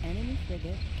 Enemy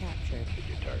frigate captured. Pick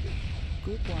your target.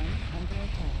 Group 1 under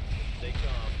attack. Stay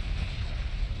calm.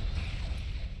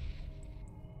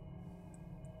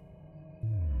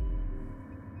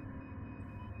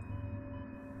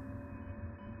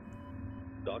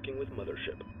 Docking with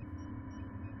mothership.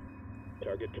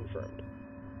 Target confirmed.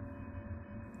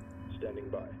 Standing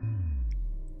by.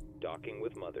 Docking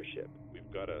with mothership.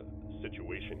 We've got a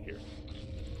situation here.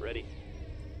 Ready.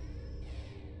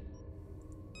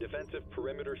 Defensive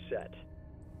perimeter set.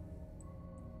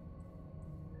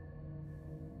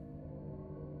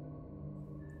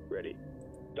 Ready.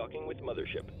 Docking with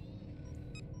mothership.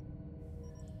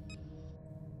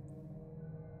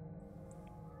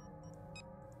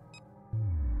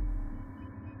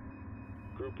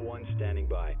 Group 1 standing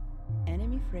by.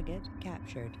 Enemy frigate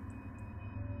captured.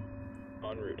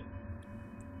 En route.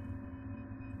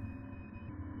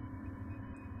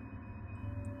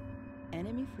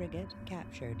 Enemy frigate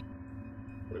captured.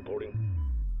 Reporting.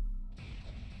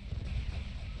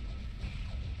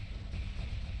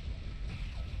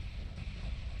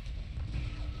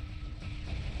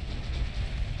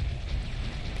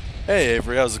 Hey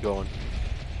Avery, how's it going?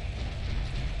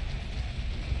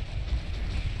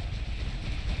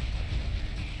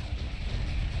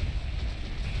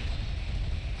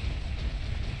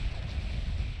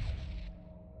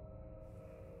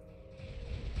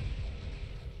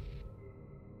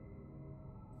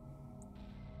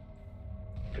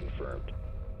 Confirmed.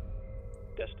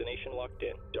 Destination locked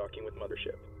in. Docking with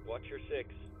mothership. Watch your 6.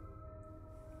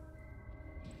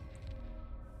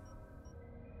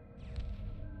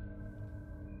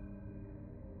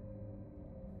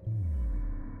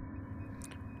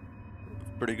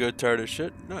 Pretty good, tired of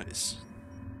shit. Nice.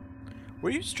 Were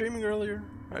you streaming earlier?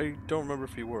 I don't remember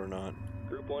if you were or not.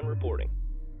 Group 1 reporting.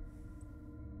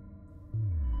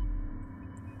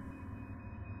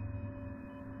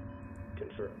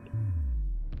 Confirmed.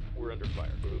 We're under fire.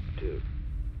 Group 2.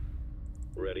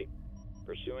 Ready.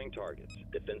 Pursuing targets.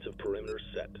 Defensive perimeter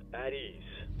set. At ease.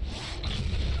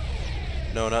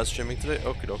 No, not streaming today?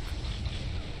 Okie doke.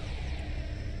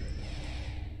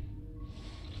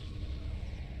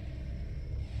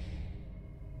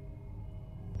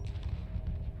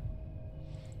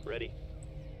 Ready.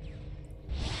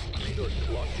 Resources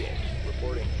locked in.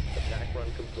 Reporting. Attack run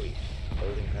complete.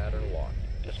 Holding pattern locked.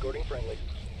 Escorting friendly.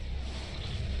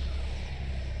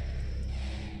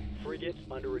 Frigate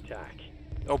under attack.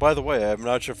 Oh, by the way, I'm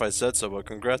not sure if I said so, but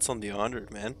congrats on the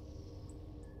 100, man.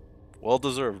 Well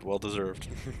deserved, well deserved.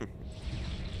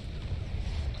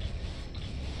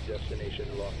 Destination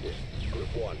locked in. Group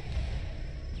 1.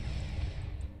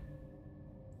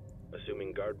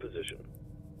 Assuming guard position.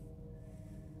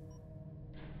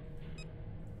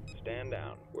 Stand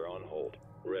down. We're on hold.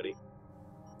 Ready?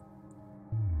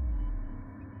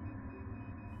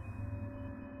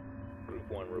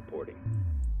 Group 1 reporting.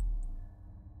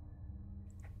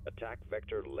 Attack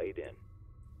vector laid in.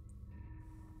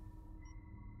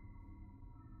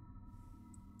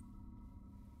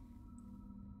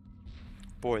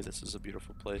 Boy, this is a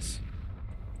beautiful place.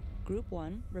 Group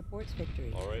 1 reports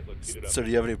victory. Alright, let's speed it up. So do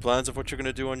you have any plans of what you're going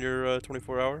to do on your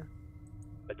 24-hour?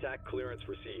 Attack clearance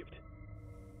received.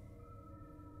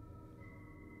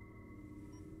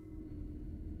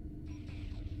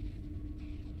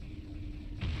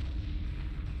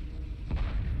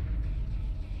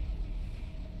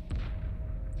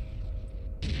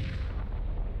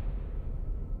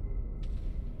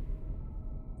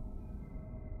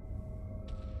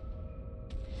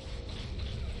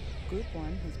 Group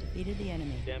 1 has defeated the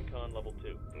enemy. Damcon level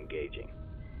 2. Engaging.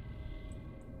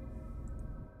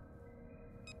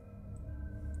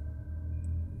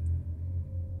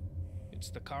 It's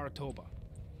the Karatoba.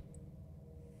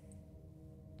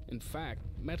 In fact,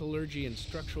 metallurgy and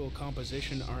structural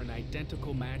composition are an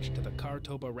identical match to the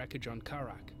Karatoba wreckage on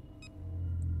Karak.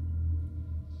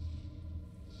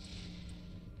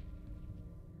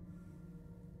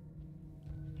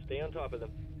 Stay on top of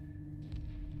them.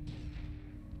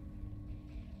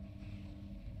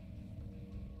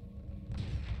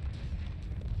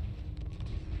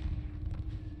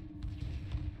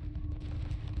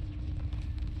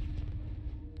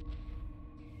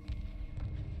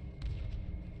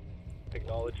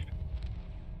 Acknowledged.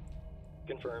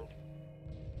 Confirmed.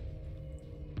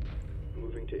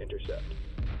 Moving to intercept.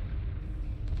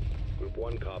 Group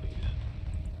 1 copies.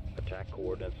 Attack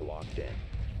coordinates locked in.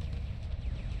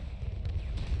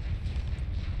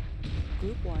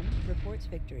 Group 1 reports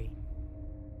victory.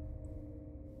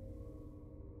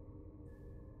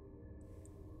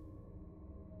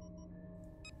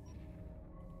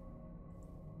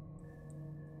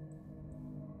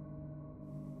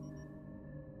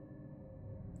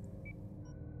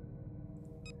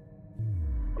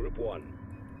 Group 1.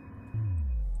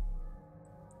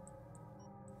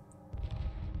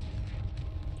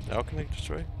 Now can I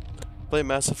destroy? Play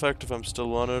Mass Effect if I'm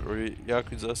still on it, or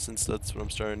Yakuza since that's what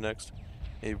I'm starting next.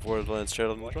 Maybe Borderlands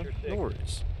Shadow of the Throne? No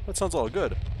worries. That sounds all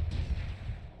good.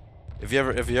 If you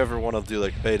ever want to do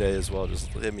like Payday as well, just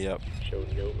hit me up. Show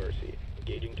no mercy.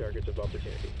 Engaging targets of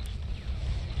opportunity.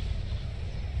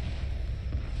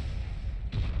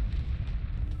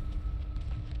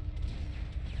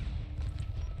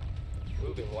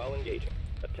 Moving while engaging.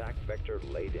 Attack vector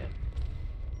laid in.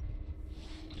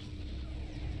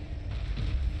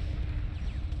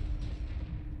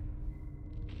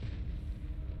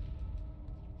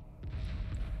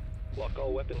 Lock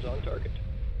all weapons on target.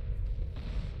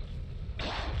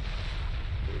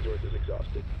 Resources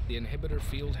exhausted. The inhibitor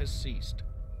field has ceased.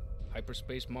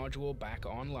 Hyperspace module back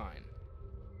online.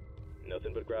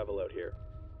 Nothing but gravel out here.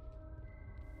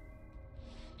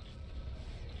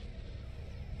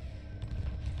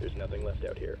 There's nothing left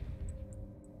out here.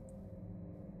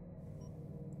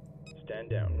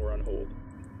 Stand down, we're on hold.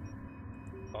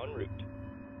 En route.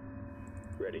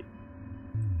 Ready.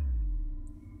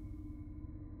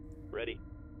 Ready.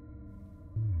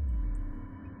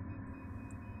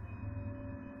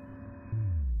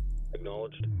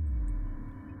 Acknowledged.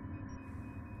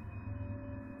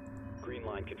 Green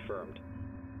line confirmed.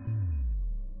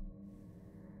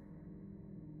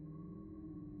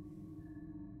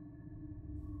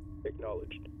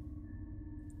 Acknowledged.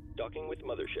 Docking with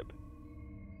mothership.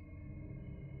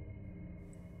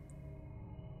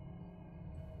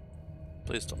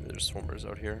 Please tell me there's swarmers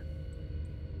out here.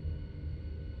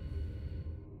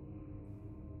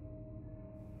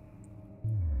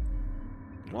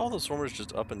 Can all the swarmers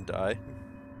just up and die?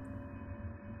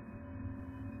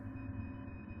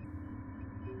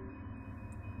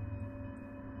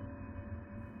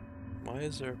 Why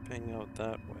is there a ping out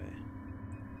that way?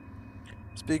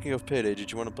 Speaking of Payday,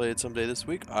 did you want to play it someday this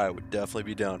week? I would definitely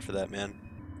be down for that, man.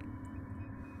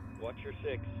 Watch your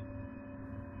 6.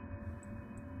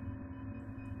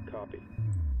 Copy.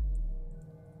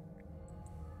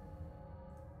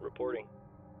 Reporting.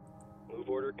 Move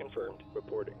order confirmed.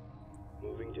 Reporting.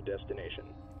 Moving to destination.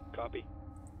 Copy.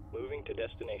 Moving to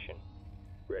destination.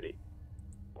 Ready.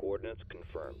 Coordinates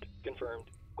confirmed. Confirmed.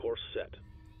 Course set.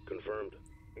 Confirmed.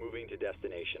 Moving to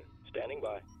destination. Standing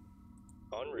by.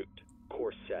 En route.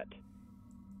 Course set.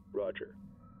 Roger.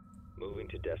 Moving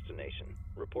to destination.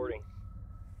 Reporting.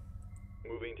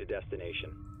 Moving to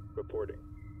destination. Reporting.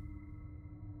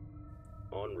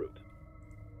 En route.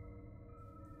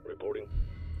 Reporting.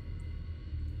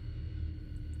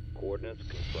 Coordinates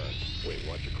confirmed. Wait,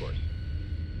 watch your course.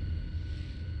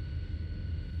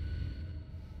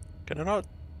 Can I not?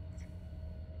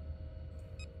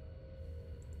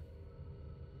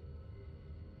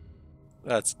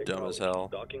 That's dumb as hell.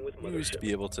 Docking with You used to mothership.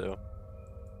 be able to.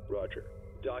 Roger.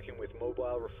 Docking with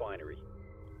mobile refinery.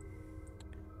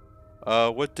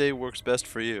 What day works best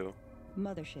for you?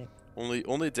 Mothership.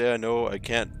 Only day I know I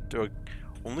can't do.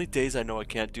 Only days I know I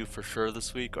can't do for sure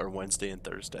this week are Wednesday and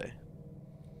Thursday.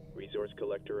 Resource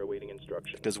collector awaiting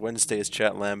instruction. Because Wednesday is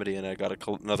Chat Lamity and I got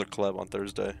another collab on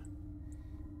Thursday.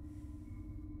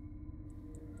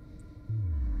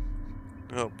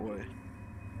 Oh boy.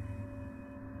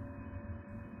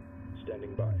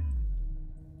 Standing by.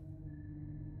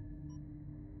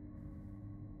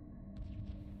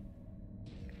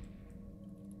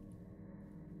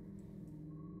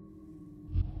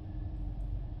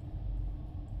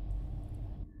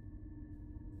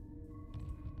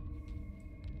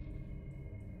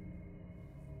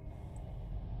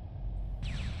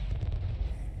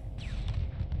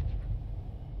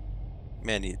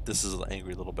 Man, this is an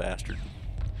angry little bastard.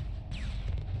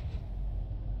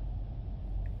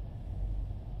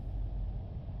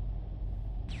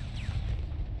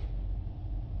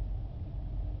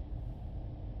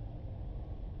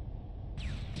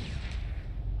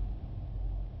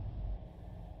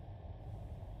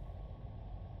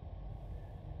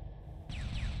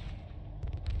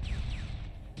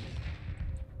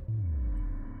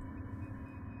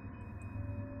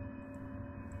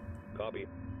 Copy.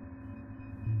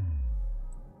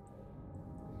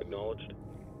 Acknowledged.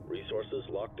 Resources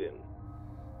locked in.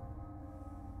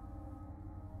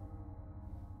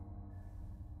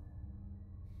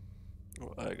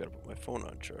 Oh, I gotta put my phone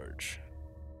on charge.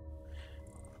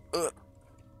 What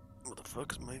the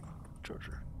fuck is my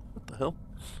charger? What the hell?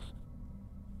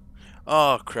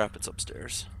 Oh crap, it's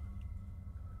upstairs.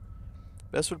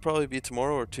 Best would probably be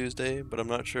tomorrow or Tuesday, but I'm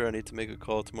not sure. I need to make a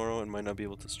call tomorrow and might not be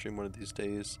able to stream one of these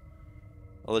days.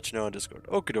 I'll let you know on Discord.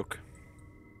 Okie doke.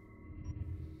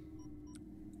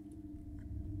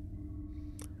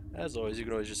 As always, you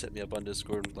can always just hit me up on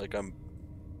Discord. Like, I'm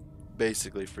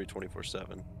basically free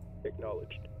 24/7.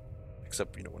 Acknowledged.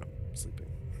 Except, you know, when I'm sleeping.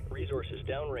 Resources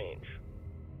downrange.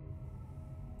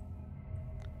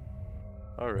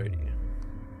 Alrighty.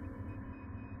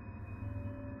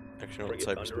 Actually, no,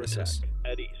 Frigate under cyberspace attack. is.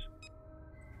 At ease.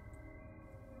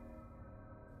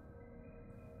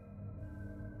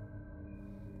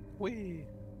 Whee!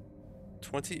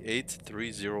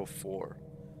 28304.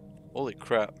 Holy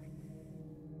crap.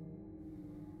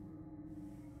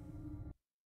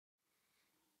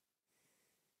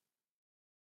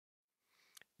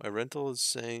 My rental is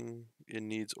saying it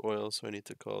needs oil, so I need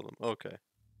to call them. Okay.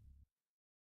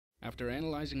 After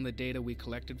analyzing the data we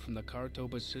collected from the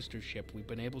Kartoba's sister ship, we've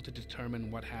been able to determine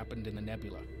what happened in the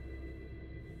nebula.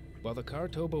 While the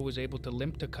Kartoba was able to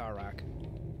limp to Karak,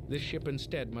 this ship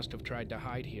instead must have tried to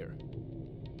hide here.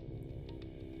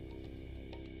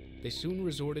 They soon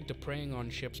resorted to preying on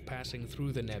ships passing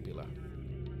through the nebula.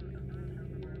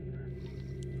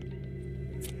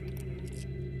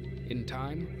 In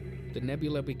time, the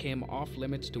nebula became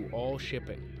off-limits to all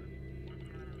shipping.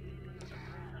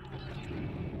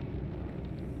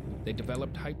 They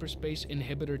developed hyperspace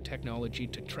inhibitor technology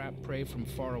to trap prey from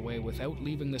far away without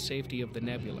leaving the safety of the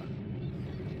nebula.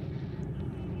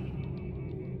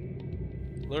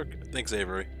 Lurk. Thanks,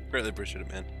 Avery. Greatly appreciate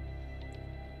it, man.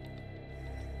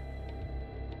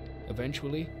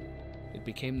 Eventually, it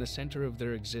became the center of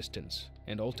their existence,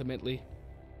 and ultimately,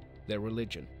 their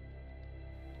religion.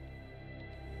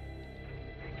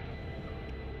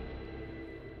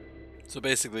 So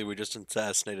basically, we just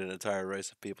assassinated an entire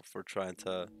race of people for trying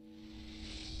to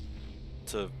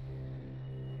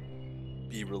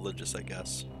be religious, I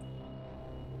guess.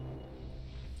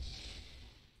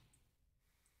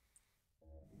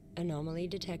 Anomaly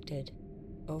detected.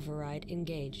 Override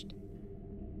engaged.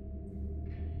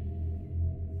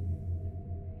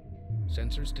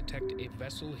 Sensors detect a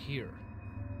vessel here.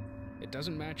 It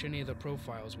doesn't match any of the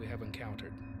profiles we have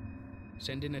encountered.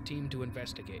 Send in a team to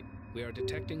investigate. We are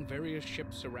detecting various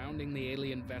ships surrounding the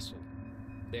alien vessel.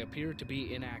 They appear to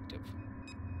be inactive.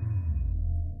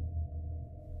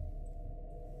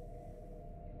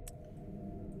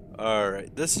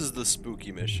 Alright, this is the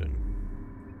spooky mission.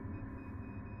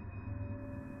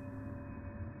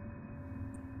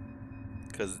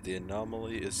 Because the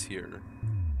anomaly is here.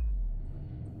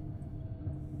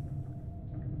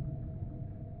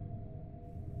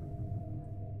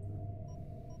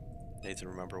 I need to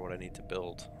remember what I need to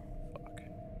build. Fuck.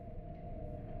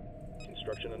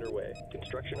 Construction underway.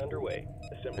 Construction underway.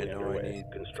 Assembly I know underway. I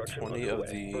need Construction 20 underway.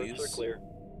 of these. Berths are clear.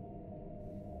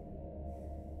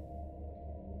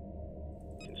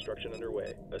 Construction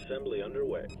underway. Assembly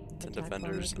underway. 10 Attack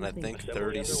defenders, and bomber I think complete.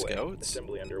 30 underway. scouts.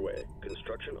 Assembly underway.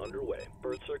 Construction underway.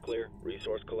 Berths are clear.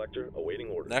 Resource collector awaiting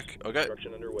orders. Neck, okay.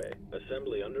 Construction underway.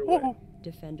 Assembly underway. Woohoo.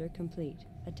 Defender complete.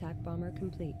 Attack bomber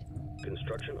complete.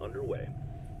 Construction underway.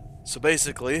 So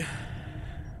basically,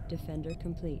 Defender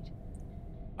complete.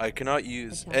 I cannot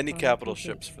use Attack any bomber capital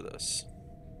complete. ships for this.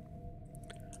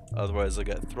 Otherwise, I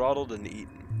get throttled and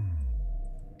eaten.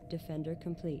 Defender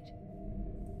complete.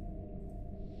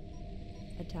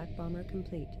 Attack bomber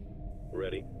complete.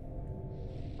 Ready.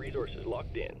 Resources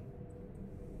locked in.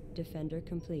 Defender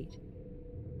complete.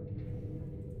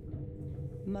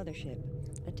 Mothership.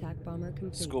 Attack bomber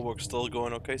complete. Schoolwork's still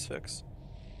going okay, Sphinx?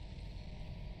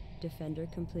 Defender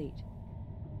complete.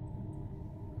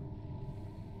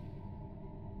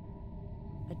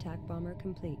 Attack bomber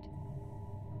complete.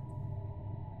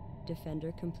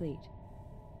 Defender complete.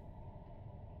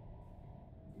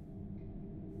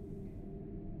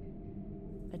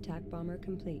 Attack bomber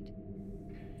complete.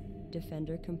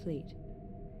 Defender complete.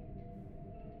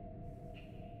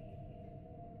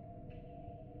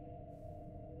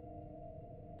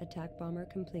 Attack bomber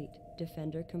complete.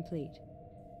 Defender complete.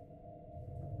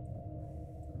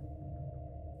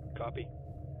 Copy.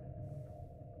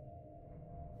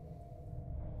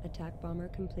 Attack bomber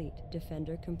complete.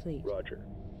 Defender complete. Roger.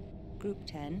 Group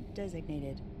 10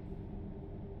 designated.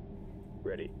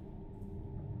 Ready.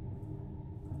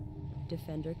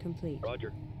 Defender complete.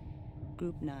 Roger.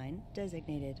 Group 9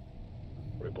 designated.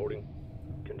 Reporting.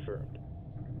 Confirmed.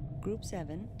 Group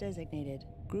 7 designated.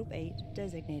 Group 8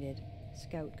 designated.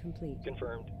 Scout complete.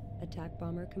 Confirmed. Attack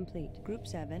bomber complete. Group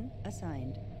 7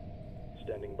 assigned.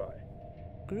 Standing by.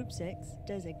 Group 6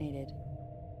 designated.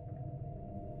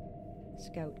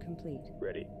 Scout complete.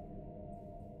 Ready.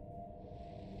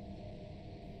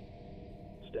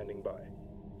 Standing by.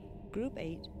 Group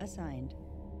 8 assigned.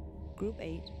 Group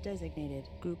 8 designated.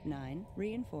 Group 9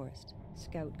 reinforced.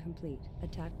 Scout complete.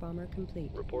 Attack bomber complete.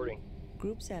 Reporting.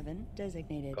 Group 7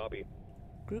 designated. Copy.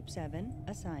 Group 7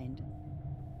 assigned.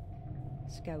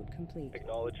 Scout complete.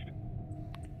 Acknowledged.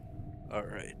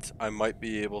 Alright, I might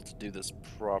be able to do this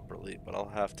properly, but I'll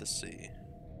have to see.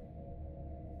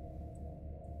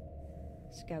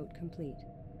 Scout complete.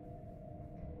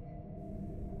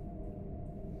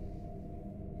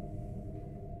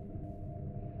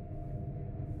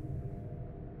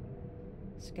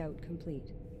 Scout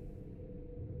complete.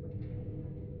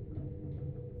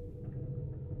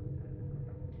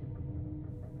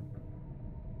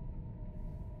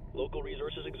 Local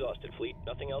resources exhausted, fleet.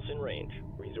 Nothing else in range.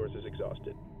 Resources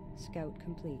exhausted. Scout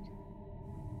complete.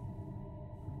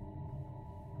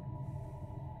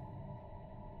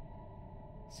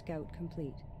 Scout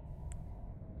complete.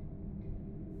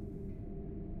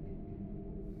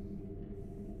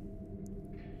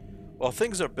 While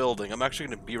things are building, I'm actually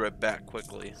going to be right back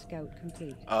quickly. Scout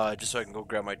complete. Just so I can go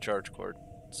grab my charge cord,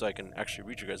 so I can actually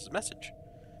read you guys' message.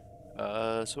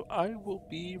 So I will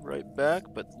be right back,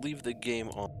 but leave the game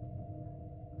on.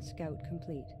 Scout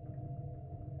complete.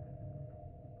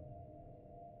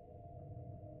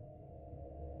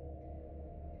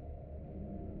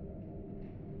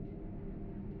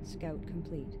 Scout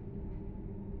complete.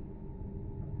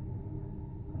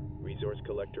 Resource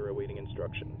collector awaiting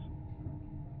instructions.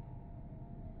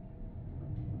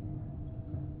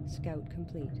 Scout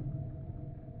complete.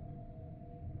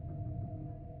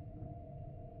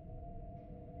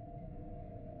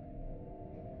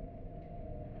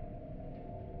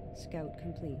 Scout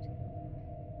complete.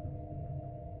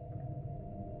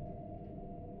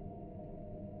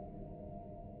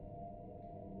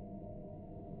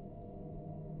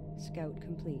 Scout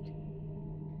complete.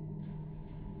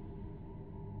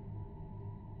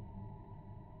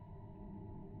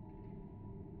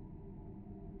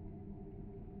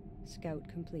 Scout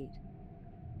complete.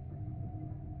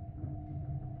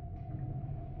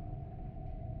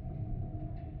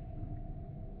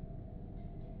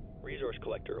 Resource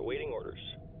collector awaiting orders.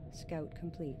 Scout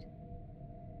complete.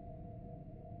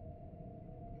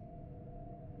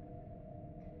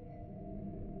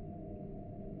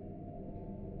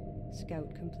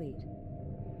 Scout complete.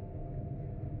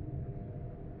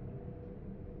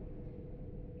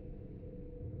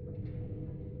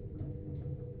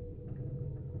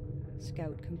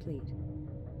 Scout complete.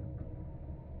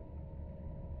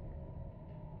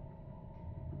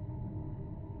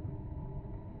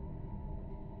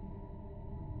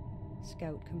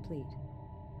 Scout complete.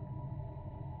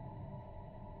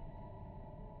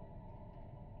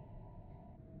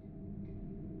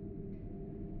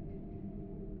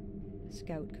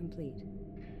 Scout complete.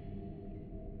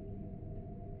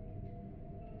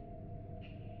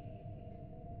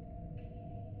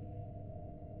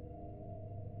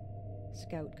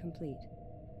 Scout complete.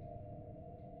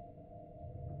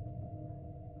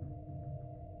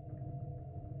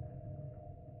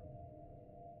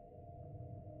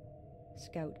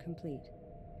 Scout complete.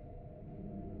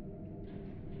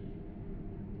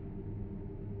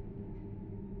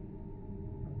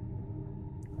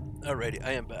 Alrighty,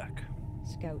 I am back.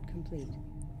 Scout complete.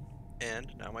 And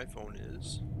now my phone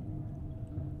is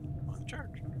on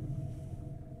charge.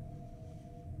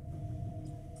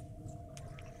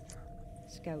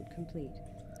 Scout complete.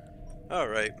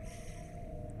 Alright.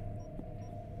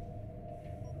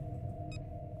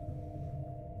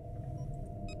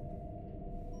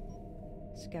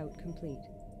 Scout complete.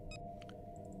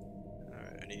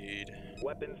 Alright, I need...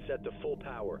 Weapons set to full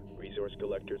power. Resource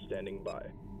collector standing by.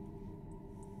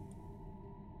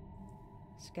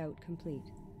 Scout complete.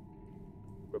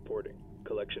 Reporting.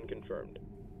 Collection confirmed.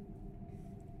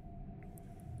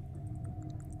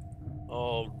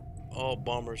 All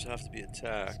bombers have to be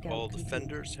attack. Scout All complete.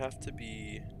 defenders have to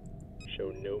be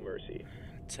Show no mercy.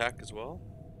 attack as well.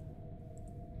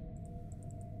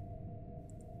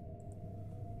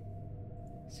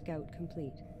 Scout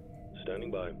complete. Standing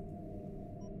by.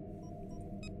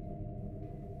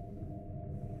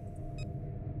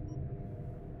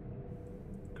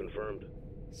 Confirmed.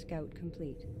 Scout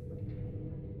complete.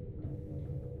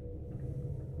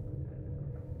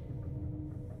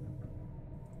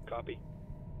 Copy.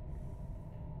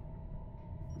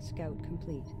 Scout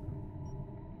complete.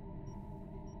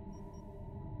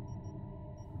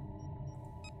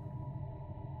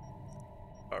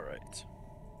 Alright.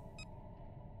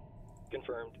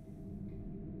 Confirmed.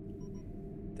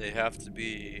 They have to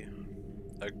be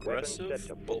aggressive, set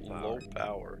to but full low power.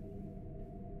 power.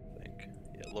 I think.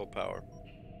 Yeah, low power.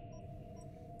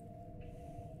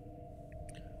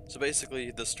 So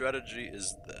basically, the strategy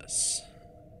is this.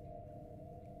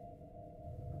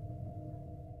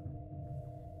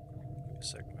 Wait a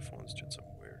sec, my phone's doing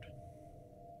something weird.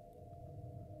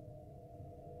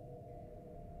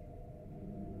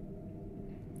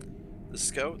 The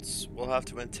scouts will have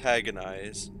to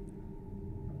antagonize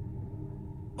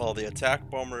while the attack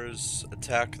bombers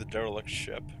attack the derelict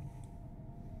ship.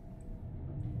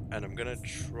 And I'm gonna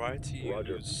try to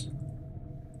Roger. use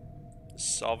the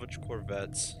salvage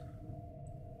corvettes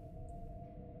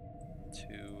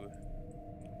to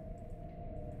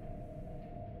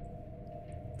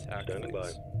attack Standing by.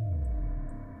 things.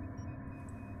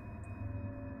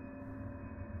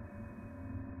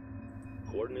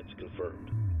 Coordinates confirmed.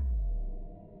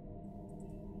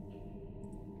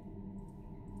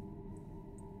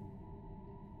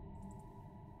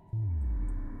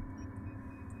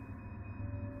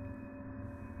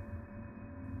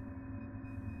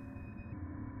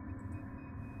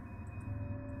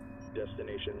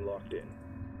 Destination locked in.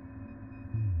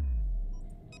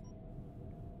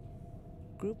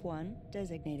 Group 1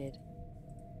 designated.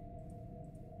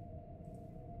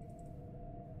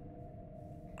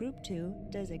 Group 2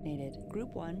 designated.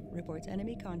 Group 1 reports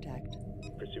enemy contact.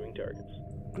 Pursuing targets.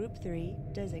 Group 3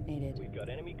 designated. We've got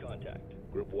enemy contact.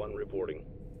 Group 1 reporting.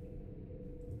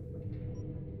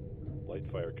 Light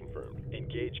fire confirmed.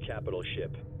 Engage capital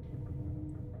ship.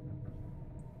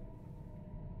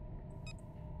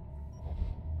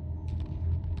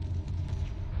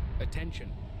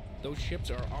 Attention. Those ships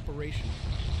are operational.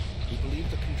 We believe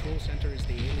the control center is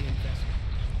the alien vessel.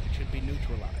 It should be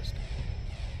neutralized.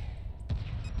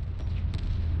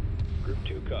 Group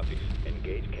 2 copies.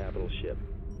 Engage capital ship.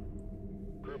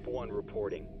 Group 1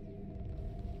 reporting.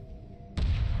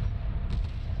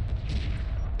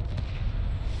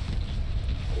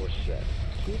 Course set.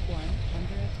 Group 1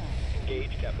 under attack.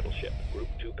 Engage capital ship. Group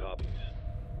 2 copies.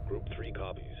 Group 3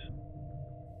 copies.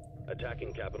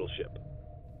 Attacking capital ship.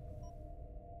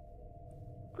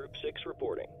 Group 6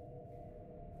 reporting.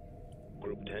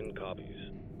 Group 10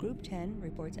 copies. Group 10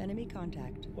 reports enemy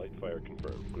contact. Light fire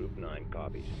confirmed. Group 9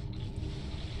 copies.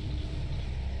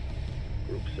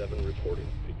 Group 7 reporting.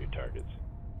 Figure targets.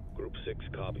 Group 6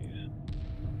 copies.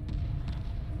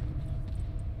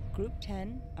 Group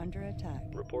 10 under attack.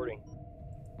 Reporting.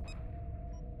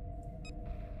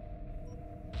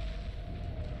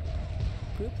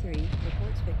 Group 3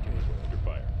 reports victory. We're under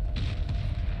fire.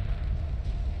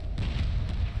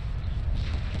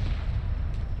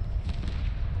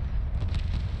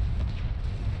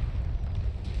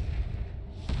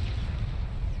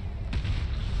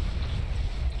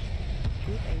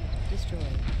 Group 8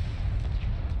 destroyed.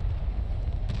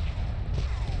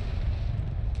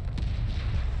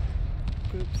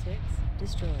 Group 6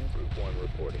 destroyed. Group 1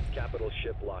 reporting. Capital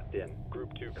ship locked in.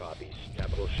 Group 2 copies.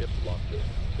 Capital ship locked in.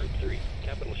 Group 3.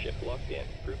 Capital ship locked in.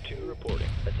 Group 2 reporting.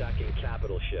 Attacking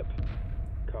capital ship.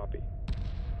 Copy.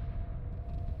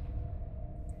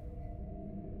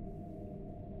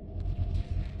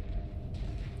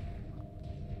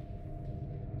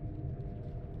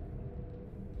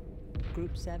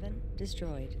 Group 7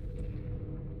 destroyed.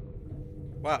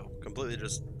 Wow, completely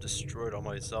just destroyed all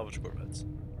my salvage corvettes.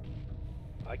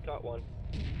 I caught one.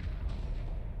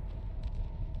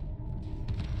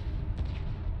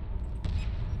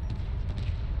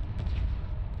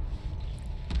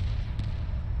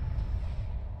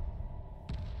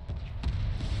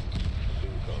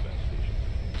 Assume combat station.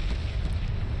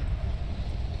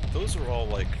 Those are all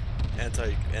like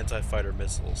anti-fighter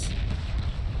missiles.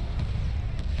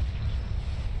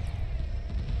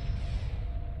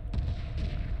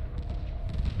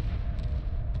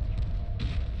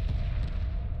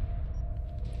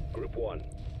 Group 1.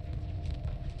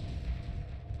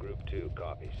 Group 2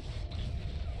 copies.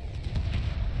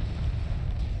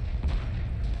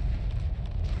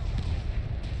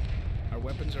 Our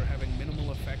weapons are having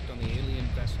minimal effect on the alien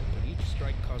vessel, but each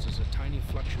strike causes a tiny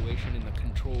fluctuation in the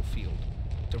control field.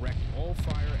 Direct all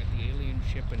fire at the alien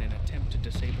ship in an attempt to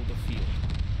disable the field.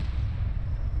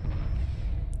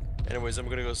 Anyways, I'm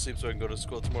gonna go sleep so I can go to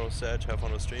school tomorrow, Sag. Have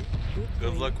fun with stream. Group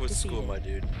Good 3 luck with defeated. school, my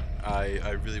dude.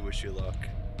 I really wish you luck.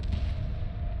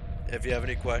 If you have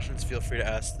any questions, feel free to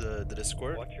ask the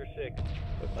Discord. Watch your 6.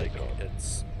 Like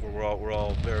we're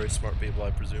all very smart people,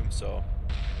 I presume. So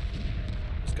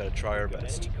just gotta try our Got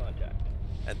best. enemy contact.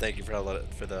 And thank you for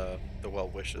the well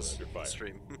wishes We're under fire.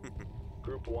 stream.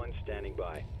 Group 1 standing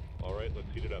by. All right,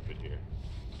 let's heat it up in here.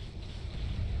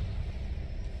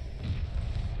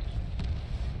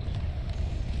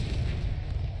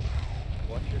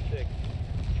 Watch your 6.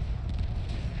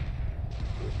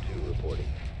 Group 2 reporting.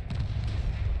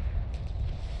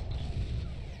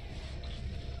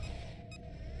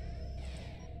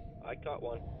 I caught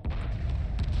one.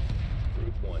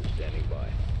 Group 1 standing by.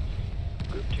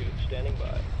 Group 2 standing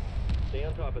by. Stay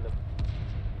on top of them.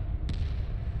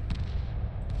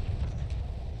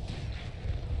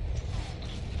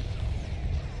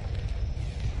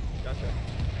 Gotcha.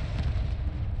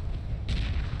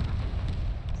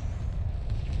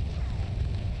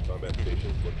 Combat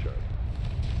stations look sharp.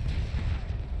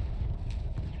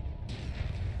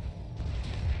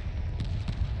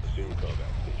 Assume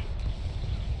combat stations.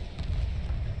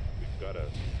 We've got a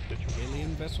situation. Alien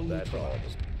vessel That's all.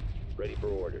 neutralized. Ready for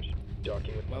orders.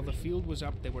 Docking with While the field was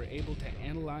up, they were able to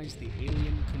analyze the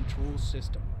alien control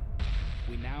system.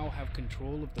 We now have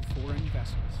control of the foreign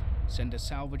vessels. Send a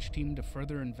salvage team to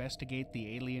further investigate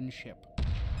the alien ship.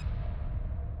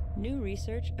 New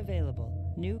research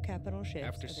available. New capital ships.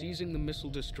 After seizing the missile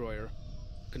destroyer,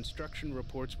 construction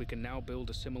reports we can now build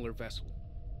a similar vessel.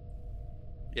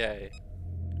 Yay.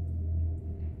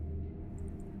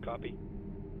 Copy.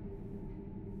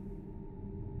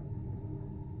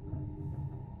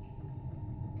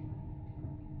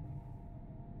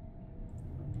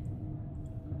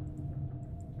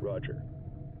 Roger.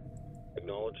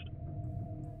 Acknowledged.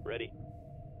 Ready.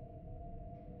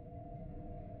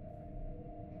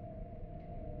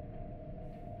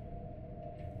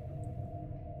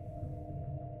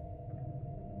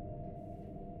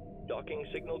 Docking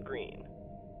signal green.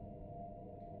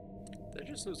 Did I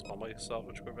just lose all my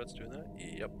salvage corvettes doing that?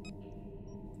 Yep.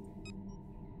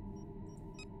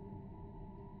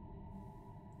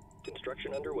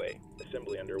 Construction underway.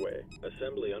 Assembly underway.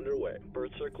 Assembly underway.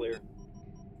 Berths are clear.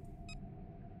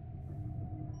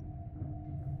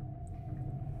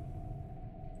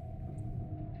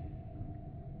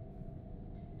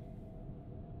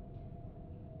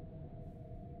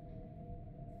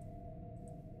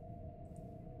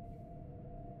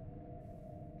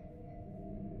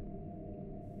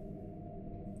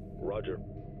 Roger.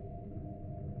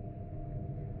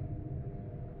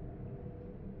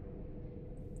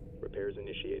 Repairs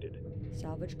initiated.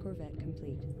 Salvage corvette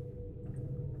complete.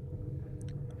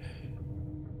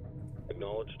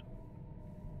 Acknowledged.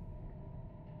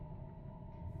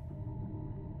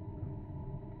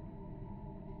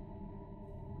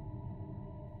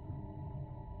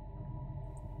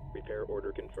 Repair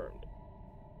order confirmed.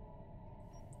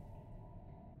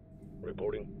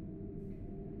 Reporting.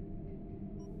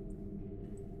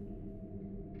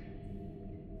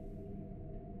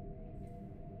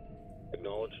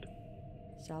 Acknowledged.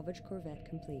 Salvage corvette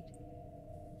complete.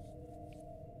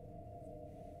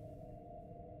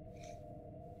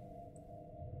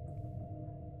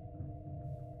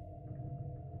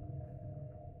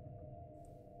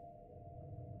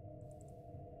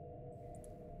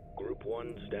 Group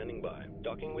 1 standing by.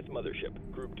 Docking with mothership.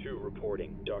 Group 2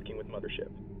 reporting. Docking with mothership.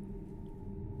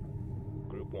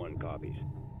 Group 1 copies.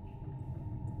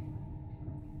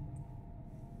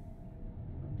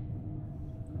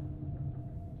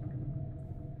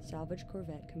 Salvage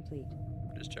corvette complete.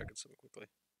 Just checking something quickly.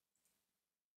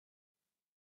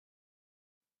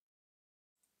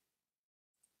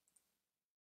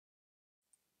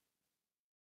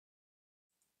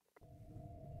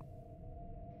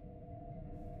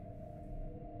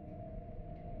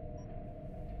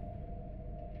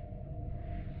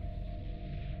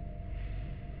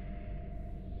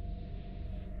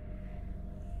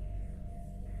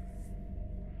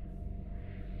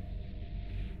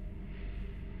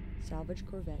 Salvage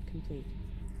corvette complete.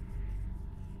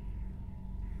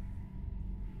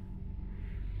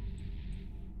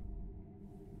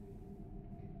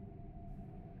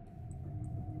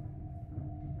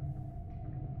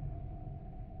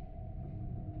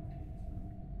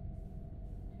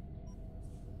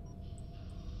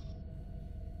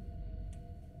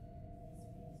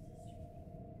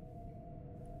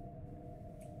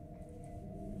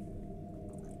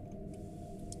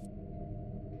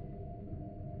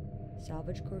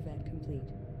 Salvage corvette complete.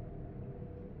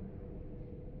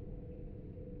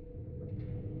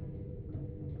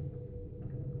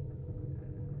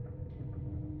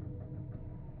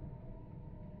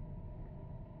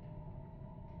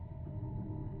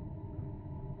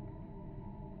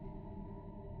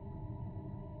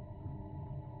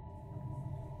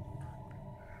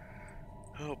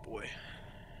 Oh boy.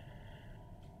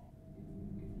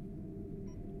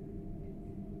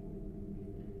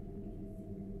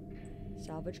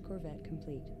 Salvage corvette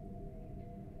complete.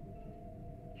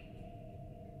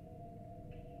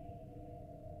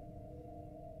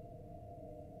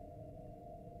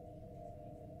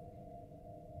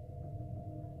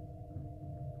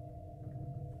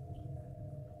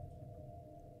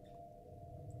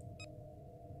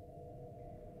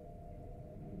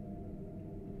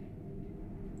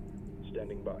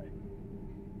 Standing by.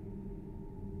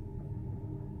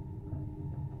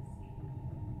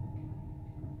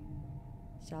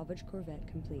 Salvage corvette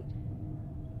complete.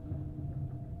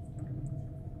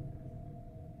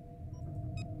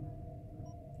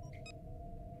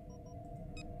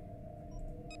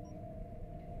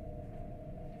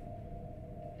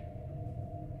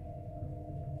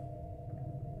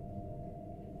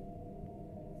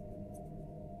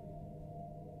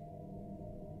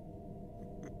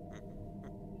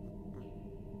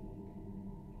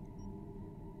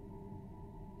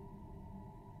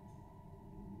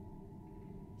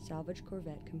 Salvage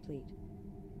corvette complete.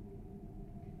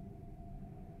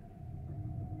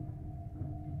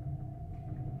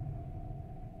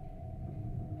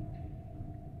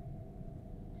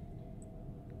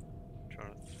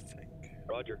 Trying to think.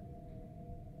 Roger.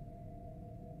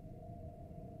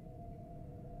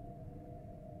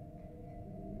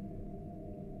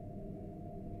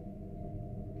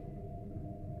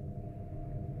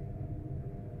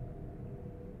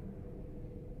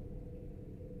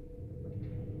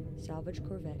 Salvage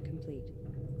corvette complete.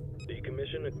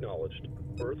 Decommission acknowledged.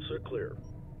 Berths are clear.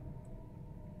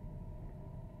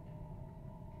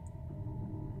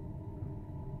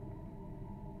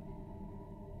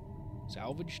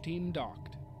 Salvage team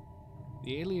docked.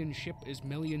 The alien ship is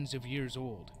millions of years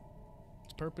old.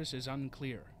 Its purpose is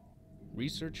unclear.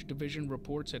 Research Division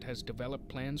reports it has developed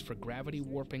plans for gravity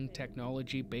warping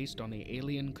technology based on the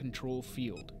alien control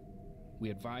field. We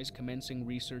advise commencing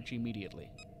research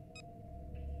immediately.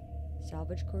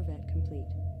 Salvage corvette complete.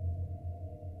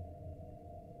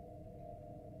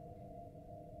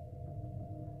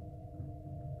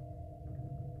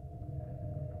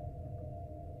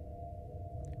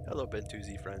 Hello,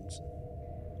 Bentuzi friends.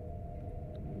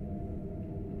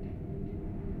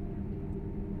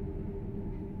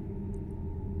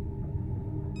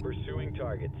 Pursuing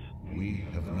targets. We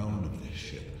have known of this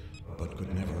ship, but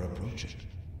could never approach it.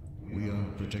 We are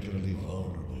particularly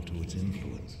vulnerable to its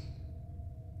influence.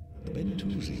 The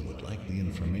Bentuzi would like the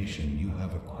information you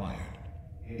have acquired.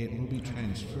 It will be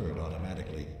transferred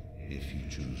automatically if you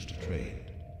choose to trade.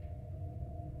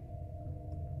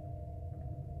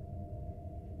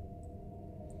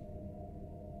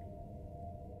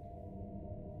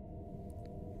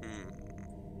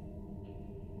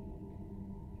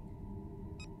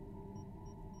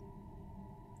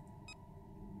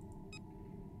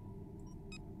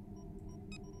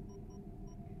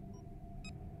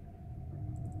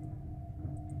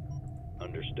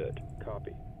 Understood.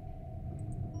 Copy.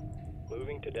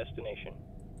 Moving to destination.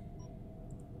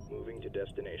 Moving to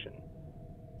destination.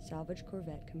 Salvage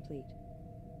corvette complete.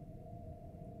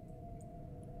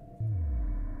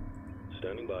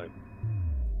 Standing by.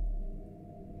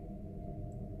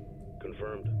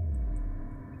 Confirmed.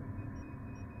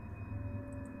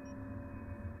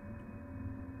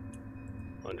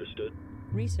 Understood.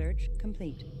 Research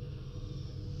complete.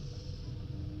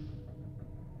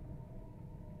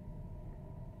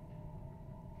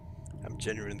 I'm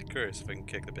genuinely curious if I can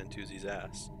kick the Bentuzi's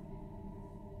ass.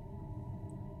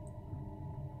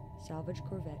 Salvage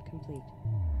corvette complete.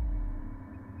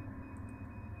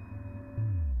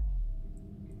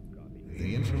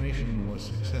 The information was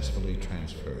successfully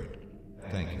transferred.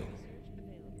 Thank you.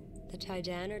 The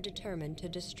Taidan are determined to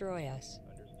destroy us.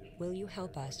 Will you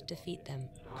help us defeat them?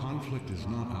 Conflict is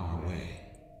not our way.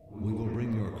 We will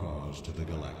bring your cause to the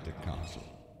Galactic Council.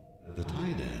 The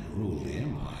Taidan rule the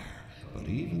Empire, but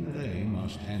even they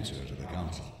must answer to the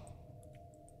Council.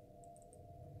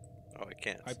 Oh, I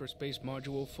can't. Hyperspace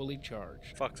module fully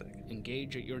charged. Fuck's sake.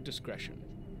 Engage at your discretion.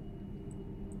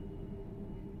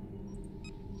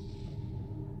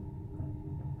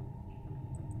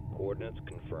 Coordinates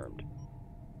confirmed.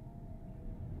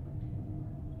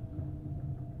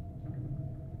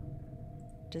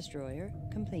 Destroyer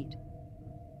complete.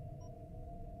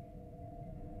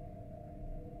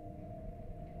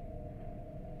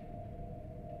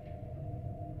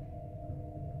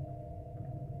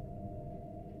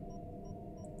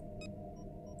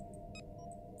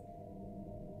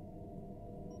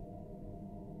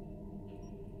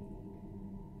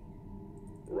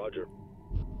 Roger.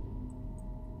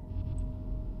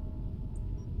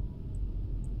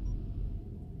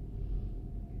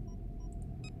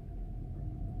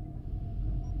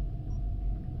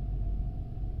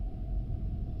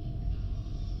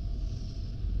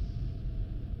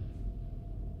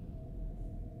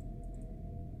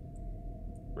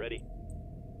 Ready.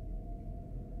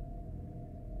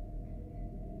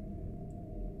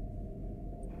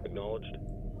 Acknowledged.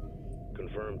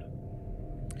 Confirmed.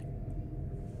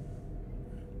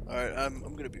 Alright,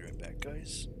 I'm gonna be right back,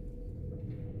 guys.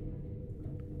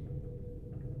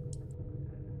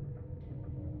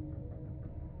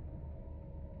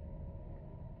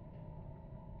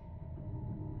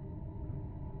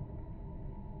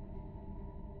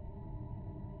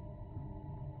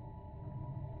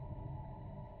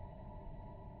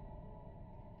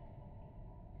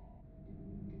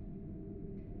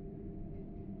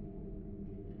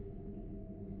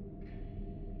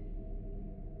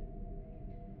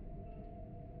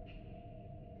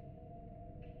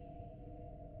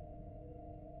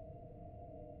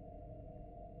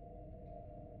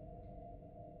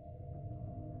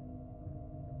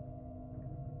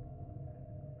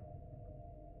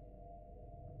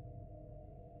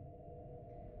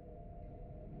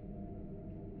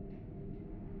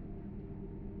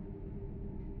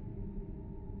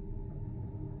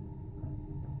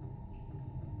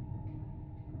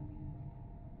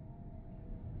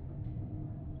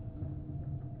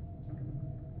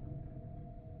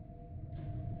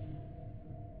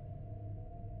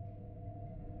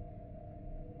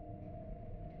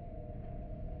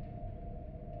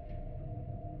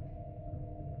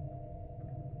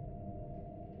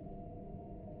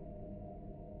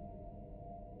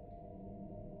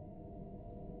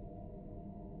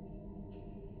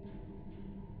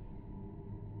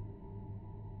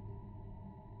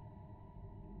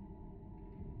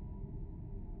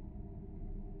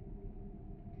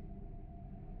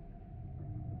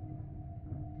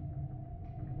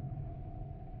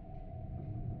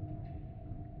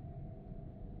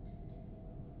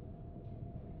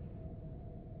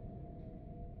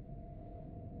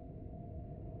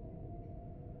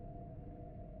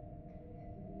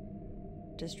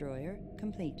 Destroyer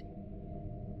complete.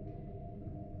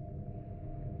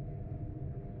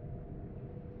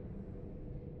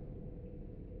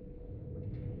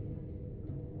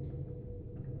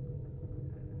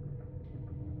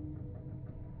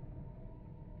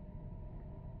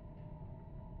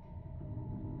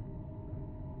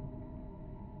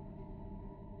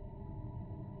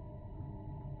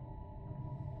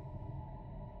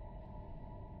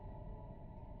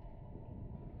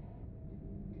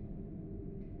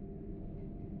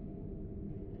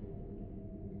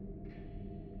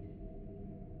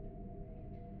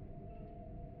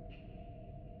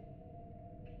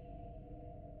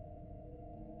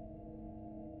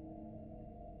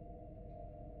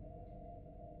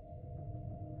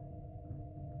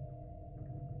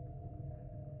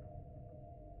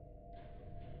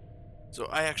 So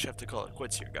I actually have to call it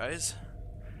quits here, guys.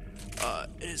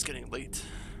 It is getting late.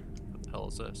 What the hell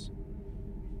is this?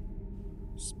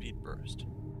 Speed burst.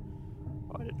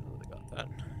 Oh, I didn't know they got that.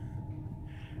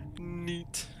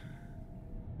 Neat.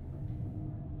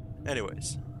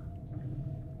 Anyways.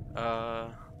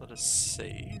 Let us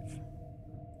save.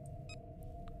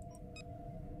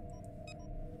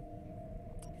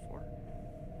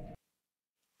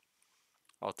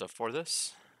 Alt F4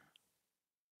 this.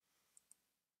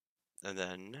 And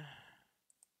then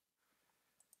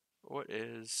what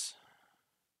is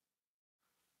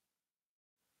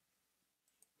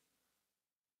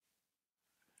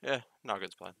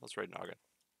Noggin's plan. Let's raid Noggin.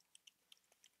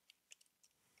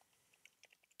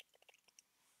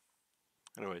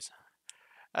 Anyways,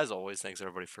 as always, thanks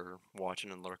everybody for watching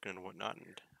and lurking and whatnot,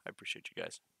 and I appreciate you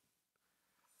guys.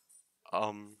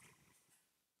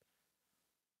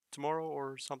 tomorrow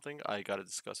or something. I gotta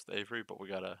discuss with Avery, but we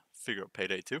gotta figure out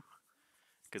payday too,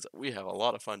 because we have a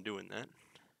lot of fun doing that.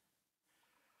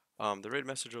 The raid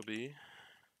message will be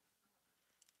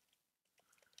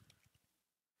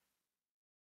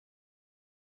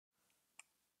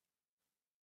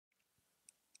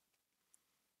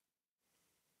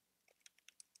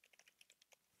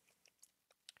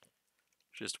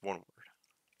just one word: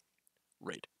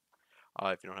 raid.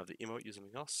 If you don't have the emote, use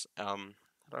something else. I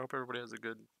hope everybody has a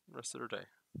good rest of their day.